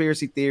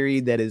conspiracy theory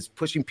that is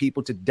pushing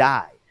people to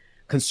die.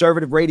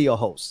 Conservative radio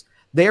hosts,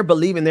 they're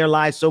believing their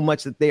lies so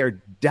much that they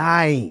are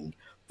dying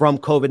from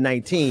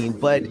COVID-19,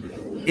 but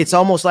it's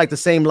almost like the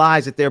same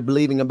lies that they're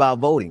believing about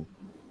voting.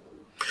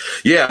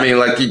 Yeah, I mean,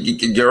 like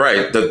you're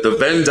right. The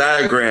Venn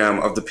diagram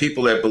of the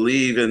people that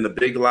believe in the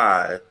big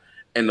lie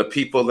and the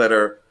people that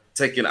are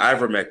taking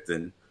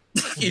ivermectin,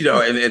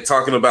 and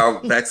talking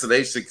about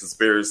vaccination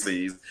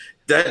conspiracies,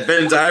 that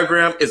Venn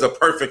diagram is a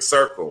perfect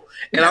circle.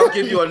 And I'll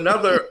give you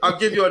another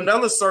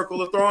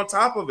circle to throw on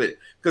top of it,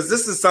 because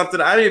this is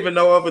something I didn't even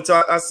know of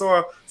until I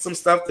saw some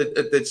stuff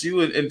that you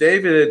and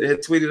David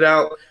had tweeted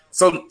out.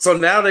 So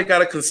now they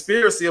got a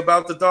conspiracy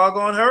about the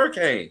doggone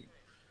hurricane.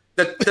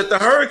 That the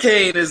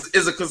hurricane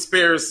is a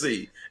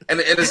conspiracy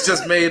and it's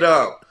just made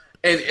up.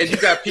 And you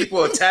got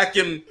people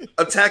attacking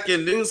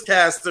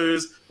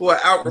newscasters who are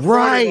out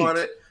reporting on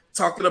it,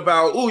 talking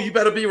about, oh, you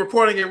better be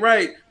reporting it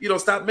right.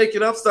 Stop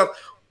making up stuff.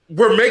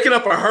 We're making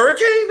up a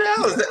hurricane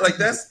now? Is that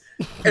that's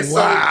and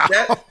wow.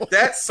 So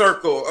that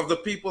circle of the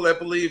people that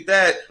believe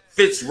that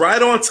fits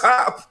right on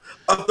top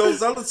of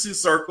those other two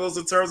circles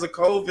in terms of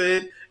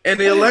COVID and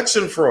the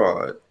election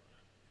fraud.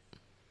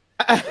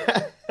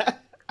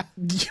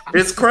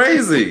 It's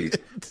crazy.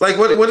 Like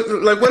what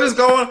is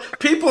going on?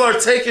 People are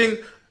taking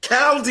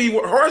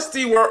horse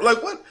D-word. Like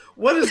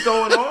what is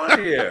going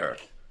on here?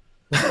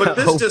 But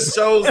this just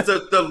shows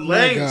the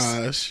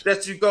lengths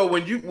that you go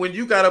when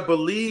you gotta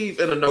believe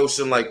in a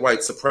notion like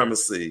white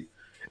supremacy.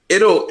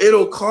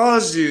 It'll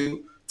cause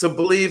you to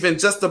believe in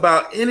just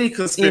about any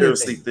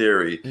conspiracy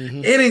theory,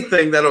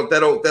 anything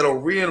that'll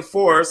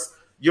reinforce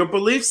your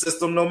belief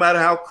system, no matter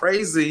how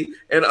crazy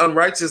and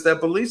unrighteous that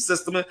belief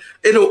system is.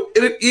 It'll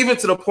even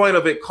to the point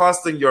of it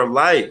costing your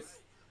life.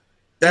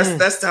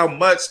 That's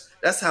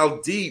how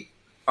deep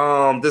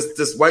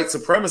this white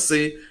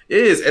supremacy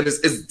is, and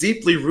it's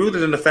deeply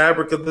rooted in the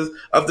fabric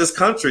of this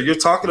country. You're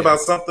talking about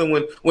something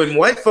when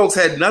white folks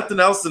had nothing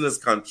else in this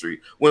country,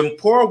 when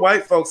poor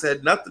white folks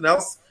had nothing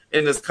else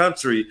in this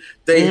country,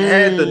 they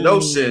had the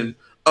notion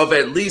of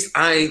at least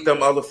I ain't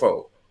them other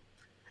folk.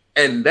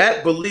 And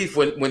that belief,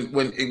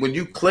 when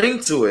you cling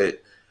to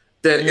it,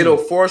 then it'll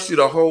force you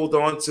to hold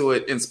on to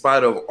it in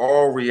spite of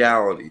all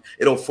reality.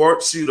 It'll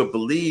force you to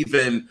believe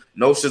in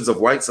notions of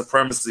white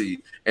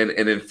supremacy and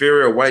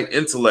inferior white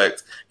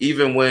intellect,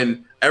 even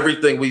when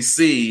everything we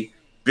see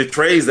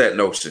betrays that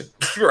notion,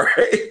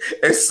 right?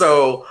 And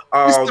so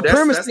this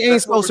supremacy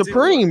ain't so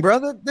supreme,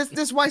 brother.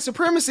 This white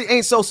supremacy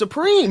ain't so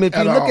supreme. If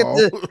you look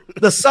at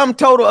the sum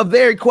total of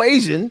their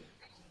equation,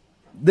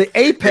 the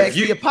apex,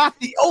 the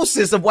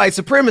apotheosis of white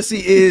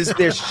supremacy is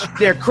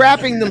they're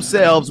crapping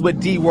themselves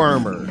with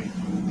dewormer.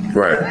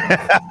 Right.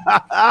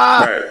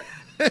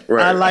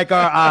 Right. I like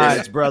our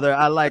odds, brother.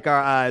 I like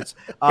our odds.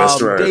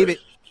 That's right. David,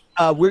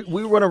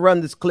 we want to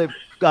run this clip.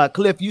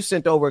 Cliff, you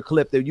sent over a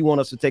clip that you want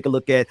us to take a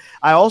look at.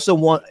 I also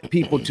want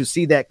people to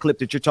see that clip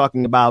that you're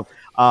talking about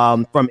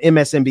from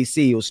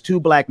MSNBC. It was two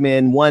black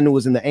men. One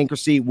was in the anchor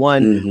seat.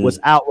 One was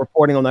out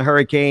reporting on the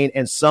hurricane,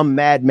 and some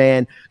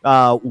madman,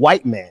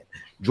 white man,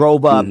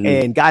 drove up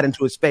and got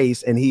into his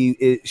face, and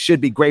he should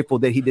be grateful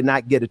that he did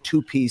not get a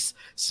two-piece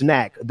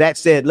snack. That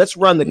said, let's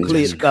run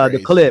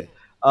the clip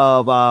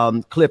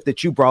of Cliff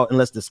that you brought, and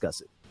let's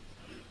discuss it.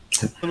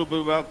 A little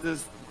bit about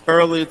this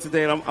earlier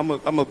today, and I'm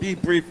gonna be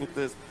brief with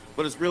this,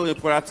 but it's really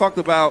important. I talked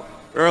about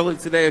earlier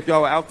today, if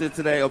y'all are out there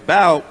today,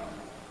 about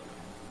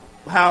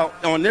how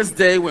on this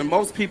day when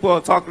most people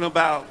are talking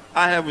about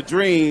I have a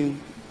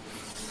dream,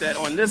 that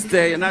on this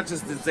day, and not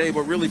just this day,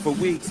 but really for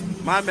weeks,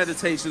 my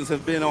meditations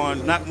have been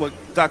on not what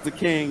Dr.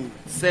 King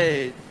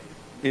said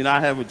in I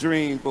Have a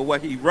Dream, but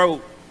what he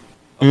wrote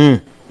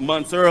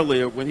months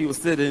earlier when he was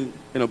sitting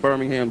in a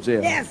Birmingham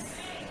jail. Yes.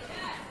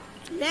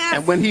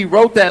 And when he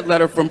wrote that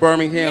letter from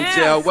Birmingham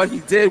jail, what he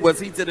did was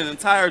he did an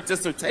entire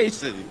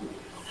dissertation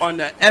on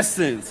the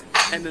essence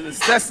and the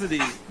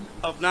necessity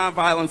of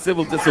nonviolent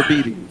civil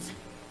disobedience.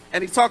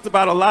 And he talked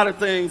about a lot of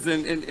things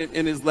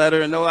in his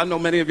letter. And I know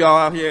many of y'all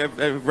out here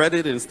have read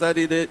it and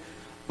studied it.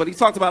 But he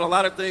talked about a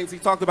lot of things. He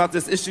talked about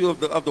this issue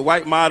of the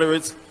white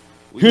moderates.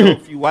 We know a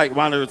few white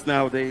moderates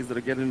nowadays that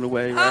are getting in the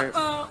way, right?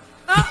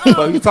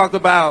 But he talked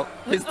about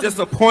his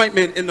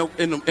disappointment in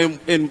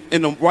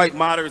the white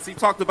moderates. He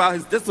talked about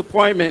his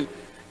disappointment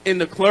in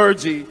the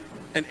clergy,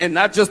 and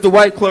not just the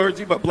white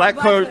clergy, but black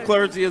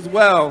clergy as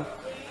well.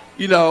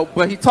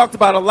 But he talked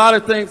about a lot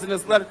of things in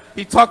this letter.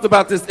 He talked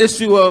about this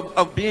issue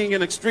of being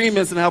an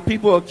extremist and how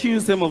people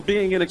accused him of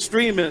being an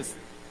extremist.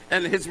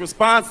 And his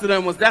response to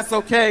them was, that's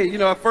okay.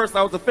 At first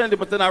I was offended,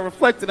 but then I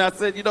reflected and I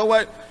said, you know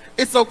what?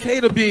 It's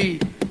okay to be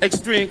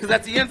extreme, because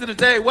at the end of the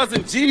day, it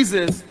wasn't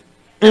Jesus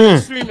an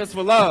extremist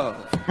for love.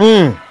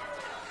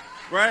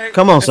 right?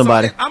 Come on, And so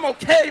somebody. I'm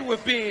okay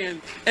with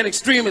being an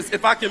extremist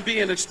if I can be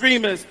an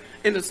extremist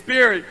in the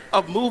spirit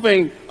of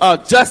moving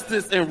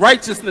justice and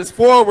righteousness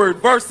forward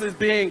versus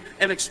being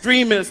an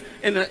extremist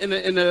in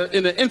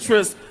the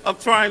interest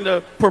of trying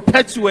to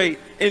perpetuate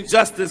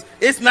injustice.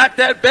 It's not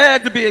that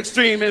bad to be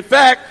extreme. In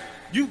fact,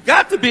 you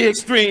got to be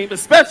extreme,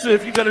 especially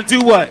if you're going to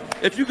do what?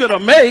 If you're going to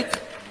make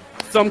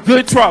some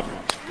good trouble.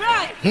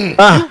 Right. You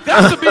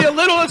got to be a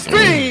little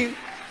extreme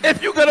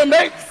if you're going to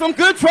make some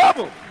good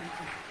trouble.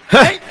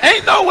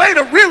 Ain't no way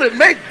to really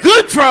make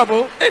good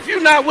trouble if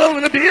you're not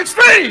willing to be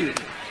extreme.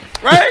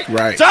 Right?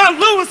 Right. John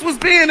Lewis was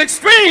being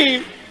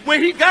extreme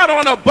when he got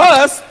on a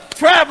bus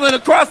traveling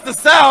across the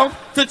South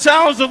to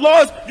challenge the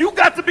laws. You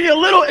got to be a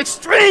little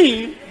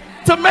extreme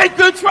to make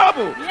good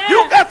trouble. Yeah.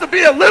 You got to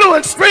be a little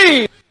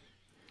extreme.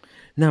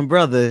 Now,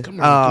 brother,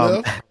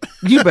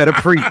 you better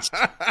preach.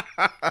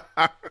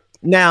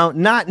 Now,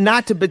 not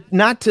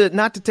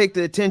to take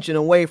the attention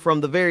away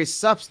from the very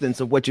substance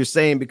of what you're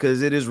saying,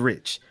 because it is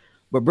rich.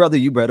 But brother,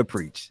 you better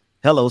preach.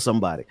 Hello,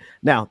 somebody.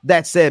 Now,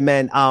 that said,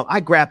 man, I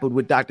grappled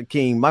with Dr.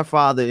 King. My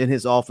father in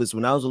his office,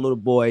 when I was a little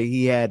boy,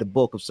 he had a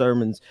book of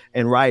sermons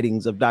and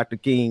writings of Dr.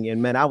 King.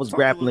 And man, I was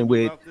grappling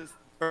with,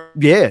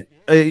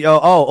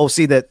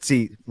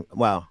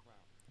 wow.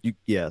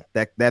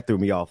 That threw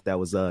me off. That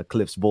was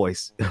Cliff's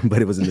voice,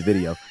 but it was in the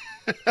video.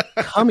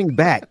 Coming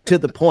back to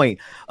the point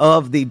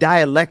of the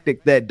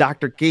dialectic that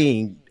Dr.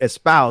 King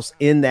espoused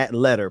in that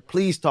letter,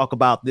 please talk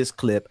about this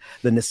clip,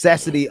 the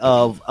necessity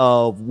of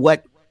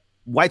what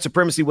white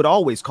supremacy would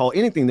always call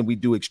anything that we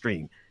do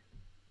extreme,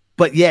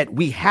 but yet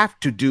we have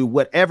to do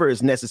whatever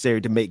is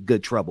necessary to make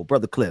good trouble.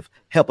 Brother Cliff,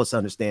 help us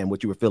understand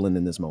what you were feeling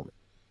in this moment.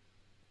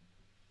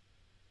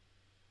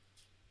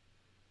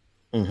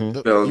 Mm-hmm.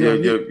 No, oh, there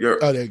you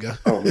go.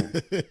 Oh,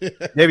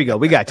 there we go.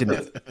 We got you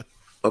now.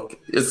 Okay.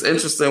 It's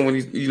interesting when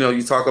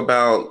you talk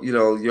about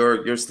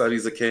your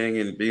studies of King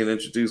and being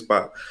introduced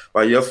by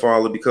your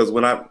father, because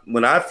when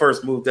I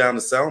first moved down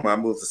to Selma, I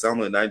moved to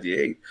Selma in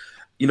 '98.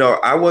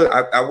 I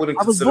wouldn't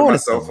consider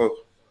myself a.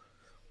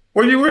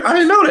 Were you? I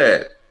didn't know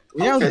that.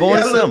 Yeah, I was born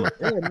in Selma.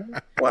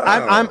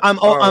 Wow.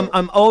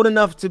 I'm old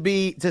enough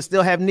to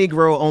still have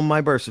Negro on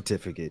my birth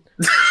certificate.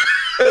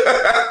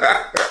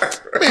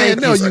 Man,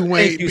 no, you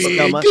ain't.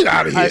 Get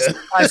out of here.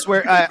 I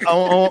swear,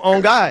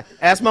 on God.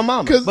 Ask my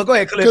mama. But go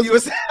ahead, Cliff.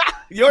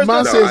 Yours.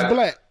 Mine says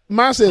black.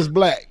 Mine says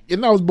black,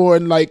 and I was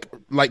born like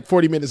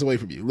 40 minutes away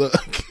from you. Look.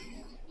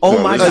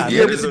 Oh my God! 2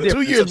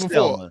 years before.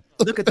 Selma.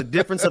 Look at the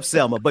difference of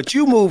Selma. But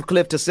you moved,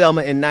 Cliff, to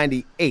Selma in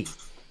 '98.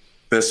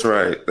 That's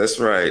right.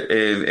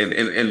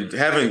 And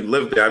having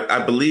lived there,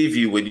 I believe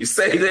you when you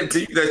say that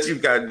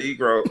you've got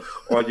Negro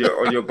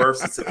on your birth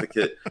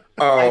certificate.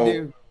 I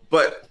do.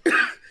 But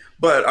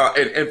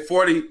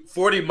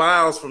 40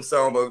 miles from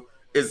Selma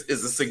is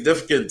a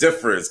significant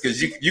difference,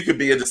 because you could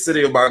be in the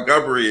city of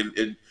Montgomery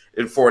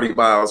in 40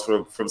 miles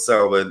from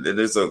Selma, and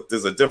there's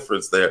a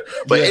difference there.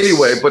 But yes.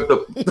 Anyway, but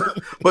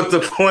the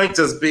point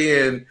just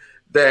being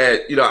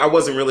that I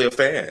wasn't really a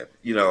fan.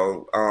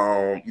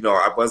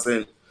 I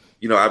wasn't.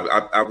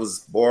 I was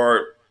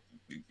born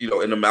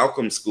in the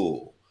Malcolm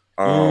school,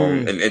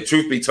 and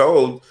truth be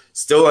told,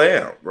 still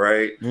am,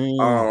 right.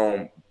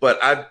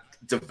 But I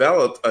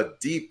developed a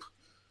deep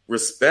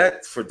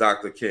respect for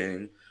Dr.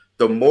 King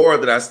the more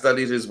that I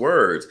studied his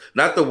words,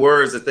 not the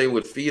words that they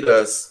would feed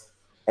us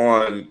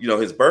on,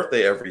 his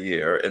birthday every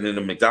year and in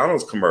the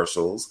McDonald's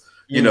commercials,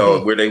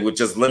 where they would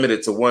just limit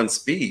it to one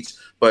speech.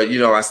 But,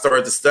 I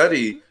started to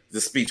study the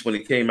speech when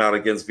he came out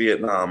against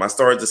Vietnam. I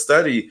started to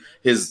study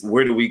his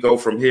 "Where Do We Go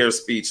From Here"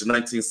 speech in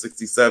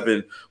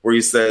 1967, where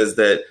he says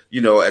that,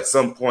 at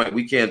some point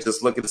we can't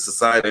just look at the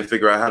society and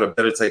figure out how to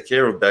better take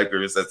care of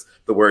beggars. That's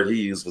the word he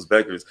used, was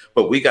beggars.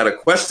 But we got to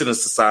question a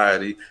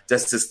society that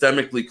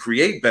systemically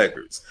create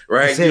beggars,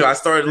 right? I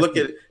started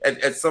looking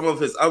at some of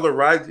his other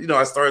writings.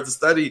 I started to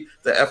study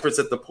the efforts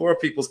at the Poor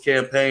People's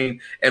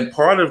Campaign. And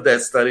part of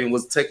that study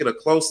was taking a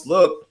close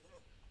look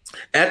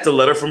at the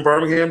letter from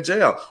Birmingham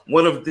jail,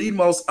 one of the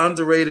most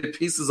underrated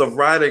pieces of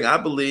writing, I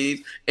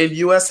believe, in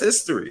U.S.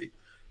 history.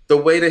 The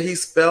way that he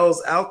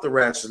spells out the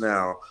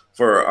rationale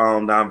for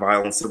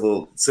nonviolent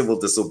civil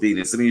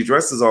disobedience, and he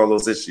addresses all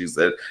those issues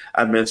that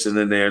I mentioned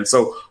in there. And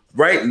so,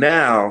 right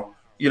now,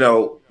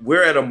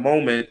 we're at a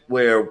moment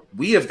where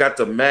we have got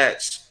to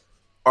match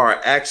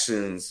our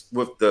actions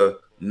with the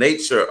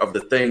nature of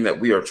the thing that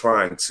we are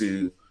trying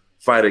to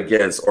fight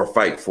against or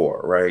fight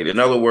for, right? In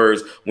other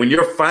words, when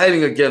you're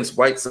fighting against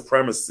white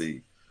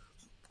supremacy,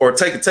 or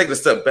take a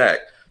step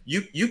back,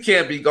 you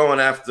can't be going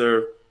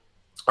after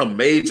a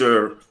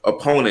major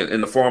opponent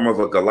in the form of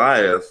a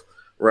Goliath,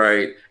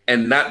 right?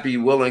 And not be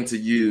willing to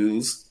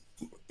use,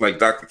 like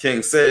Dr.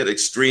 King said,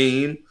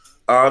 extreme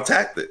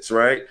tactics,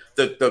 right?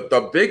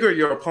 The bigger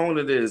your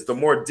opponent is, the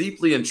more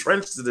deeply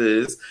entrenched it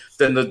is,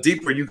 then the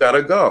deeper you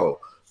gotta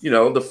go.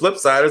 The flip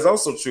side is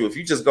also true. If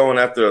you're just going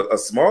after a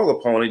small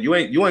opponent, you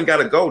ain't got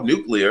to go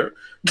nuclear,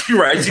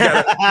 right?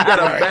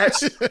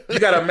 You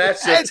gotta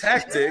match your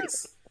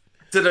tactics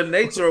to the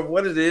nature of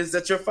what it is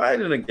that you're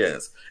fighting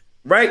against.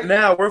 Right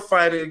now, we're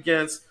fighting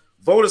against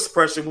voter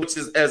suppression, which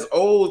is as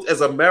old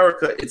as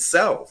America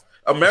itself.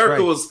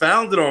 America was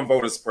founded on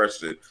voter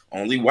suppression.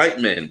 Only white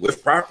men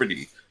with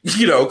property,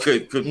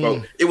 could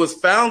vote. It was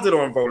founded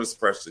on voter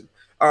suppression.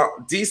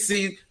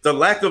 DC, the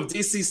lack of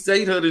DC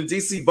statehood and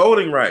DC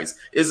voting rights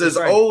is as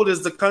old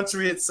as the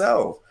country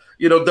itself.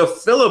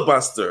 The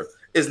filibuster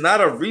is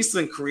not a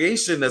recent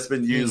creation that's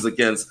been used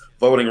against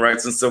voting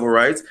rights and civil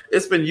rights.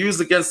 It's been used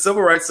against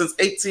civil rights since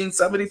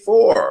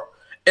 1874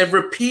 and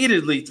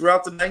repeatedly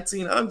throughout the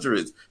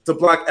 1900s to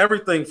block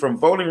everything from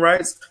voting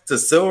rights to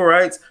civil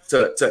rights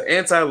to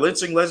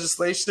anti-lynching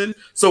legislation.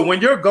 So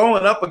when you're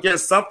going up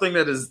against something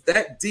that is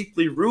that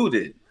deeply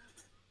rooted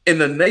in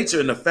the nature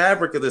and the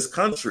fabric of this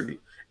country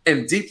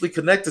and deeply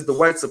connected to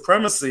white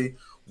supremacy,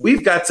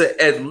 we've got to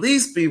at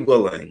least be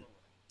willing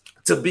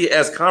to be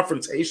as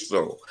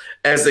confrontational,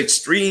 as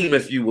extreme,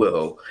 if you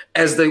will,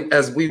 as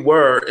we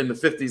were in the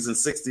 50s and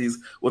 60s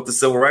with the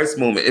civil rights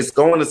movement. It's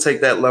going to take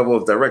that level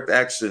of direct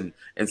action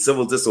and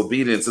civil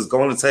disobedience. It's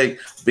going to take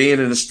being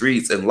in the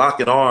streets and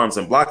locking arms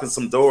and blocking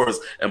some doors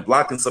and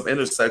blocking some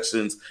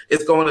intersections.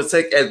 It's going to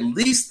take at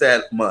least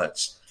that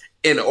much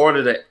in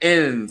order to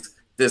end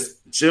this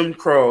Jim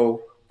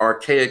Crow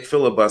archaic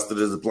filibuster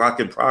that is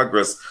blocking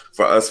progress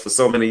for us for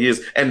so many years,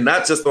 and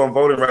not just on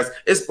voting rights.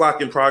 It's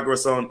blocking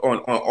progress on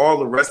all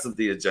the rest of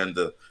the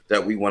agenda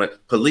that we want to: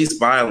 police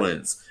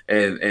violence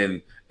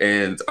and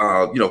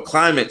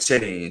climate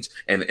change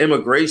and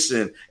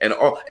immigration and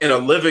a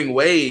living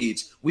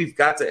wage. We've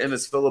got to end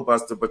this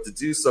filibuster, but to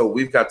do so,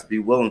 we've got to be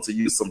willing to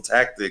use some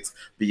tactics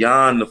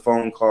beyond the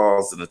phone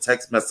calls and the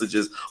text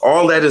messages.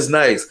 All that is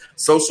nice.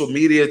 Social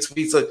media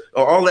tweets,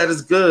 all that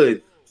is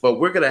good, but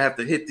we're going to have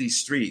to hit these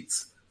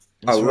streets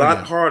a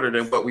lot harder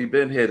than what we've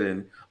been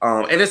hitting,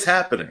 and it's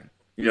happening.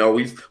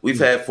 We've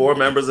had 4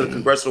 members of the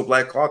Congressional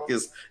Black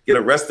Caucus get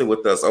arrested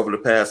with us over the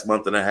past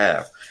month and a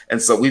half,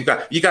 and so you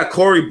got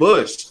Cori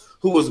Bush,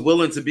 who was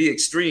willing to be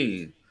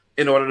extreme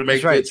in order to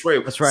make good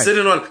trade. That's right.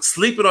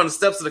 Sleeping on the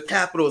steps of the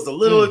Capitol is a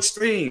little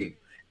extreme,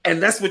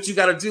 and that's what you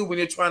got to do when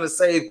you're trying to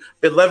save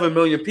 11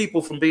 million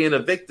people from being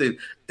evicted.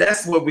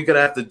 That's what we're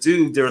gonna have to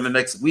do during the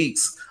next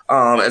weeks.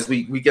 As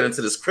we get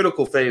into this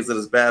critical phase of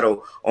this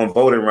battle on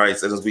voting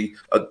rights, and as we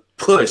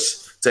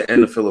push to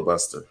end the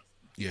filibuster.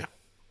 Yeah.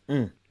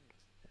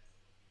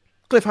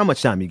 Cliff, how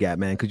much time you got,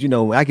 man? Because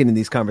I get in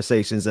these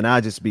conversations and I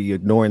just be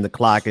ignoring the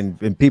clock,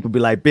 and people be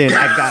like, "Ben,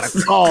 I got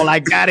a call. I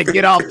gotta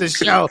get off the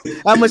show."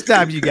 How much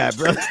time you got,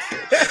 brother?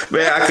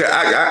 Man,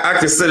 I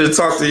could sit and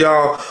talk to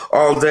y'all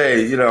all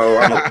day. I'm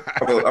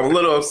a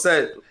little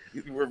upset.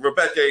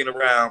 Rebecca ain't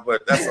around,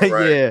 but that's all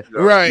right. Yeah,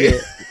 right. Yeah.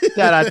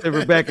 Shout out to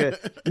Rebecca.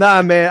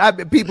 Nah,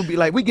 man, people be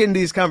like, we get in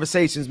these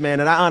conversations, man,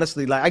 and I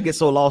honestly, I get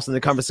so lost in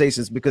the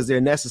conversations because they're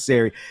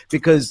necessary.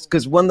 Because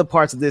one of the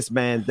parts of this,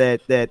 man,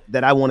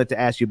 that I wanted to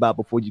ask you about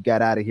before you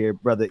got out of here,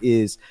 brother,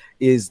 is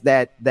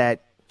that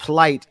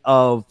plight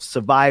of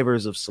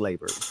survivors of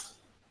slavery,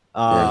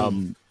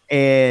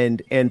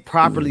 and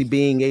properly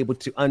being able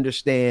to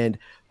understand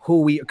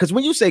who we. Because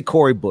when you say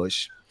Cori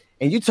Bush,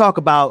 and you talk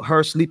about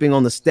her sleeping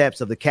on the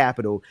steps of the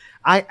Capitol,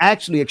 I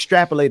actually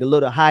extrapolate a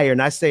little higher, and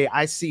I say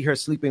I see her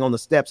sleeping on the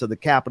steps of the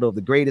Capitol of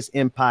the greatest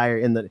empire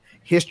in the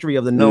history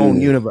of the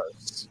known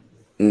universe.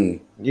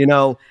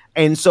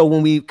 And so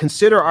when we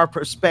consider our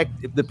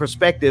the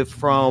perspective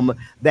from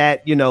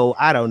that,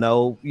 I don't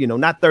know,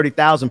 not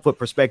 30,000 foot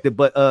perspective,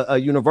 but a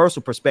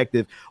universal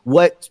perspective,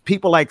 what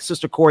people like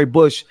Sister Cori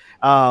Bush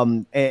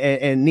and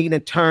Nina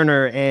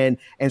Turner and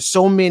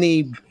so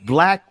many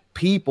Black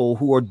people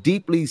who are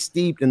deeply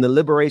steeped in the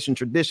liberation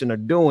tradition are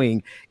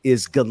doing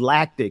is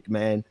galactic,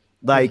 man.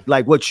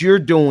 Like what you're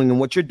doing and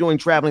what you're doing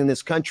traveling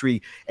this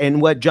country,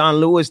 and what John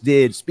Lewis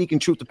did, speaking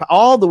truth to power,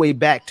 all the way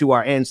back to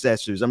our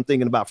ancestors. I'm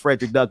thinking about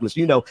Frederick Douglass.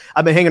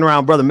 I've been hanging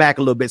around Brother Mac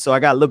a little bit, so I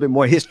got a little bit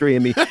more history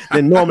in me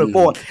than Norman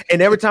Ford. And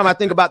every time I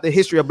think about the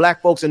history of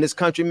Black folks in this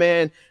country,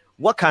 man,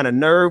 what kind of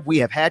nerve we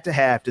have had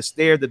to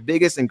stare the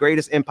biggest and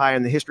greatest empire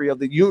in the history of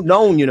the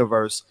known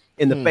universe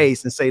in the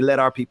face and say, let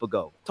our people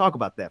go. Talk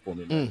about that for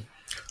me, man.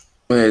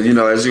 Man,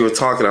 as you were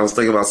talking, I was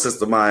thinking about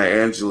Sister Maya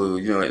Angelou,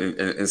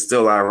 and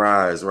Still I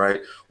Rise, right?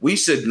 We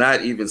should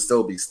not even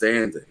still be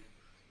standing.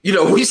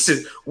 We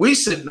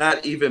should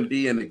not even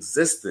be in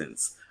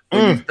existence.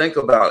 When you think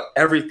about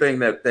everything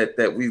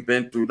that we've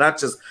been through, not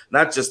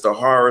just the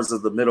horrors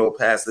of the Middle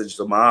Passage,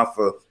 the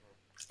Maafa,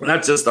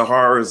 not just the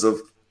horrors of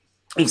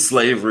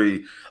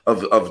slavery,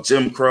 of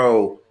Jim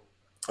Crow,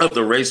 of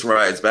the race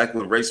riots, back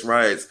when race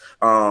riots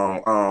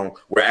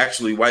were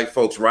actually white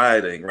folks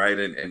rioting, right,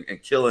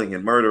 and killing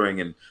and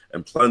murdering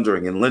and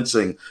plundering and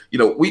lynching.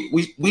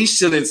 We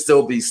shouldn't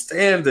still be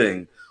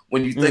standing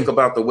when you think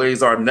about the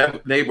ways our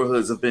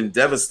neighborhoods have been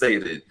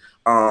devastated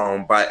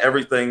by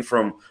everything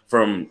from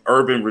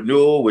urban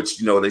renewal, which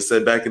they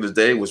said back in the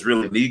day was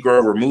really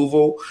Negro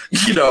removal,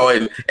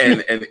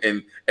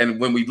 and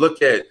when we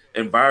look at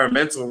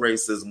environmental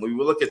racism, when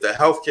we look at the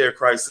healthcare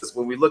crisis,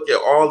 when we look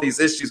at all these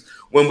issues,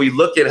 when we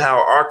look at how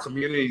our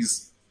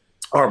communities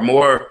are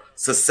more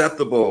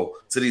susceptible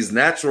to these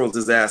natural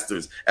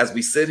disasters. As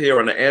we sit here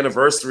on the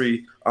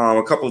anniversary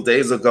a couple of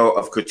days ago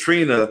of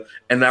Katrina,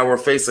 and now we're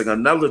facing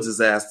another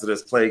disaster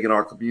that's plaguing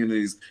our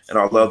communities and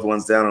our loved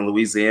ones down in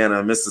Louisiana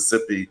and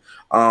Mississippi.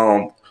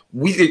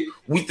 We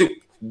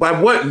by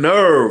what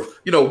nerve,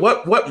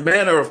 what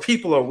manner of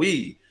people are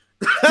we?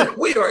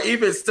 We are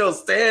even still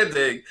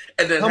standing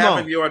and then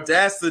having the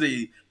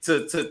audacity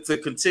to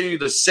continue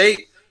to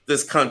shape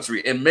this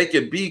country and make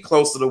it be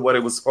closer to what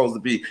it was supposed to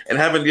be, and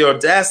having the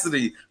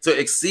audacity to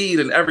exceed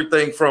in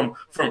everything from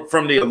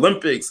the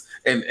Olympics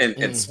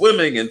and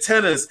swimming and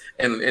tennis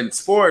and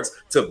sports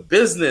to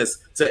business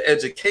to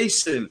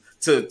education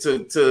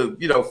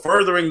to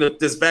furthering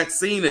this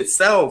vaccine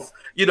itself.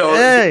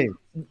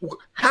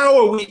 How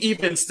are we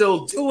even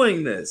still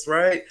doing this,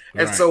 right?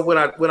 And so when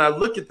I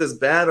look at this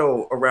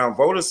battle around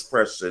voter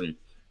suppression,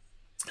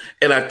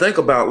 and I think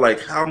about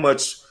like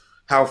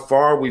how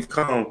far we've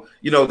come,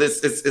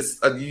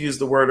 it's you used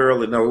the word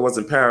earlier. No, it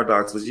wasn't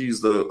paradox, but you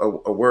used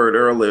a word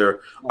earlier.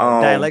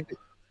 Dialectic.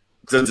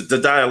 The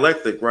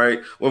dialectic,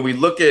 right? When we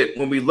look at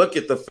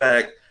the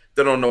fact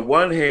that on the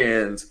one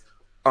hand,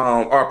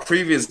 our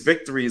previous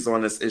victories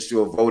on this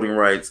issue of voting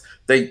rights,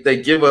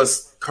 they give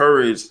us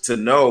courage to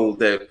know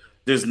that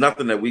there's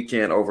nothing that we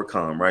can't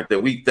overcome, right?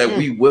 That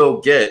we will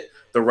get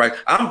the right.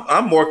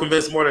 I'm more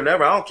convinced more than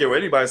ever. I don't care what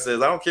anybody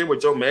says. I don't care what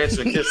Joe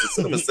Manchin and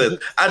Kirsten Sinema says.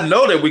 I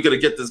know that we're going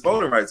to get this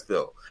voting rights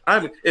bill.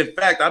 In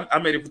fact, I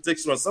made a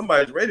prediction on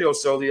somebody's radio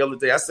show the other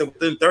day. I said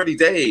within 30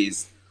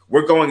 days,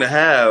 we're going to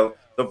have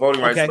the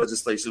voting rights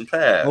legislation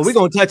passed. Well, we're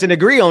going to touch and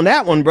agree on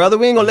that one, brother.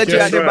 We ain't going to let you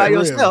out there by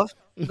yourself.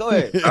 Go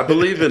ahead. I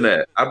believe in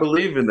that.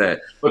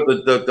 But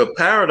the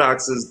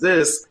paradox is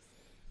this: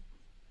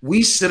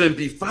 we shouldn't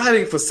be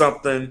fighting for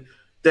something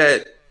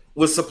that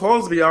was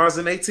supposed to be ours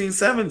in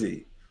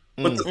 1870.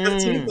 But the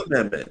 15th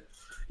Amendment,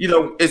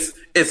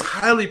 it's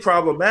highly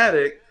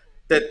problematic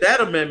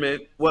that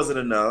amendment wasn't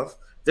enough.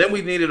 Then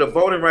we needed a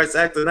Voting Rights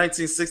Act of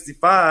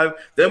 1965.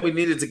 Then we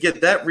needed to get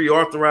that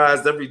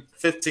reauthorized every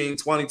 15,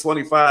 20,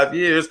 25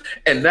 years.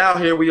 And now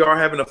here we are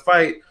having a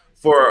fight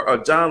for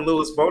a John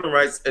Lewis Voting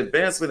Rights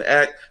Advancement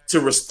Act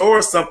to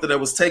restore something that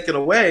was taken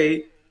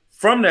away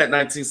from that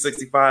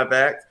 1965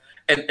 Act.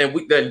 And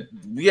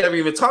we haven't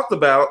even talked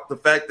about the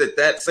fact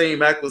that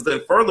same act was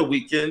then further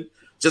weakened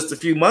just a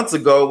few months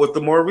ago with the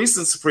more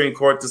recent Supreme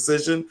Court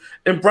decision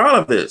in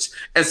Brownovich.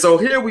 And so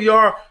here we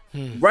are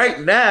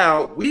right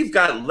now, we've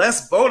got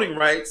less voting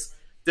rights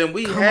than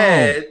we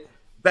had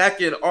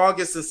back in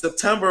August and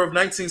September of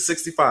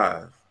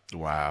 1965.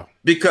 Wow.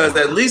 Because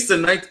at least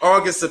in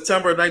August,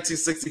 September of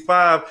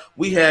 1965,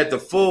 we had the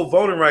full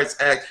Voting Rights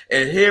Act.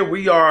 And here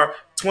we are,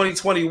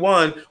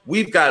 2021,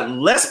 we've got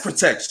less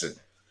protection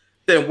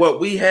than what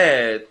we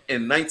had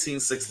in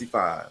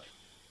 1965.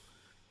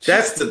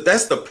 That's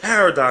the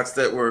paradox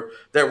that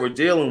we're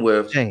dealing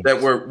with. James.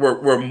 That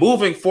we're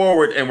moving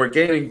forward and we're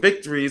gaining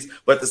victories,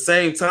 but at the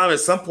same time, at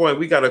some point,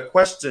 we got to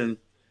question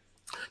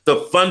the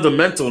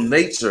fundamental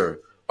nature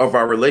of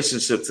our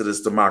relationship to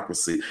this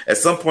democracy. At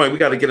some point, we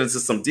got to get into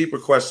some deeper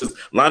questions.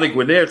 Lonnie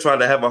Guinier tried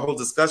to have a whole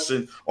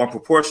discussion on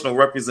proportional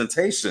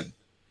representation,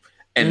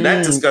 and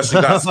that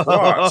discussion got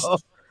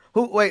squashed.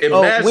 When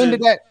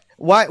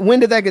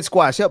did that get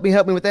squashed? Help me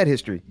with that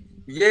history.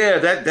 Yeah,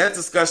 that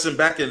discussion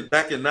back in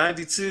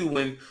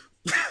 '92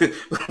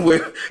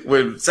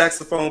 when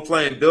saxophone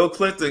playing Bill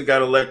Clinton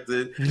got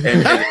elected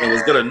and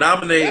was going to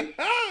nominate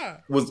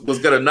was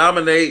going to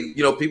nominate.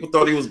 People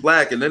thought he was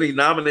black, and then he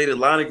nominated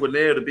Lonnie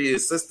Guinier to be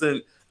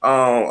assistant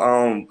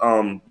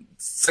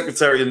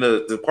secretary in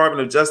the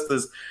Department of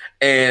Justice,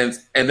 and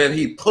then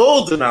he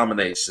pulled the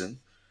nomination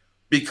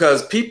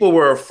because people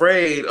were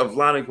afraid of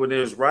Lonnie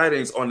Guinier's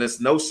writings on this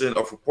notion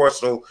of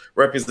proportional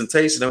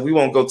representation. And we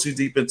won't go too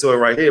deep into it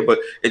right here, but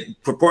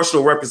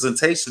proportional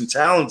representation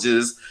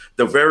challenges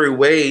the very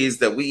ways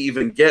that we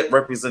even get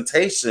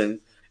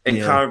representation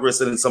in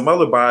Congress and in some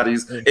other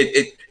bodies.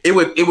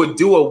 It would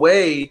do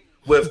away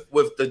with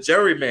the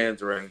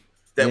gerrymandering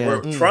that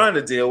we're trying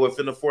to deal with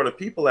in the For the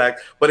People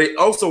Act, but it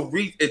also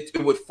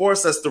it would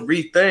force us to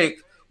rethink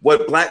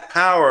what Black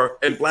power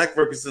and Black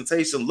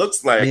representation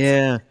looks like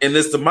in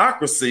this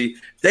democracy.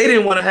 They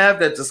didn't want to have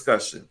that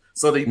discussion,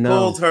 so they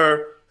pulled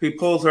her. He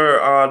pulled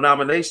her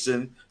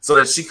nomination so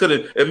that she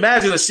couldn't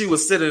imagine that she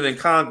was sitting in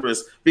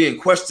Congress being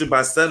questioned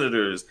by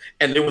senators,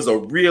 and there was a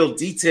real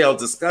detailed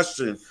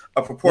discussion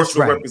of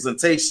proportional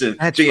representation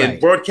being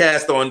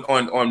broadcast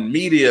on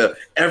media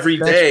every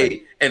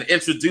day and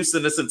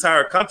introducing this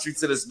entire country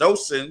to this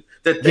notion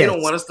that they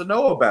don't want us to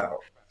know about.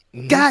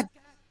 God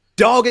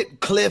dog it,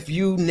 Cliff,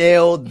 you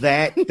nailed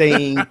that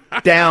thing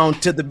down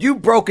to you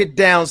broke it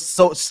down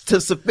to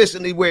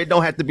sufficiently where it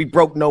don't have to be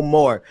broke no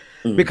more.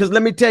 Because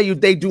let me tell you,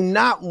 they do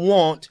not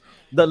want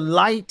the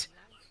light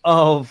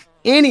of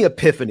any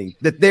epiphany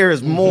that there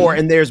is more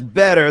and there's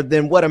better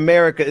than what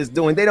America is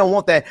doing. They don't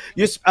want that.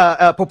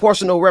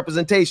 Proportional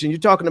representation. You're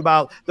talking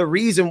about the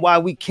reason why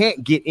we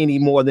can't get any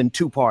more than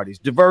two parties.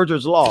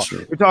 Diverger's law.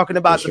 We're talking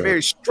about the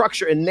very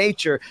structure and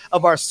nature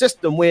of our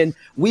system when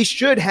we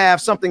should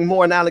have something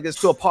more analogous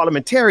to a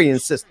parliamentarian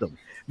system.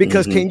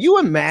 Because can you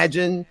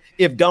imagine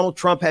if Donald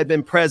Trump had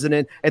been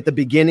president at the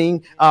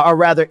beginning, or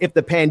rather, if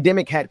the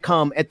pandemic had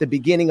come at the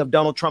beginning of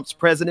Donald Trump's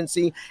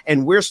presidency,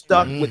 and we're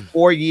stuck with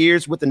 4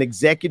 years with an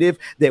executive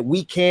that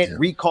we can't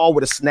recall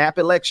with a snap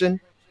election,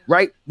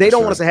 right? They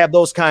don't want us to have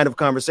those kind of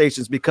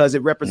conversations because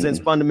it represents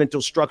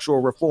fundamental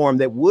structural reform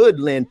that would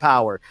lend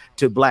power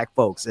to black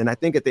folks. And I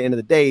think at the end of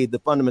the day, the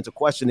fundamental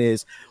question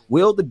is,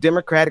 will the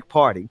Democratic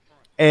Party,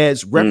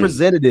 as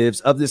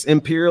representatives of this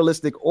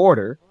imperialistic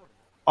order,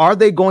 are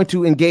they going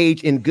to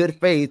engage in good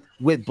faith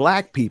with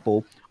black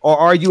people? Or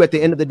are you at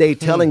the end of the day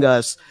telling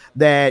us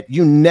that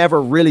you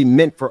never really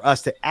meant for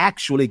us to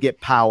actually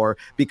get power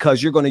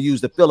because you're going to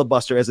use the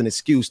filibuster as an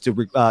excuse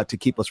to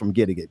keep us from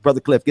getting it? Brother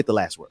Cliff, get the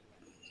last word.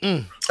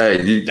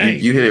 Hey,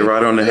 you hit it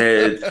right on the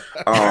head.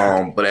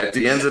 But at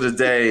the end of the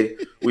day,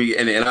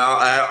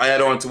 I'll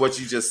add on to what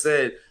you just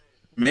said.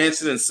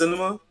 Manchin and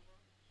Sinema,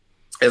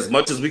 as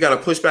much as we got to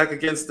push back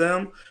against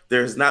them,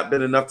 there's not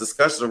been enough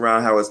discussion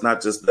around how it's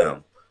not just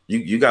them.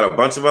 You got a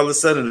bunch of other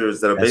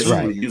senators that are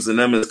basically using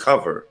them as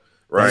cover,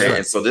 right?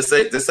 And so this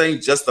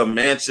ain't just a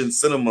Manchin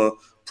Sinema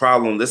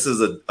problem. This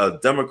is a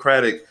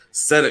Democratic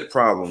Senate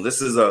problem.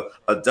 This is a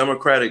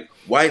Democratic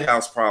White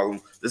House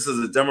problem. This is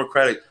a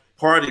Democratic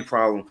Party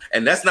problem.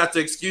 And that's not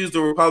to excuse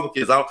the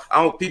Republicans.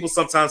 People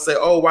sometimes say,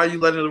 "Oh, why are you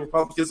letting the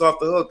Republicans off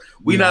the hook?"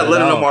 We're not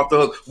letting them off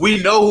the hook.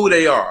 We know who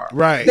they are.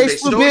 Right. They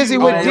too busy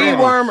with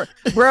dewormer.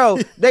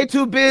 Bro, they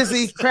too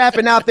busy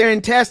crapping out their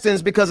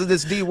intestines because of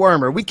this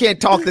dewormer. We can't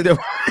talk to them.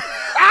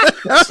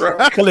 That's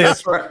right.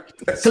 Cliff,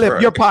 That's Cliff,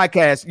 right. your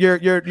podcast, your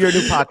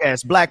new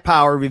podcast, Black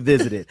Power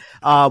Revisited.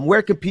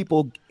 Where can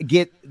people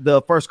get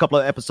the first couple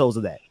of episodes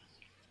of that?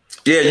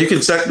 Yeah, you can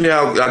check me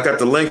out. I got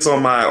the links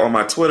on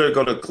my Twitter.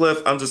 Go to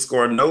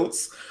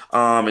Cliff_notes,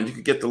 and you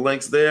can get the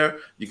links there.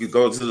 You can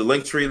go to the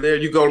link tree there.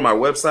 You go to my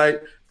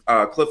website,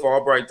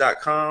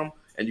 CliffAlbright.com,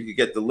 and you can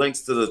get the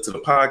links to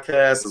the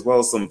podcast as well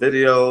as some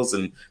videos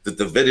and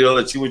the video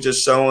that you were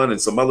just showing and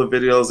some other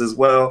videos as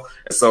well.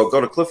 And so go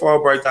to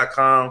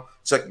CliffAlbright.com.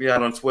 Check me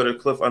out on Twitter,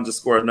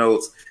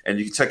 Cliff_notes, and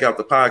you can check out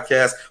the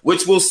podcast,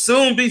 which will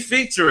soon be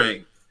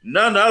featuring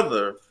none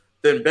other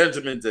than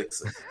Benjamin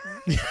Dixon.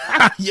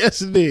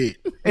 Yes, indeed.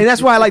 And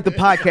that's why I like the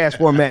podcast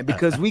format,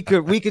 because we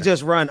could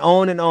just run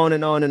on and on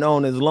and on and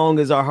on as long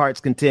as our heart's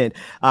content.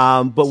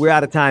 But we're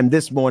out of time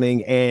this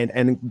morning,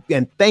 and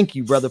thank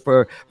you, brother,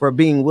 for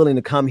being willing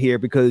to come here,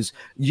 because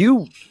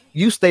you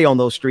stay on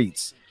those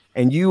streets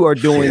and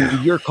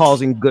you're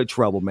causing good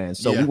trouble, man.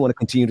 So we want to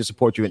continue to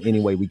support you in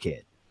any way we can.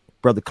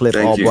 Brother Cliff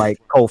Albright,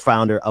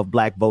 co-founder of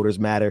Black Voters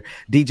Matter,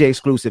 DJ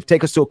Exclusive.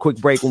 Take us to a quick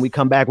break. When we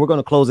come back, we're going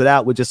to close it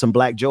out with just some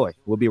Black joy.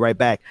 We'll be right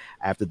back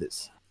after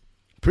this.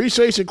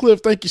 Appreciate you, Cliff.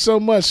 Thank you so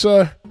much,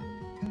 sir.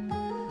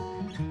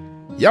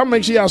 Y'all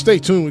make sure y'all stay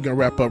tuned. We're going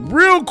to wrap up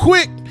real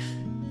quick.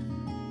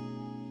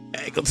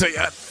 I ain't going to tell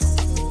y'all.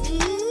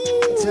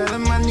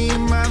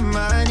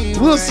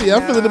 We'll see.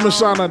 I'm feeling the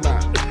Mashana now.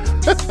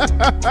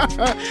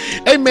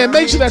 Hey, man,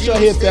 make sure that y'all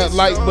hit that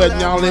like button,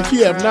 y'all. If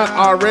you have not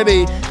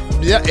already...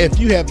 if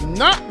you have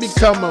not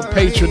become a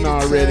patron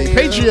already,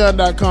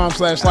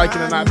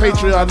 patreon.com/likeItOrNot,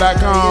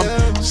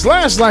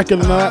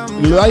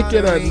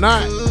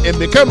 patreon.com/likeItOrNot, and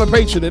become a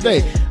patron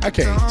today. I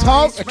can't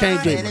talk, I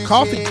can't drink my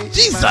coffee.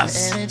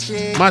 Jesus!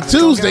 My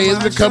Tuesday is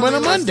becoming a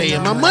Monday,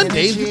 and my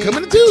Monday is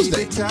becoming a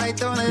Tuesday.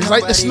 It's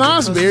like the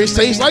snozberries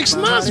taste like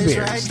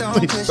snozberries.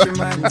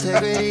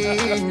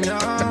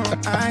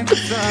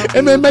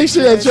 And then make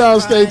sure that y'all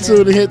stay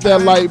tuned and hit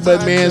that like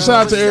button, man.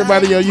 Shout out to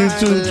everybody on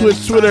YouTube,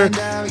 Twitch, Twitter,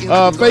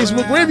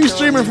 Facebook, wherever you're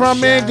streaming from,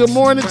 man. Good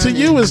morning to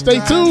you, and stay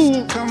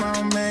tuned. Come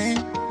on, man.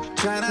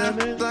 Trying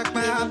to block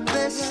my out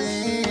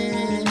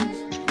blessings,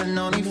 but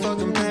no need for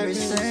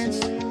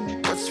comparisons.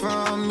 What's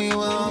from me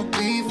won't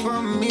be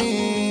from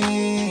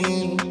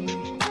me.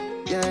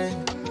 Yeah,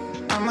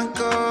 I'ma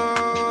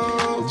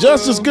go.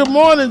 Justice, good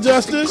morning,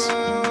 Justice.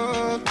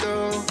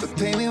 But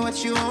pay me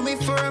what you owe me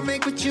for, I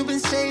make what you've been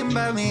saying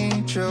about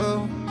me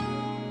true.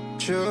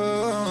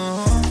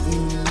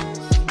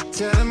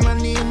 Tell them I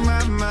need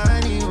my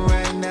money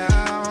right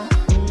now.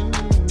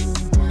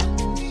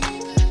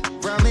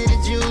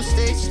 Promise you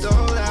stay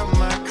stole out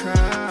my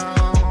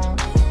crown.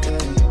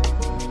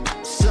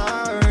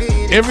 Sorry.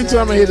 Every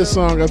time I hear the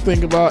song, I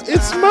think about,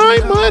 it's my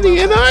money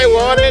and I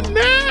want it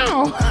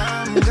now.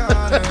 I'm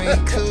gonna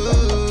recoup.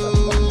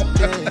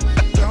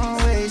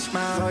 Don't waste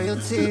my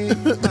loyalty.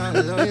 My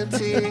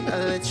loyalty.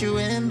 I'll let you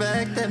in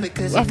back then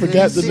because I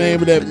forgot the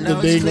name of the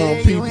dang on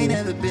people. You ain't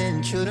never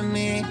been true to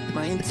me.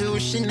 My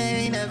intuition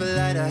ain't never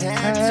lied. I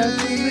had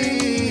to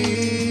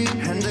leave.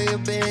 Handle your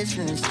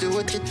business. Do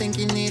what you think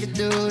you need to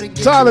do to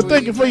get Tyler,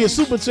 thank you for your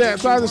super chat.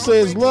 Tyler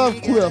says, love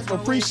Cliff.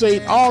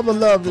 Appreciate all the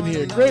love in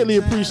here. Greatly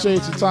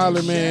appreciate you,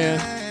 Tyler, man.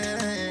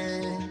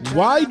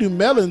 Why do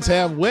melons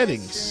have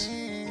weddings?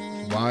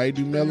 Why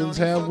do melons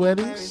have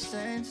weddings?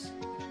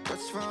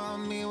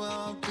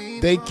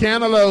 They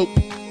cantaloupe.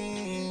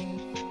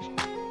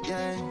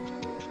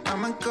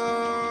 I'ma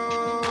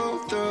go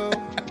through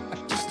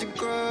just to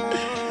grow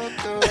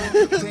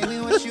through.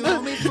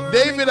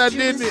 David, I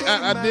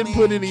didn't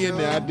put any in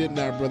there. I did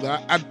not,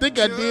 brother. I think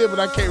I did, but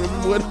I can't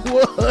remember what it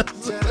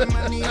was.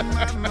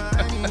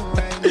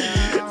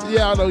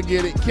 Y'all don't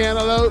get it.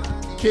 Cantaloupe?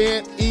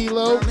 Can't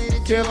elope?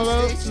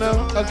 Cantaloupe?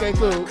 No? Okay,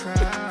 cool.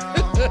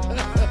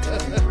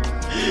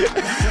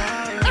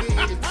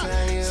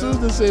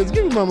 Susan says,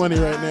 give me my money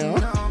right now.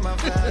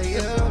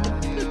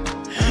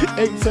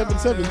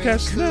 877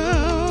 cash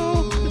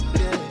now.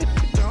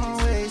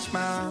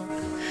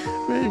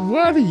 Man,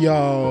 why do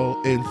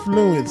y'all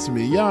influence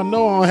me? Y'all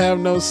know I don't have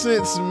no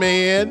sense,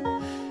 man.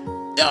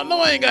 Y'all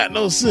know I ain't got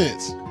no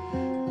sense.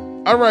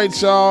 All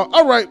right, y'all.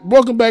 All right,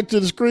 welcome back to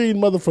the screen.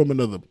 Brother from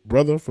another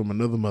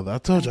mother. I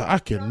told y'all I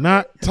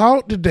cannot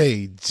talk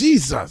today.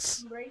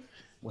 Jesus.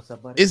 What's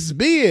up, buddy? It's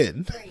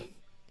Ben.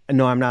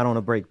 No, I'm not on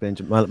a break,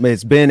 Benjamin.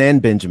 It's Ben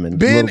and Benjamin.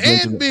 Ben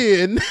and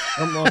Ben.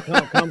 Come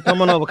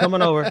on over.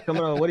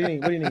 What do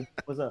you need?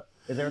 What's up?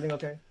 Is everything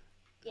okay?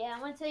 Yeah,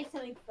 I'm gonna tell you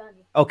something funny.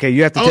 Okay,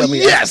 you have to tell me.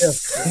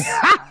 Yes.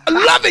 I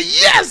love it.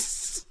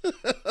 Yes.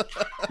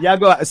 Y'all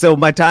go. So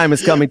my time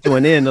is coming to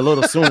an end a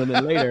little sooner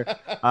than later.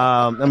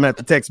 I'm gonna have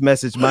to text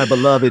message my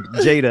beloved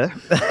Jada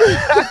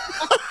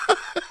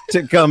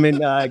to come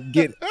and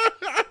get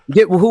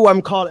who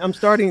I'm calling. I'm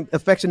starting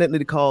affectionately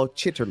to call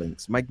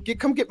chitterlings.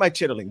 Come get my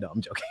chitterling. No,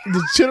 I'm joking. The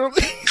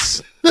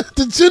chitterlings. The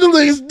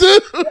chitterlings,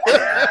 dude.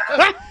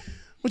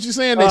 What you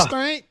saying? They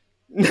stink?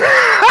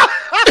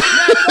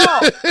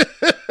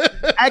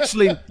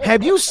 Actually,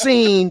 have you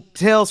seen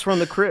Tales from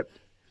the Crypt?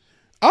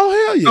 Oh,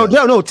 hell yeah.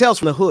 Oh, no, Tales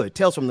from the Hood.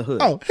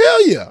 Oh,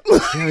 hell yeah.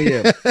 Hell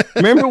yeah.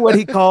 Remember what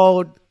he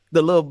called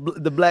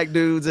the black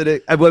dudes at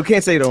it? Well, we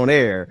can't say it on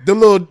air. The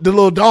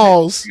little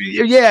dolls.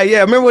 Yeah.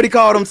 Remember what he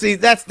called them? See,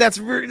 that's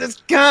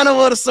kind of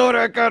what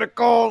I kind of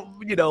call,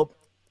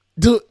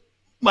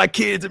 my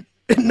kids.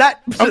 Not.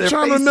 I'm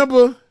trying to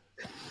remember.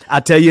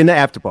 I'll tell you in the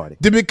after party.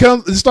 Did it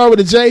start with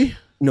a J?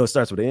 No, it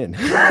starts with an N.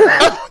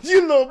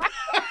 You know.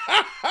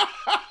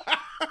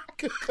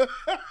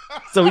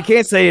 So we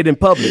can't say it in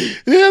public.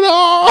 You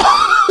know.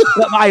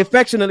 But I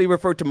affectionately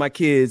refer to my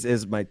kids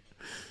as my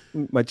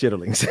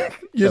chitterlings.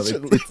 Your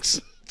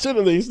chitterlings.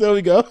 Chitterlings. There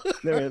we go.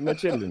 My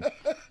chitterlings.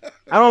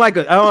 I don't like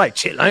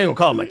chitlins. I ain't gonna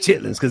call them my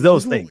chitlins because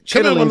those things.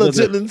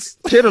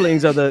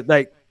 Chitterlings are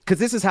the because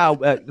this is how.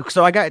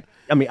 So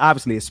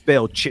obviously it's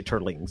spelled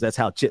chitterlings. That's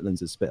how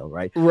chitlins is spelled,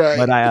 right? Right.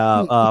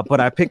 But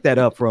I picked that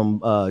up from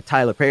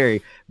Tyler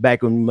Perry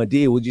back when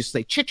Madea would just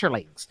say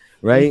chitterlings,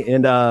 right?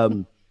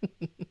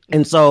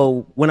 And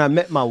so when I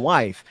met my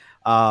wife,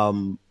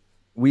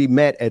 we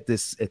met at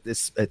this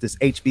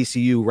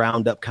HBCU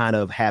roundup kind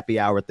of happy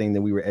hour thing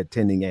that we were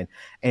attending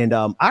and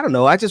I don't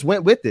know, I just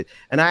went with it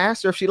and I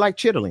asked her if she liked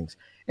chitterlings,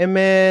 and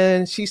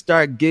man, she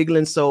started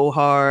giggling so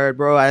hard,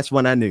 bro. That's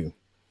when I knew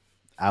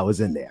I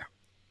was in there.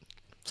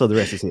 So the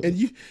rest is here.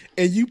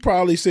 And you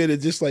probably said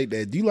it just like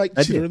that. Do you like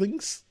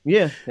chitterlings?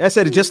 Yeah, I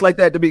said it just like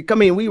that. We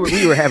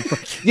were having fun.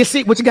 You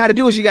see, what you got to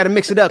do is you got to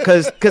mix it up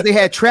because they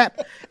had trap.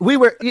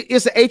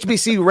 It's an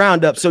HBC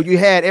roundup, so you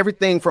had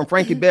everything from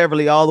Frankie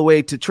Beverly all the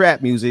way to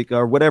trap music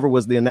or whatever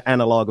was the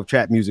analog of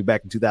trap music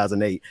back in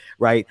 2008,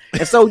 right?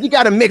 And so you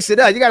got to mix it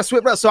up. You got to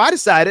switch it up. So I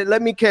decided,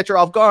 let me catch her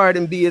off guard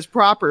and be as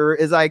proper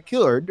as I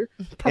could.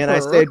 And I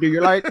said, "Do you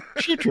like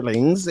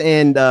chitterlings?"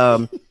 And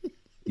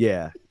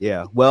yeah.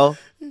 Well,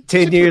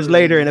 10 years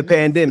later in a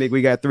pandemic,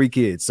 we got 3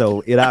 kids,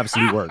 so it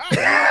obviously worked.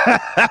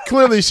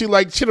 Clearly, she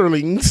liked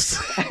chitterlings.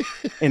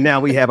 And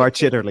now we have our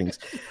chitterlings.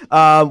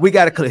 We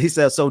got a clip. He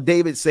says, so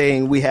David's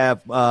saying we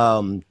have,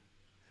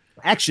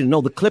 actually,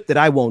 no, the clip that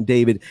I want,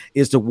 David,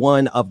 is the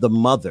one of the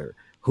mother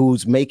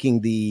who's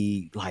making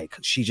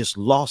she just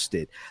lost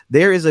it.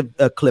 There is a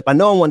clip. I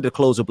know I wanted to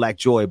close with Black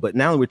Joy, but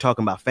now we're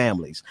talking about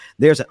families.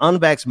 There's an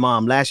unvaxxed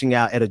mom lashing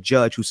out at a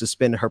judge who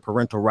suspended her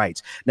parental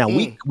rights. Now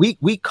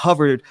we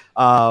covered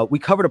a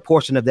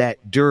portion of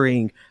that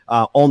during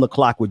On the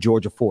Clock with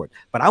Georgia Ford,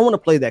 but I want to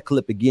play that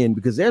clip again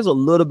because there's a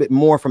little bit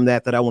more from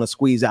that I want to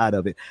squeeze out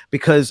of it,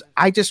 because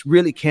I just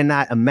really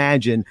cannot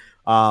imagine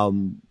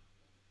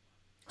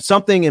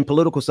something in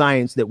political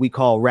science that we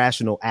call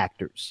rational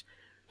actors.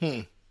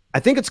 I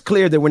think it's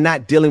clear that we're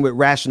not dealing with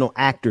rational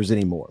actors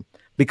anymore,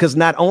 because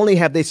not only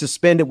have they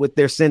suspended with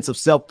their sense of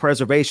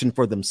self-preservation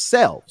for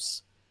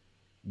themselves,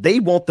 they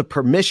want the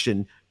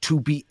permission to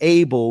be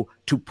able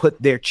to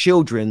put their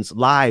children's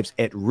lives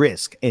at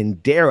risk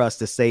and dare us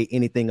to say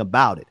anything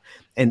about it.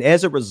 And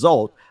as a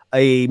result,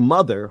 a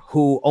mother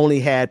who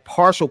only had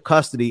partial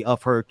custody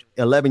of her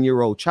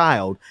 11-year-old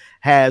child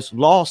has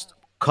lost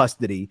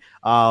custody,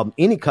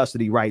 any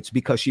custody rights,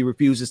 because she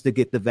refuses to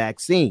get the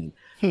vaccine.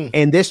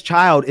 And this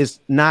child is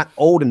not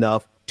old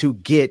enough to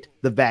get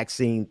the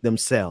vaccine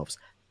themselves.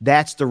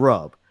 That's the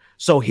rub.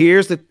 So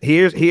here's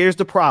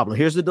the problem.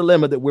 Here's the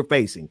dilemma that we're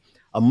facing.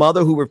 A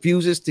mother who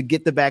refuses to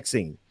get the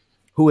vaccine,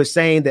 who is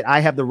saying that I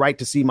have the right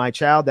to see my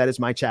child. That is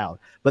my child.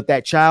 But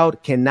that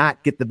child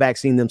cannot get the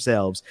vaccine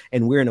themselves.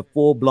 And we're in a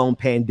full-blown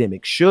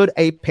pandemic. Should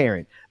a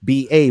parent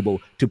be able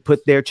to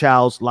put their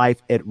child's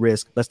life at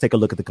risk? Let's take a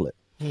look at the clip.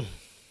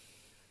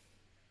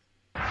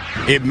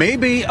 It may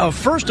be a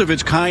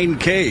first-of-its-kind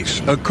case.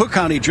 A Cook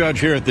County judge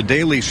here at the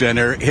Daly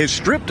Center has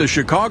stripped a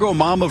Chicago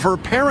mom of her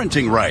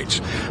parenting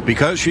rights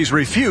because she's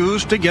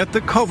refused to get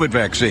the COVID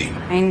vaccine.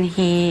 And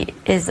he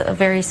is a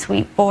very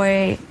sweet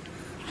boy.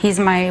 He's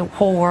my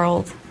whole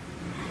world.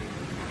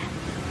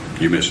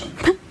 You miss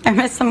him? I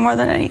miss him more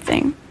than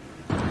anything.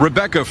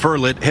 Rebecca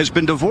Furlitt has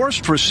been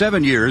divorced for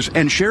 7 years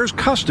and shares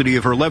custody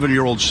of her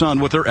 11-year-old son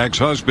with her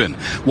ex-husband.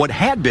 What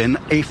had been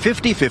a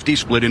 50-50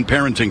 split in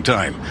parenting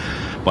time.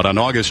 But on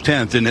August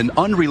 10th, in an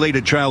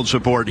unrelated child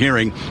support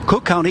hearing,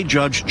 Cook County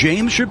Judge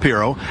James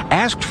Shapiro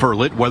asked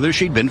Furlitt whether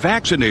she'd been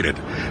vaccinated.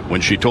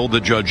 When she told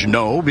the judge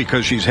no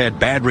because she's had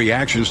bad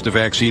reactions to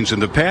vaccines in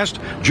the past,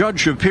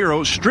 Judge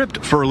Shapiro stripped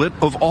Furlitt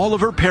of all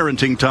of her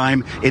parenting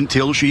time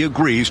until she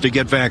agrees to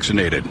get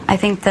vaccinated. I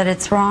think that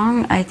it's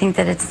wrong. I think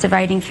that it's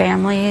dividing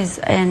families,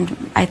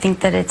 and I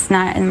think that it's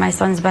not in my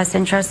son's best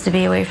interest to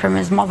be away from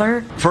his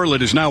mother.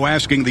 Furlitt is now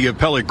asking the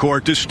appellate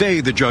court to stay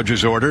the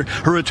judge's order,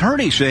 her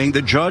attorney saying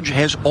the judge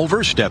has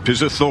overstepped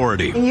his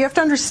authority. And you have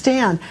to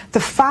understand, the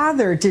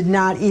father did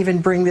not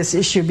even bring this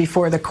issue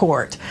before the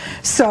court.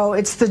 So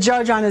it's the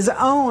judge on his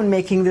own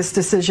making this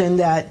decision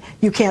that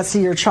you can't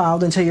see your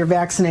child until you're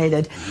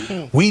vaccinated.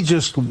 We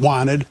just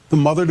wanted the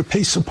mother to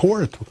pay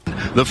support.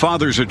 The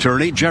father's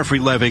attorney, Jeffrey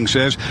Leving,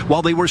 says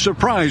while they were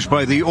surprised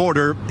by the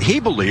order,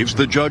 he believes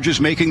the judge is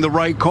making the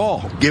right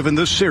call, given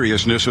the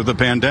seriousness of the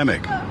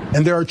pandemic.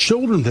 And there are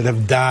children that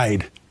have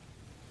died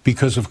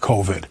because of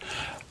COVID.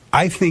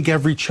 I think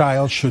every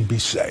child should be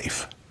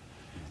safe.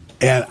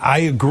 And I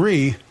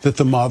agree that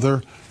the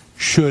mother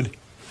should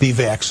be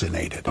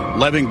vaccinated.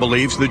 Leving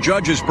believes the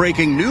judge is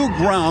breaking new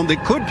ground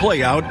that could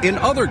play out in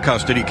other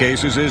custody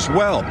cases as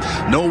well.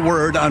 No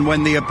word on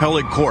when the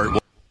appellate court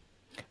will.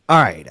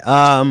 All right.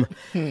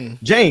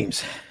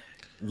 James,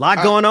 a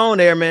lot going on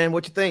there, man.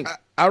 What you think?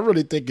 I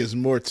really think it's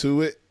more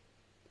to it.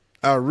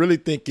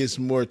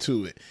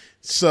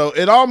 So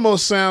it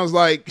almost sounds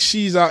like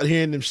she's out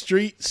here in them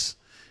streets,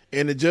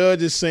 and the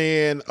judge is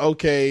saying,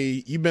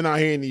 okay, you've been out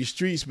here in these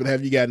streets, but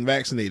have you gotten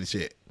vaccinated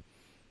yet?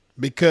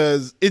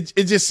 Because it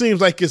just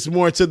seems like it's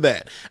more to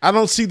that. I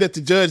don't see that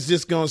the judge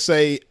just going to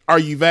say, are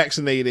you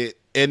vaccinated,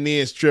 and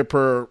then strip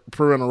her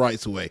parental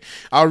rights away.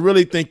 I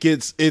really think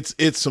it's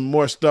some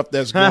more stuff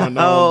that's going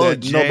on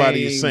that James.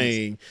 Nobody is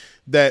saying,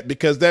 that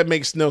because that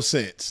makes no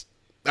sense.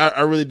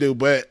 I really do.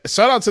 But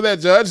shout out to that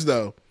judge,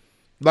 though.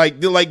 Like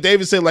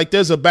David said, like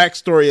there's a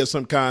backstory of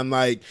some kind.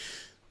 Like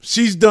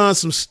she's done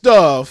some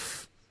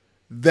stuff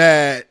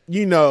that,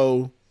 you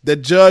know, the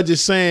judge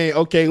is saying,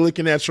 okay,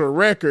 looking at your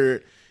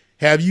record,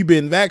 have you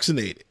been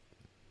vaccinated?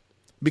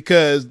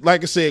 Because,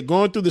 like I said,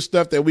 going through the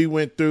stuff that we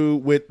went through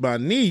with my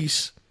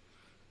niece,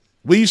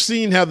 we've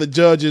seen how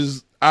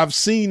I've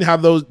seen how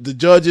the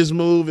judges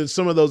move and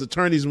some of those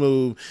attorneys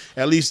move,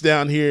 at least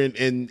down here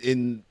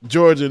in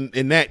Georgia,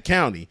 in that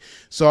county.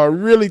 So I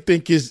really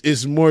think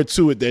it's more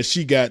to it that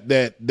she got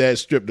that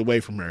stripped away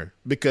from her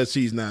because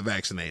she's not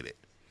vaccinated.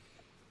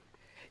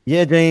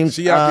 Yeah, James.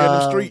 She out there in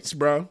the streets,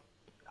 bro.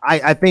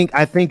 I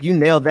think you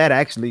nailed that,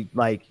 actually.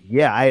 Like,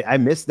 yeah, I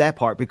missed that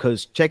part,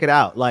 because check it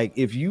out. Like,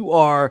 if you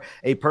are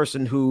a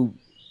person who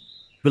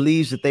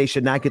believes that they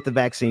should not get the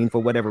vaccine for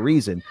whatever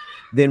reason,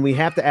 then we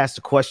have to ask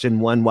the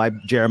question, one, why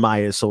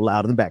Jeremiah is so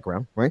loud in the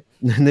background, right?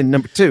 And then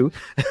number two,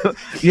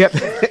 you have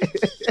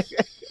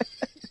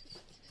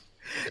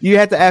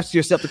to ask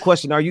yourself the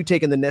question, are you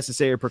taking the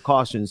necessary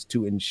precautions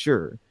to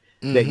ensure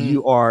that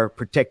you are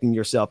protecting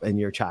yourself and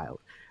your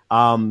child?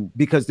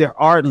 Because there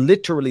are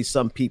literally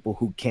some people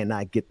who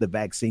cannot get the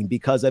vaccine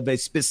because of a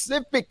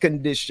specific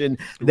condition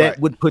that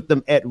would put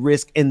them at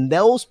risk. And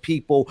those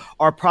people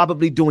are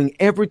probably doing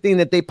everything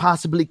that they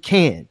possibly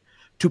can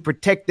to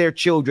protect their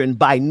children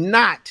by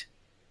not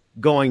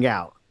going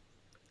out.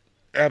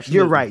 Absolutely.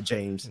 You're right,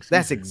 James.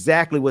 That's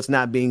exactly what's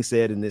not being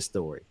said in this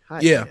story.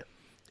 Yeah.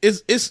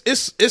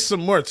 It's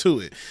some more to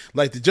it.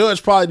 Like the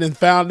judge probably then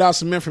found out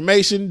some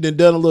information, then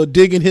done a little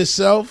digging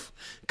himself,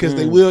 because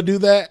they will do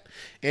that.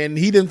 And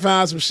he didn't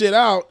find some shit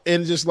out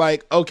and just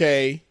like,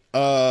 okay,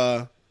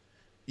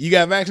 you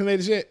got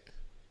vaccinated yet?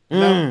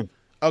 No?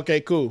 Okay,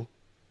 cool.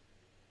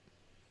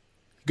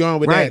 Going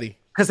with daddy.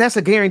 Because that's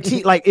a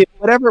guarantee. Like if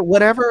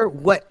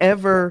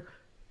whatever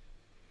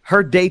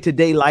her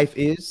day-to-day life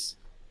is,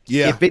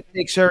 if it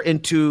takes her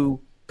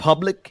into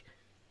public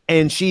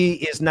and she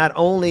is not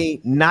only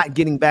not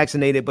getting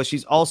vaccinated, but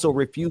she's also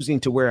refusing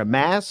to wear a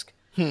mask,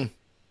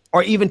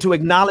 or even to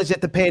acknowledge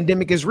that the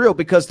pandemic is real,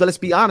 because let's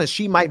be honest,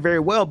 she might very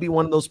well be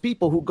one of those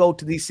people who go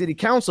to these city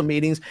council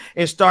meetings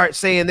and start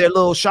saying their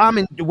little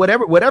shaman,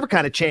 whatever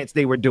kind of chants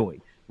they were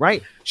doing,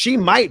 right? She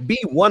might be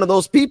one of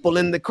those people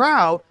in the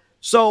crowd.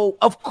 So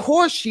of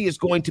course she is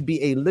going to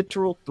be a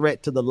literal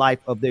threat to the life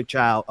of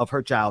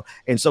her child.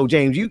 And so,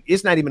 James,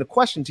 it's not even a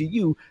question to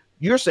you.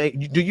 You're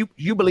saying, do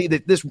you believe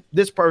that this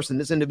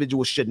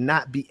individual should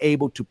not be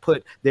able to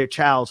put their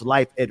child's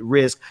life at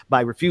risk by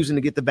refusing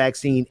to get the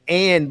vaccine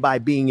and by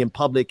being in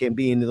public and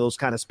being in those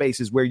kind of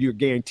spaces where you're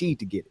guaranteed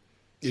to get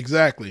it?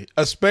 Exactly.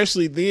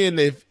 Especially then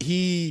if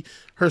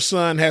her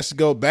son has to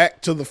go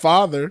back to the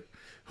father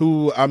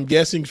who I'm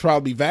guessing is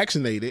probably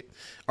vaccinated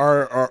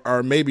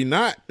or maybe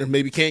not, or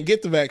maybe can't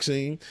get the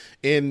vaccine,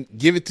 and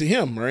give it to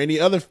him or any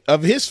other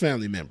of his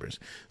family members.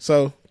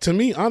 So to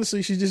me,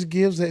 honestly, she just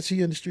gives that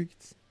she in the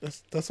streets.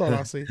 That's all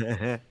I'll say.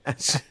 Give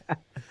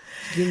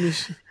me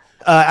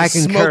I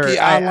can smoky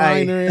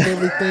eyeliner and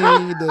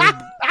everything,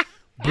 the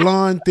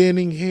blonde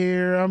thinning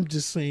hair. I'm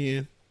just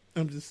saying.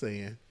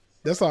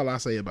 That's all I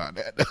say about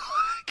that.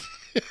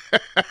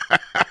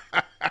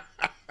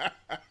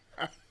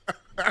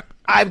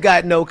 I've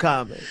got no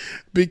comment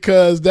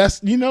because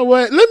that's, you know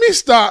what? Let me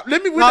stop.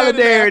 We're not in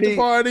the after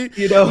party.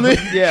 You know,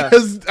 yeah.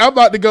 Because I'm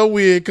about to go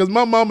win. Because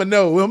my mama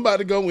know I'm about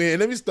to go win.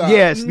 Let me stop.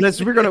 Yes,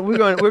 we're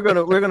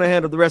gonna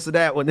handle the rest of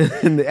that one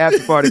in the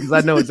after party because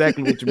I know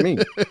exactly what you mean.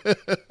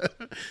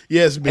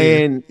 Yes,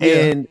 man.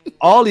 And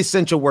all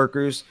essential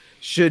workers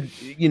should,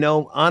 you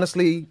know,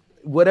 honestly,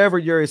 whatever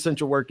your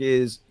essential work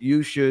is,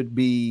 you should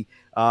be,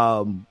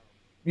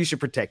 you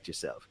should protect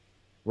yourself.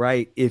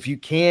 Right, if you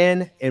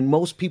can, and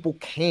most people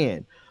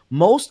can.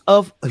 Most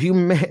of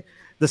human,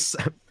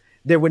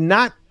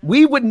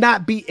 we would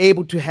not be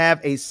able to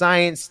have a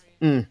science.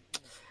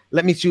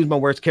 Let me choose my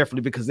words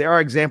carefully because there are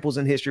examples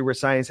in history where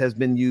science has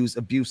been used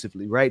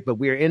abusively, right? But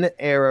we are in an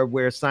era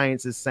where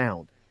science is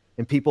sound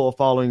and people are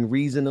following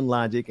reason and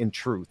logic and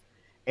truth.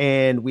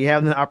 And we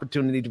have an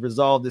opportunity to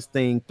resolve this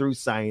thing through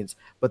science,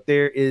 but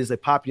there is a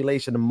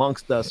population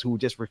amongst us who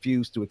just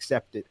refuse to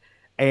accept it.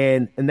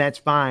 And that's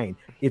fine.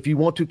 If you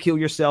want to kill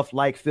yourself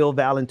like Phil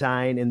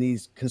Valentine and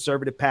these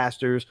conservative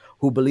pastors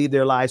who believe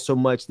their lies so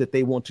much that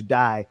they want to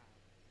die,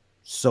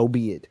 so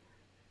be it.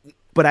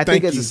 But I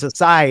think as a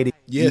society,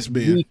 yes,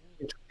 we need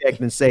to interject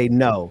and say,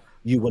 no,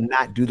 you will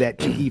not do that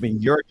to even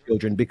your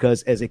children,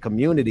 because as a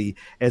community,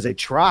 as a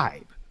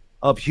tribe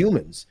of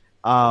humans,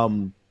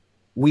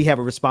 we have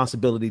a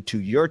responsibility to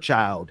your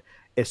child,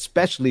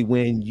 especially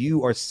when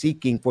you are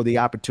seeking for the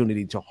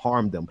opportunity to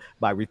harm them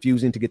by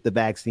refusing to get the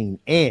vaccine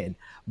and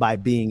by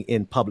being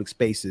in public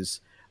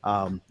spaces.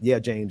 Yeah,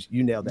 James,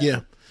 you nailed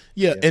that.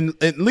 Yeah. And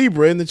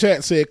Libra in the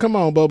chat said, come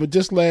on, Bubba,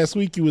 just last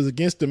week you was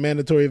against the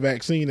mandatory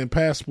vaccine and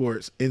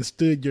passports and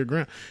stood your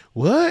ground.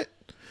 What?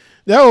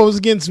 That was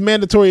against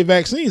mandatory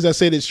vaccines. I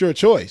said it's your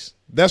choice.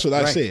 That's what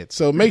I said.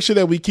 So make sure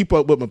that we keep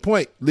up with my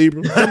point,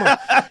 Libra. Come on.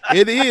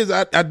 It is.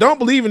 I don't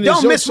believe in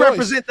this. Don't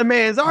misrepresent the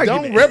man's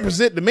argument. Don't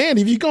represent the man.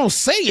 If you're going to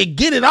say it,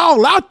 get it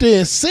all out there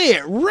and say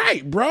it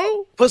right,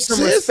 bro. Put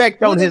some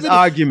respect on his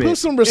argument. Put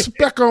some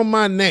respect on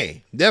my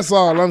name. That's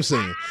all I'm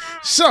saying.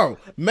 So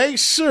make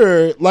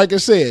sure, like I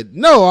said,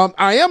 no,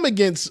 I am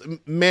against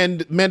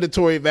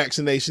mandatory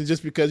vaccination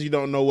just because you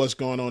don't know what's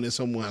going on in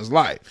someone's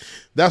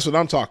life. That's what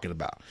I'm talking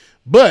about.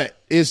 But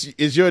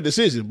it's your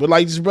decision. But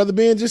like this brother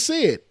Ben just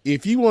said,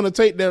 if you want to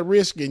take that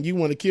risk and you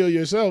want to kill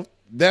yourself,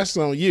 that's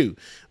on you.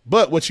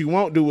 But what you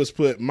won't do is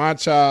put my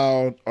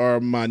child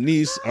or my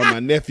niece or my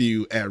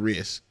nephew at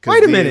risk.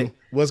 Wait a minute.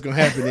 What's going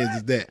to happen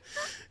is that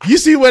you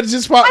see what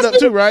just popped up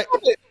too, right?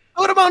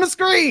 Put him on the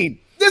screen.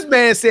 This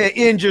man said,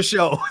 end your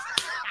show.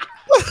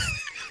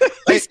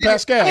 Hey,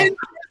 Pascal. End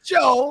your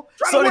show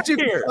so that you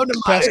can go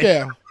to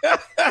Pascal.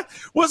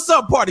 What's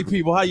up, party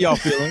people? How y'all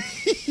feeling?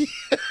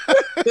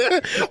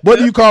 What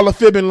do you call a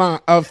fibbing line?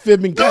 A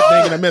fibbing cat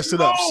thing, and I messed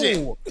it up. Shit.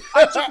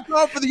 I took it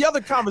off for the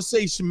other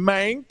conversation,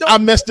 man. I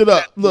messed it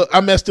up. Look,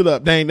 I messed it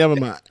up. Dang, never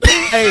mind.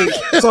 Hey,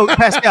 so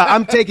Pascal,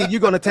 I'm taking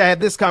you're going to have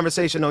this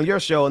conversation on your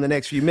show in the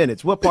next few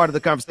minutes. What part of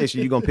the conversation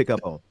are you going to pick up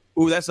on?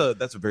 Ooh, that's a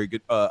very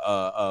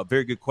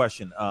good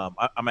question.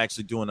 I'm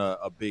actually doing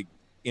a big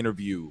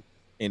interview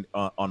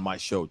on my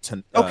show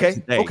today.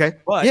 Okay.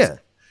 But yeah,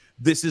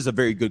 this is a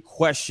very good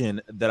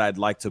question that I'd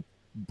like to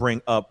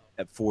bring up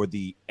for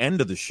the end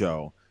of the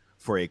show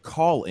for a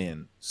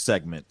call-in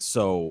segment.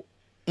 So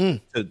to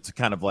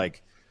kind of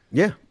like,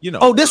 yeah, you know.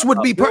 Oh, this would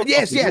be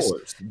yes.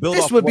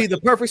 This would be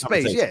the perfect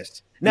space.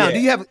 Yes. Now,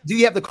 Yeah. do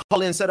you have the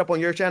call-in set up on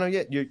your channel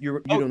yet? You're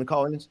doing the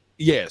call-ins?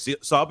 Yes.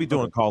 So I'll be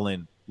doing a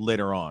call-in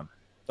later on.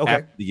 Okay.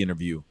 After the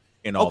interview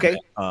and all okay.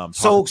 that.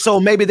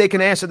 So maybe they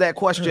can answer that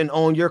question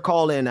on your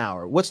call-in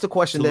hour. What's the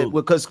question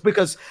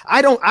because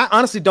I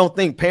honestly don't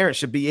think parents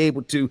should be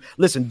able to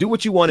listen, do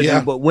what you want to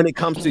do, but when it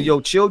comes to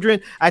your children,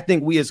 I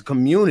think we as a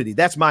community,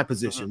 that's my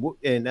position.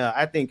 And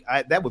I think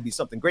that would be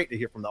something great to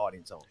hear from the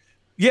audience on.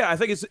 Yeah, I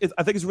think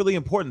it's really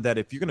important that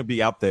if you're going to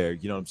be out there,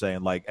 you know what I'm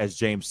saying? Like, as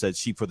James said,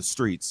 sheep for the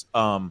streets.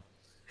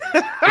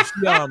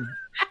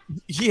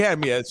 She had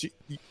me as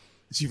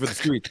she for the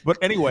streets. But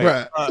anyway,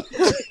 right.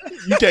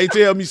 You can't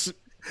tell me.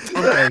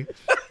 Okay.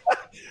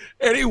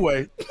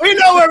 Anyway, we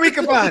know where we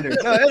can find her.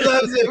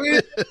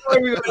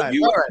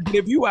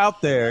 If you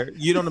out there,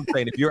 you know what I'm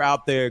saying? If you're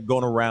out there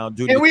going around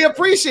doing, and we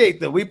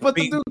appreciate them. We put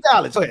them through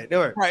college. Go ahead.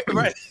 Right.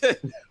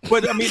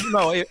 But I mean,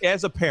 no,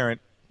 as a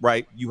parent,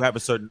 right? You have a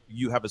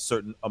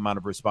certain amount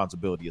of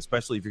responsibility,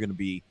 especially if you're going to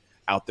be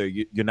out there.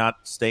 You're not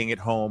staying at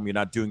home. You're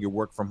not doing your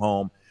work from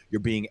home. You're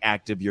being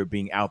active. You're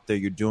being out there.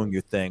 You're doing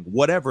your thing,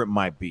 whatever it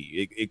might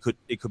be. It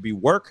could be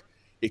work.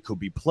 It could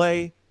be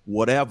play.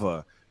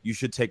 Whatever. You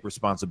should take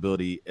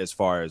responsibility as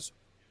far as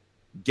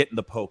getting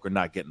the poke or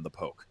not getting the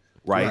poke.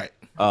 Right.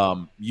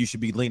 You should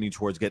be leaning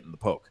towards getting the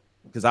poke.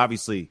 because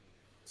obviously,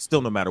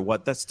 still no matter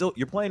what, that's still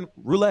you're playing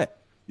roulette.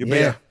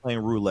 You're playing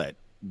roulette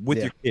with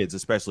your kids,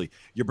 especially.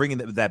 You're bringing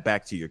that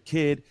back to your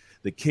kid.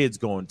 The kid's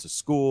going to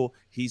school.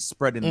 He's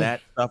spreading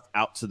that stuff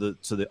out to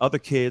the other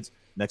kids.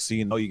 Next thing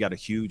you know, you got a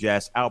huge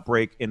ass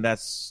outbreak, and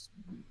it's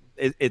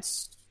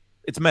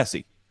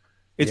messy.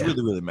 It's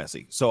really, really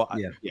messy. So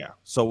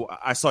So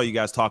I saw you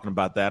guys talking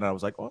about that, and I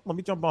was like, oh, let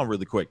me jump on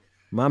really quick.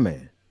 My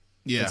man.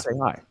 Yeah. Say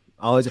hi.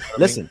 Always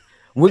listen.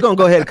 We're gonna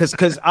go ahead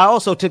because I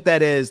also took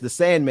that as the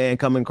Sandman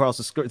coming across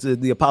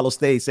the Apollo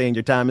stage saying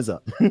your time is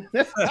up.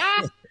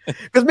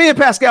 Because me and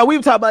Pascal, we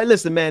were talking about,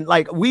 listen, man,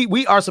 like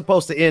we are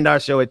supposed to end our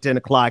show at 10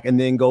 o'clock and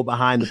then go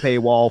behind the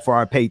paywall for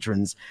our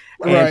patrons.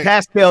 And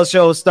Pascal's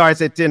show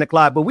starts at 10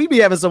 o'clock, but we be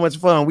having so much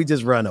fun, we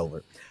just run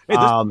over. Hey,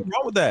 there's nothing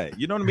wrong with that.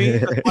 You know what I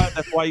mean?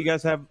 That's why you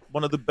guys have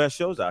one of the best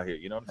shows out here.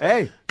 You know what I'm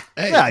saying?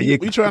 Hey,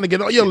 we trying to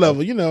get on your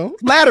level, you know.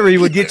 Flattery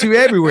would get you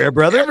everywhere,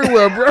 brother.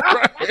 Everywhere, bro.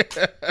 Right.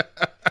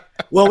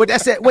 Well, with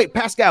that said, wait,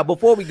 Pascal,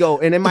 before we go,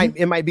 and it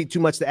might be too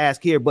much to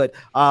ask here, but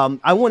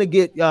I want to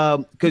get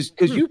because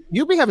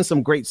you be having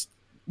some great.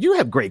 You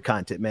have great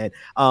content, man.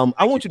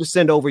 I want you to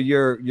send over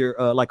your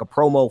like a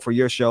promo for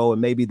your show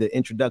and maybe the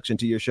introduction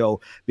to your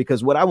show,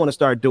 because what I want to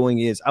start doing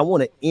is I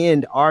want to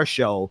end our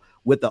show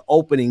with the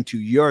opening to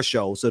your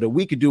show so that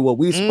we could do what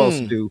we're supposed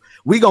to do.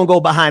 We're going to go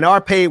behind our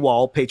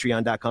paywall,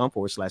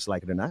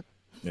 patreon.com/like it or not.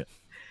 Yeah.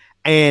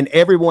 And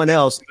everyone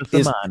else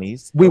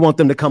we want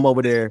them to come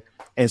over there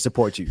and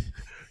support you.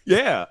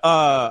 Yeah,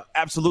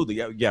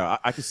 absolutely. Yeah,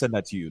 I can send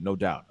that to you, no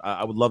doubt.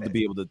 I would love to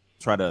be able to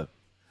try to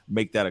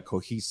make that a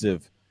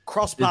cohesive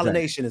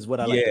cross-pollination is what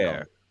I like to call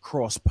it.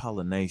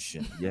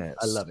 Cross-pollination. Yes.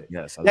 I love it.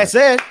 Yes. That's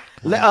it.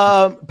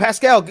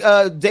 Pascal,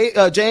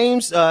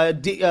 James,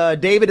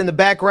 David in the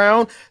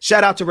background.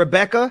 Shout out to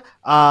Rebecca,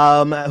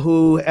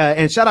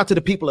 and shout out to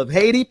the people of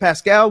Haiti.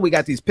 Pascal, we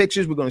got these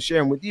pictures. We're going to share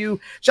them with you.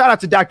 Shout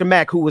out to Dr.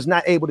 Mack, who was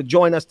not able to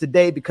join us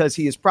today because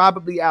he is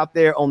probably out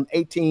there on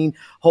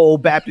 18-hole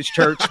Baptist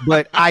Church,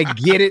 but I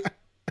get it,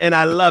 and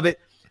I love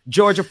it.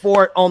 Georgia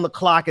Ford on the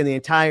clock and the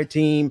entire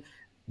team.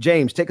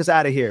 James, take us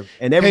out of here.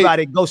 And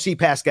everybody go see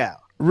Pascal.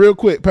 Real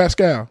quick,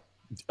 Pascal.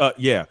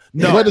 Yeah.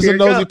 No. What does a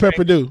nosy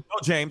pepper do? No,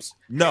 James.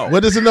 No.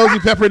 What does a nosy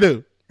pepper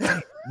do?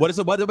 What does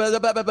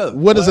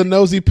a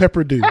nosy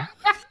pepper do?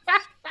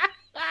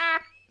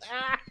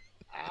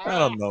 I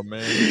don't know,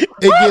 man.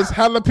 It gets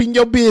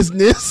jalapeno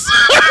business.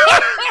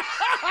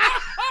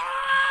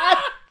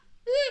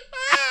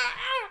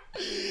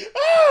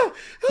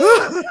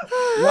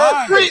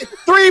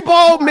 Three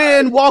bald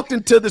men walked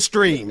into the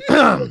stream.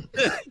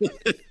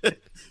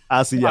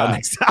 I'll see y'all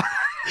next time.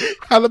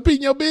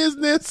 Jalapeno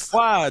business.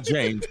 Why,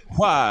 James?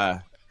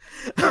 Why?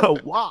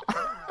 Wow.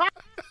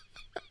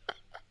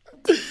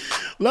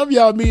 Love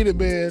y'all, mean it,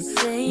 man.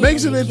 Make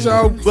sure that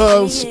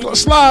y'all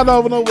slide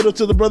over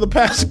to the Brother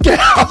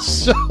Pascal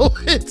show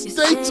and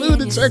stay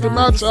tuned and check him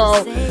out,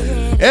 y'all.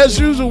 As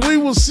usual, we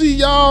will see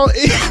y'all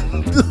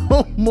in the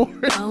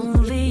morning.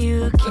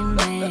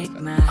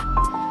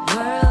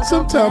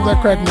 Sometimes I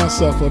crack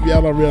myself up.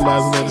 Y'all don't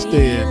realize and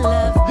understand.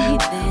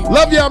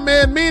 Love y'all,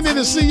 man. Meaning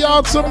to see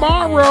y'all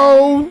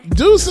tomorrow.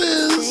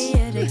 Deuces. Say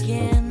it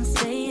again,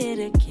 say it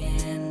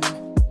again.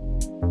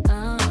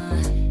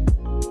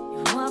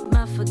 You want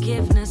my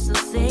forgiveness, so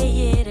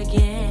say it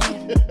again.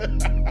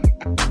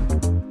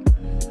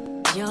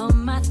 You're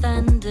my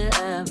thunder,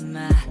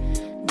 my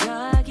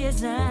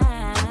darkest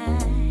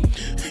night.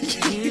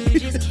 You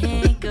just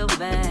can't go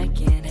back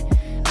and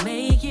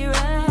make it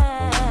right.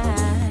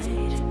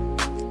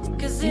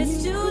 'Cause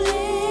it's too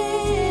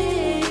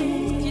late.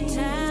 Your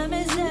time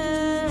is up.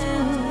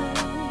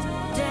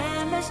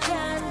 Damage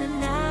done and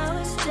now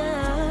it's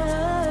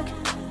stuck.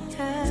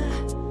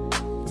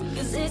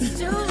 'Cause it's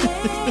too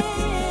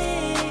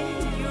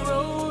late. You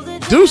roll the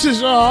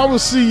Deuces, y'all. I will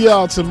see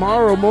y'all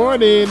tomorrow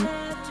morning.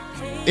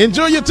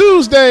 Enjoy your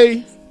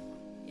Tuesday.